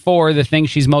season 4, the thing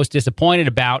she's most disappointed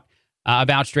about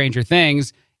Stranger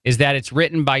Things is that it's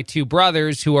written by 2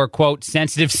 brothers who are, quote,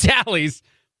 sensitive Sallys.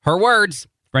 Her words,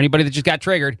 for anybody that just got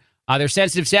triggered, they're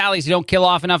sensitive Sallys who don't kill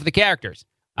off enough of the characters.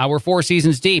 We're 4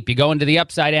 seasons deep. You go into the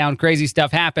upside down, crazy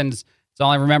stuff happens. That's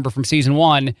all I remember from season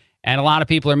 1. And a lot of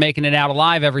people are making it out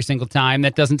alive every single time.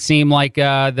 That doesn't seem like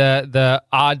the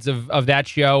odds of that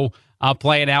show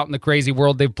playing out in the crazy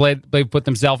world they've put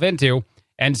themselves into.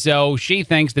 And so she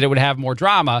thinks that it would have more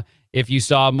drama if you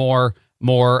saw more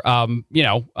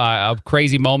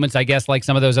crazy moments, I guess, like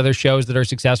some of those other shows that are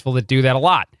successful that do that a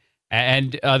lot.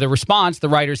 And the response the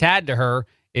writers had to her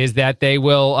is that they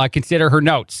will consider her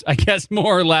notes, I guess,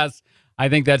 more or less. I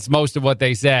think that's most of what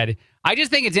they said. I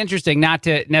just think it's interesting not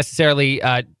to necessarily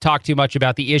talk too much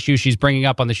about the issue she's bringing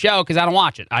up on the show because I don't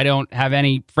watch it. I don't have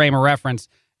any frame of reference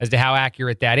as to how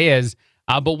accurate that is.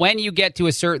 But when you get to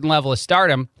a certain level of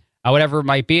stardom, whatever it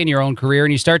might be in your own career,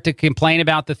 and you start to complain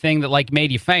about the thing that like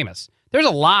made you famous, there's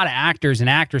a lot of actors and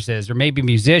actresses or maybe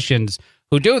musicians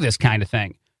who do this kind of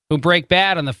thing, who break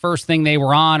bad on the first thing they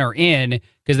were on or in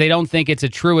because they don't think it's a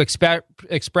true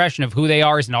expression of who they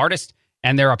are as an artist.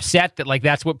 And they're upset that, like,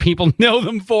 that's what people know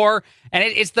them for. And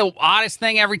it's the oddest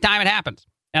thing every time it happens.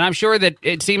 And I'm sure that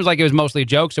it seems like it was mostly a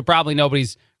joke, so probably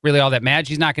nobody's really all that mad.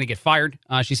 She's not going to get fired.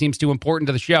 She seems too important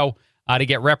to the show to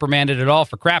get reprimanded at all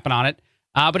for crapping on it.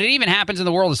 But it even happens in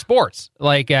the world of sports.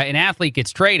 Like, an athlete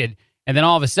gets traded, and then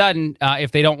all of a sudden,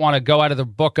 if they don't want to go out of the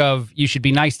book of you should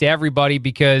be nice to everybody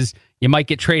because you might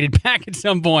get traded back at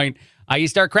some point, you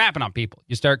start crapping on people.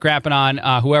 You start crapping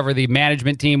on whoever the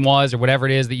management team was or whatever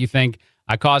it is that you think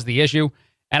caused the issue.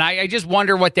 And I just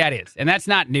wonder what that is. And that's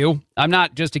not new. I'm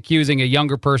not just accusing a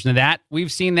younger person of that.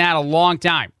 We've seen that a long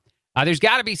time. There's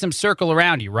got to be some circle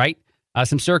around you, right?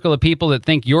 Some circle of people that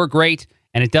think you're great,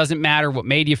 and it doesn't matter what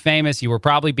made you famous. You were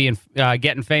probably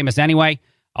getting famous anyway,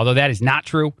 although that is not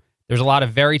true. There's a lot of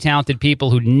very talented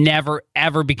people who never,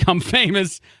 ever become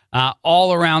famous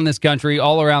all around this country,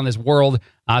 all around this world.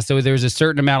 So there's a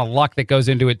certain amount of luck that goes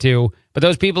into it too. But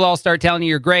those people all start telling you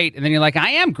you're great, and then you're like, I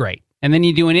am great. And then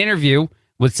you do an interview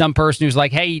with some person who's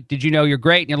like, hey, did you know you're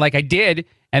great? And you're like, I did.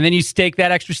 And then you take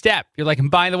that extra step. You're like, and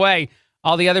by the way,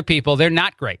 all the other people, they're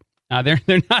not great. They're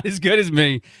not as good as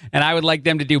me, and I would like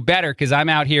them to do better because I'm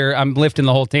out here, I'm lifting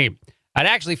the whole team. It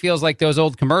actually feels like those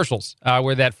old commercials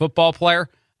where that football player,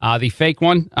 the fake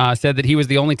one, said that he was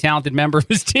the only talented member of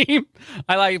his team.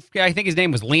 I think his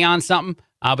name was Leon something,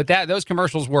 but those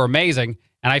commercials were amazing,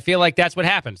 and I feel like that's what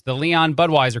happens. The Leon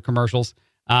Budweiser commercials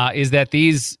is that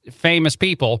these famous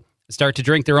people start to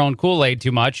drink their own Kool-Aid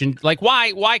too much, and like,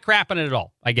 why crap on it at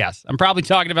all, I guess. I'm probably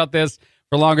talking about this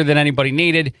for longer than anybody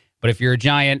needed, but if you're a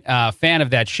giant fan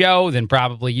of that show, then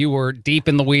probably you were deep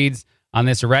in the weeds on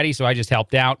this already, so I just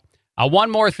helped out.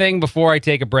 One more thing before I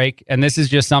take a break, and this is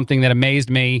just something that amazed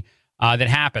me that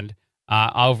happened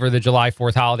over the July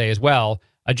 4th holiday as well.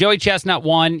 Joey Chestnut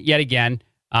won yet again.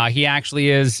 He actually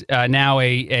is now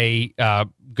a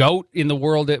GOAT in the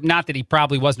world. Not that he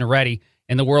probably wasn't already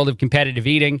in the world of competitive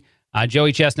eating.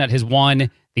 Joey Chestnut has won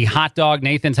the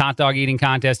Nathan's hot dog eating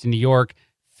contest in New York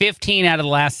 15 out of the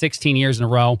last 16 years in a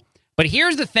row. But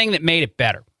here's the thing that made it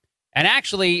better. And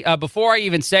actually, before I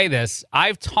even say this,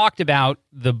 I've talked about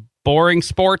the boring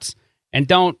sports, and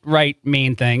don't write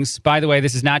mean things. By the way,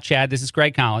 this is not Chad. This is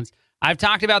Craig Collins. I've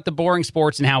talked about the boring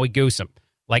sports and how we goose them,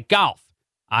 like golf.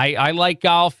 I like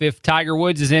golf if Tiger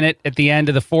Woods is in it at the end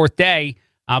of the fourth day,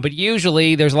 but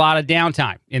usually there's a lot of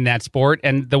downtime in that sport,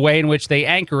 and the way in which they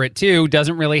anchor it, too,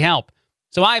 doesn't really help.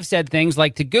 So I've said things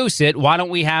like, to goose it, why don't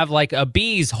we have like a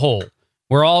bees hole,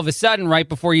 where all of a sudden, right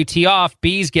before you tee off,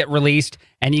 bees get released,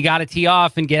 and you got to tee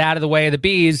off and get out of the way of the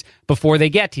bees before they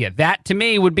get to you. That, to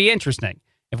me, would be interesting.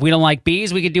 If we don't like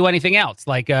bees, we could do anything else.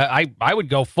 Like, I would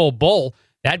go full bull.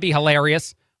 That'd be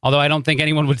hilarious, although I don't think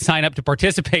anyone would sign up to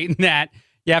participate in that.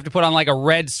 You have to put on, like, a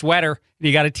red sweater, and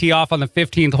you got to tee off on the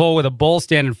 15th hole with a bull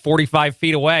standing 45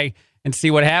 feet away and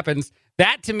see what happens.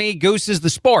 That, to me, gooses the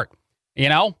sport. You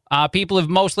know, people have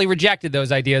mostly rejected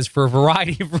those ideas for a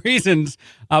variety of reasons,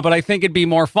 but I think it'd be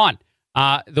more fun.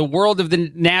 The world of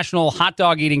the National Hot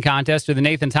Dog Eating Contest, or the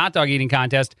Nathan's Hot Dog Eating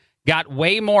Contest, got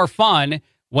way more fun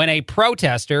when a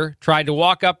protester tried to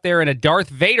walk up there in a Darth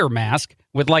Vader mask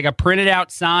with like a printed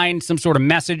out sign, some sort of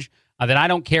message that I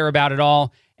don't care about at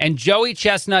all. And Joey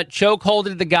Chestnut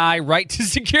chokeholded the guy right to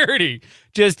security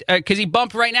just because he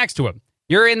bumped right next to him.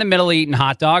 You're in the middle eating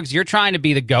hot dogs. You're trying to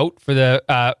be the GOAT for the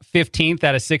 15th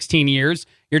out of 16 years.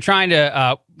 You're trying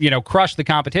to, crush the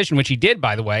competition, which he did,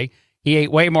 by the way. He ate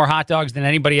way more hot dogs than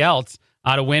anybody else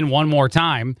to win one more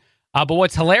time. But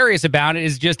what's hilarious about it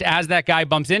is just as that guy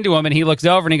bumps into him and he looks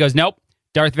over and he goes, nope,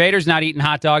 Darth Vader's not eating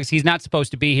hot dogs. He's not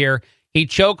supposed to be here. He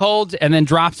chokeholds and then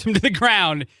drops him to the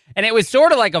ground. And it was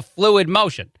sort of like a fluid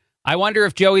motion. I wonder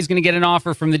if Joey's going to get an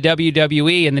offer from the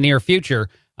WWE in the near future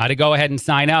to go ahead and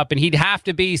sign up, and he'd have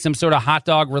to be some sort of hot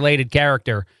dog related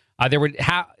character.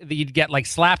 You'd get like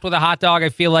slapped with a hot dog. I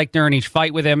feel like during each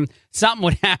fight with him, something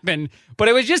would happen. But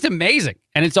it was just amazing,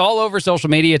 and it's all over social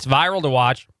media. It's viral to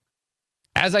watch.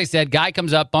 As I said, guy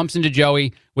comes up, bumps into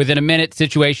Joey within a minute.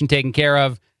 Situation taken care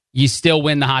of. You still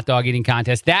win the hot dog eating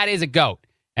contest. That is a GOAT,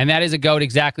 and that is a GOAT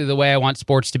exactly the way I want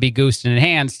sports to be goosed and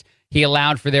enhanced. He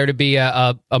allowed for there to be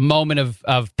a moment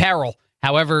of peril,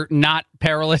 however not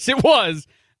perilous it was.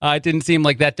 It didn't seem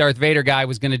like that Darth Vader guy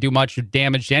was going to do much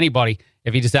damage to anybody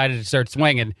if he decided to start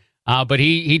swinging. But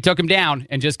he took him down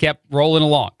and just kept rolling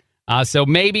along. So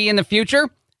maybe in the future,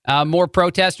 more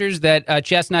protesters that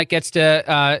Chestnut gets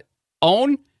to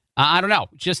own. I don't know.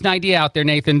 Just an idea out there,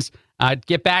 Nathan's.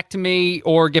 Get back to me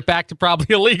or get back to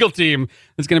probably a legal team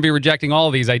that's going to be rejecting all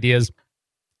of these ideas.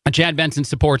 Chad Benson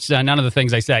supports none of the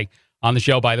things I say on the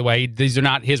show, by the way. These are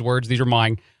not his words. These are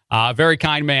mine. Very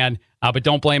kind man. But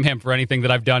don't blame him for anything that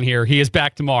I've done here. He is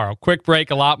back tomorrow. Quick break,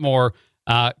 a lot more.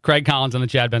 Craig Collins on the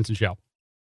Chad Benson Show.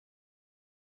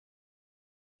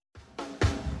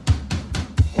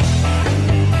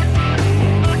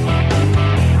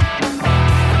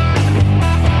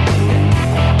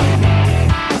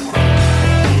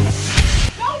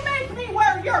 Don't make me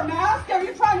wear your mask. Are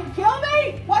you trying to kill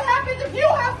me? What happens if you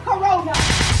have corona?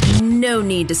 No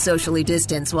need to socially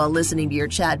distance while listening to your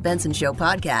Chad Benson Show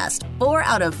podcast. 4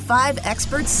 out of 5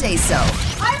 experts say so.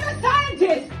 I'm a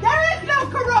scientist. There is no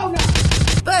corona.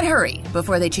 But hurry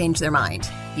before they change their mind.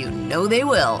 You know they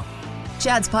will.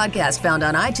 Chad's podcast found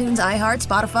on iTunes, iHeart,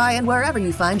 Spotify, and wherever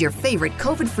you find your favorite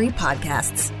COVID-free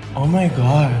podcasts. Oh my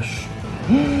gosh.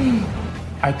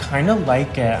 I kind of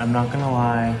like it. I'm not going to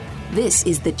lie. This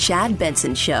is the Chad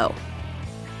Benson Show.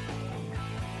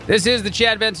 This is the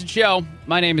Chad Benson Show.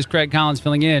 My name is Craig Collins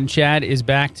filling in. Chad is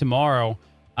back tomorrow.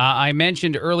 I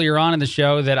mentioned earlier on in the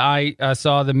show that I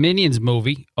saw the Minions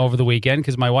movie over the weekend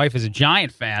because my wife is a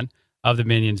giant fan of the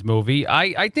Minions movie.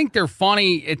 I think they're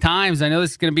funny at times. I know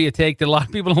this is going to be a take that a lot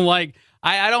of people don't like.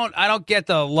 I don't get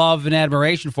the love and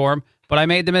admiration for them, but I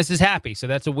made the missus happy, so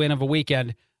that's a win of a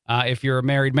weekend if you're a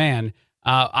married man.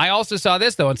 I also saw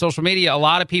this, though, on social media. A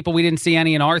lot of people, we didn't see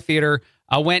any in our theater,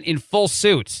 went in full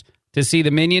suits to see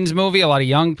the Minions movie. A lot of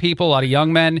young people, a lot of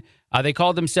young men. They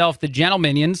called themselves the Gentle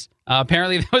Minions.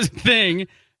 Apparently, that was a thing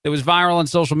that was viral on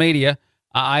social media.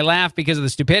 I laughed because of the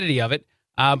stupidity of it.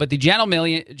 But the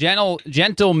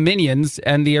Gentle Minions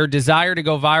and their desire to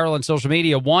go viral on social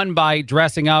media, one by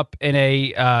dressing up in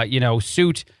a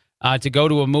suit to go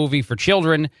to a movie for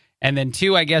children, and then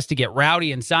two, I guess, to get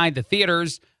rowdy inside the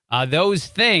theaters. Those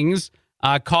things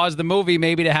caused the movie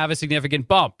maybe to have a significant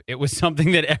bump. It was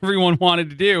something that everyone wanted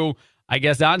to do, I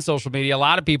guess, on social media. A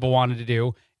lot of people wanted to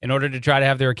do in order to try to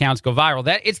have their accounts go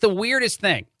viral. It's the weirdest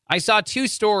thing. I saw two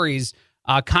stories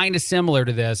kind of similar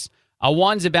to this.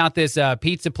 One's about this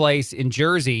pizza place in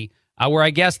Jersey where I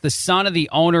guess the son of the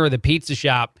owner of the pizza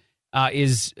shop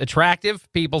is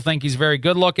attractive. People think he's very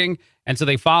good looking, and so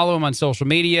they follow him on social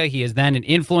media. He is then an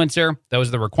influencer. Those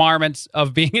are the requirements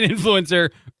of being an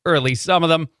influencer, or at least some of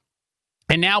them.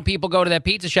 And now people go to that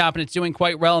pizza shop, and it's doing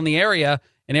quite well in the area,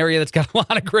 an area that's got a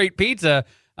lot of great pizza,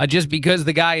 just because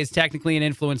the guy is technically an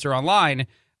influencer online.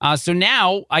 So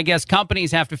now I guess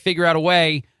companies have to figure out a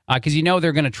way, because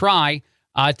they're going to try,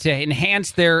 to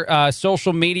enhance their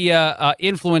social media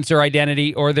influencer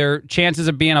identity or their chances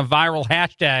of being a viral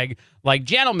hashtag like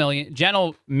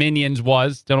Gentle Minions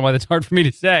was. Don't know why that's hard for me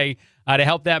to say, to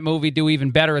help that movie do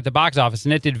even better at the box office.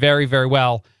 And it did very, very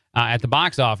well at the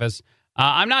box office.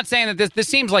 I'm not saying that this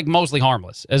seems like mostly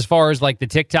harmless as far as like the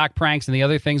TikTok pranks and the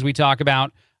other things we talk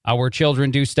about where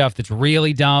children do stuff that's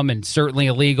really dumb and certainly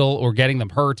illegal or getting them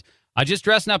hurt. Just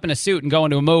dressing up in a suit and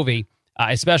going to a movie,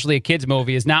 especially a kid's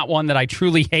movie, is not one that I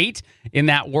truly hate in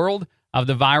that world of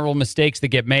the viral mistakes that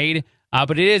get made.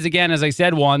 But it is, again, as I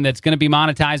said, one that's going to be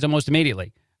monetized almost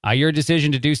immediately. Your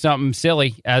decision to do something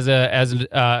silly as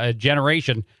a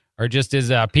generation, or just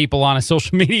as people on a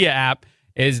social media app,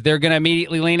 is they're going to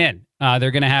immediately lean in.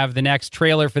 They're going to have the next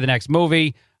trailer for the next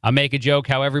movie, make a joke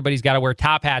how everybody's got to wear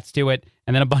top hats to it,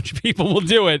 and then a bunch of people will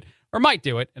do it, or might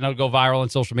do it, and it'll go viral on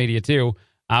social media too.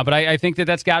 But I think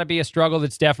that's got to be a struggle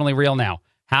that's definitely real now.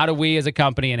 How do we as a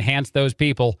company enhance those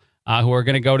people who are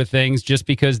going to go to things just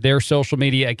because their social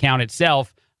media account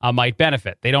itself might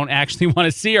benefit? They don't actually want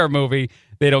to see our movie.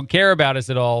 They don't care about us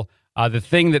at all. The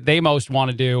thing that they most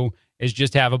want to do is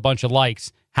just have a bunch of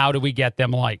likes. How do we get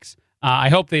them likes? I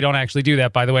hope they don't actually do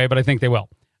that, by the way, but I think they will.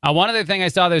 One other thing I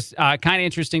saw that's kind of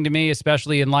interesting to me,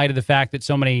 especially in light of the fact that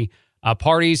so many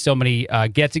parties, so many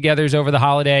get-togethers over the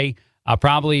holiday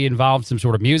probably involved some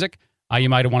sort of music. You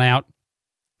might have went out,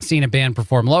 seen a band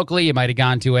perform locally. You might have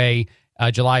gone to a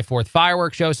July 4th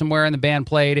fireworks show somewhere and the band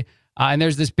played. And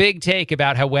there's this big take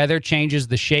about how weather changes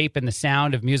the shape and the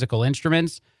sound of musical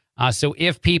instruments. So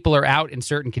if people are out in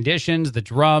certain conditions, the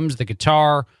drums, the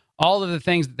guitar, all of the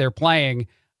things that they're playing,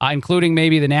 including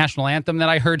maybe the national anthem that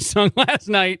I heard sung last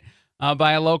night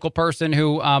by a local person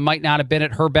who might not have been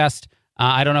at her best.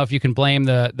 I don't know if you can blame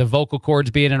the vocal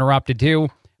cords being interrupted too.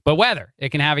 But weather, it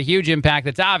can have a huge impact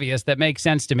that's obvious, that makes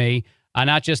sense to me.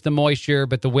 Not just the moisture,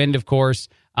 but the wind, of course,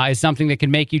 is something that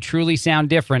can make you truly sound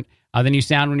different than you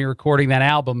sound when you're recording that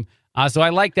album. So I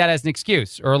like that as an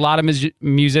excuse, or a lot of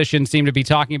musicians seem to be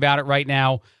talking about it right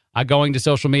now, going to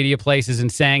social media places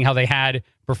and saying how they had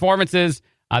performances.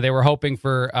 They were hoping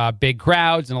for big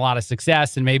crowds and a lot of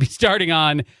success and maybe starting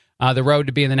on the road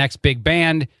to being the next big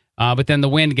band, but then the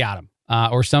wind got them.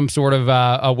 Or some sort of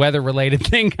a weather-related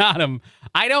thing got them.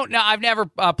 I don't know. I've never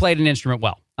played an instrument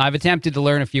well. I've attempted to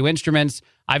learn a few instruments.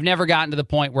 I've never gotten to the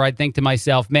point where I'd think to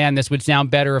myself, man, this would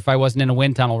sound better if I wasn't in a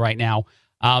wind tunnel right now.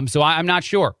 So I'm not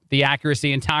sure the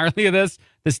accuracy entirely of this.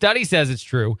 The study says it's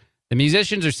true. The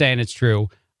musicians are saying it's true.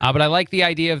 But I like the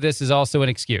idea of this as also an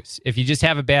excuse. If you just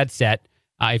have a bad set,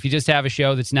 if you just have a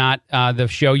show that's not the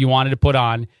show you wanted to put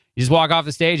on, you just walk off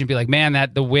the stage and be like,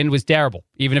 man, the wind was terrible,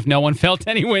 even if no one felt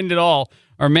any wind at all.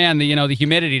 Or man, the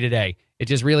humidity today, it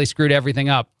just really screwed everything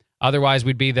up. Otherwise,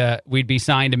 we'd be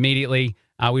signed immediately.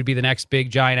 We'd be the next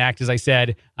big giant act, as I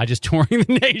said, just touring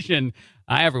the nation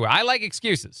everywhere. I like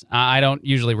excuses. I don't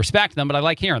usually respect them, but I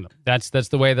like hearing them. That's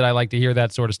the way that I like to hear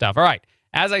that sort of stuff. All right,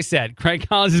 as I said, Craig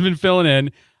Collins has been filling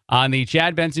in on the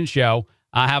Chad Benson Show.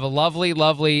 Have a lovely,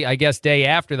 lovely, I guess, day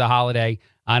after the holiday.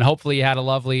 And hopefully you had a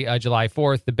lovely July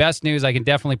 4th. The best news I can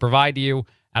definitely provide to you,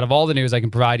 out of all the news I can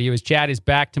provide to you, is Chad is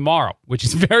back tomorrow, which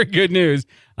is very good news.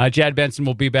 Chad Benson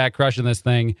will be back crushing this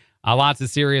thing. Lots of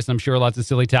serious, I'm sure, lots of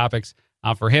silly topics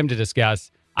for him to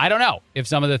discuss. I don't know if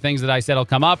some of the things that I said will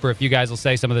come up or if you guys will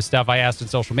say some of the stuff I asked on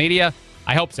social media.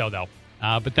 I hope so, though.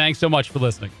 But thanks so much for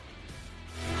listening.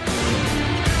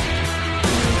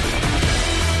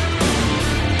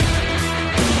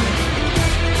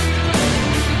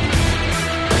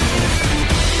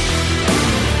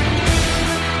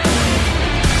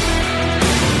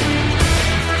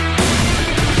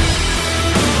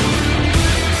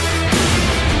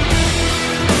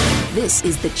 This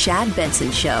is the Chad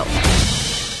Benson Show.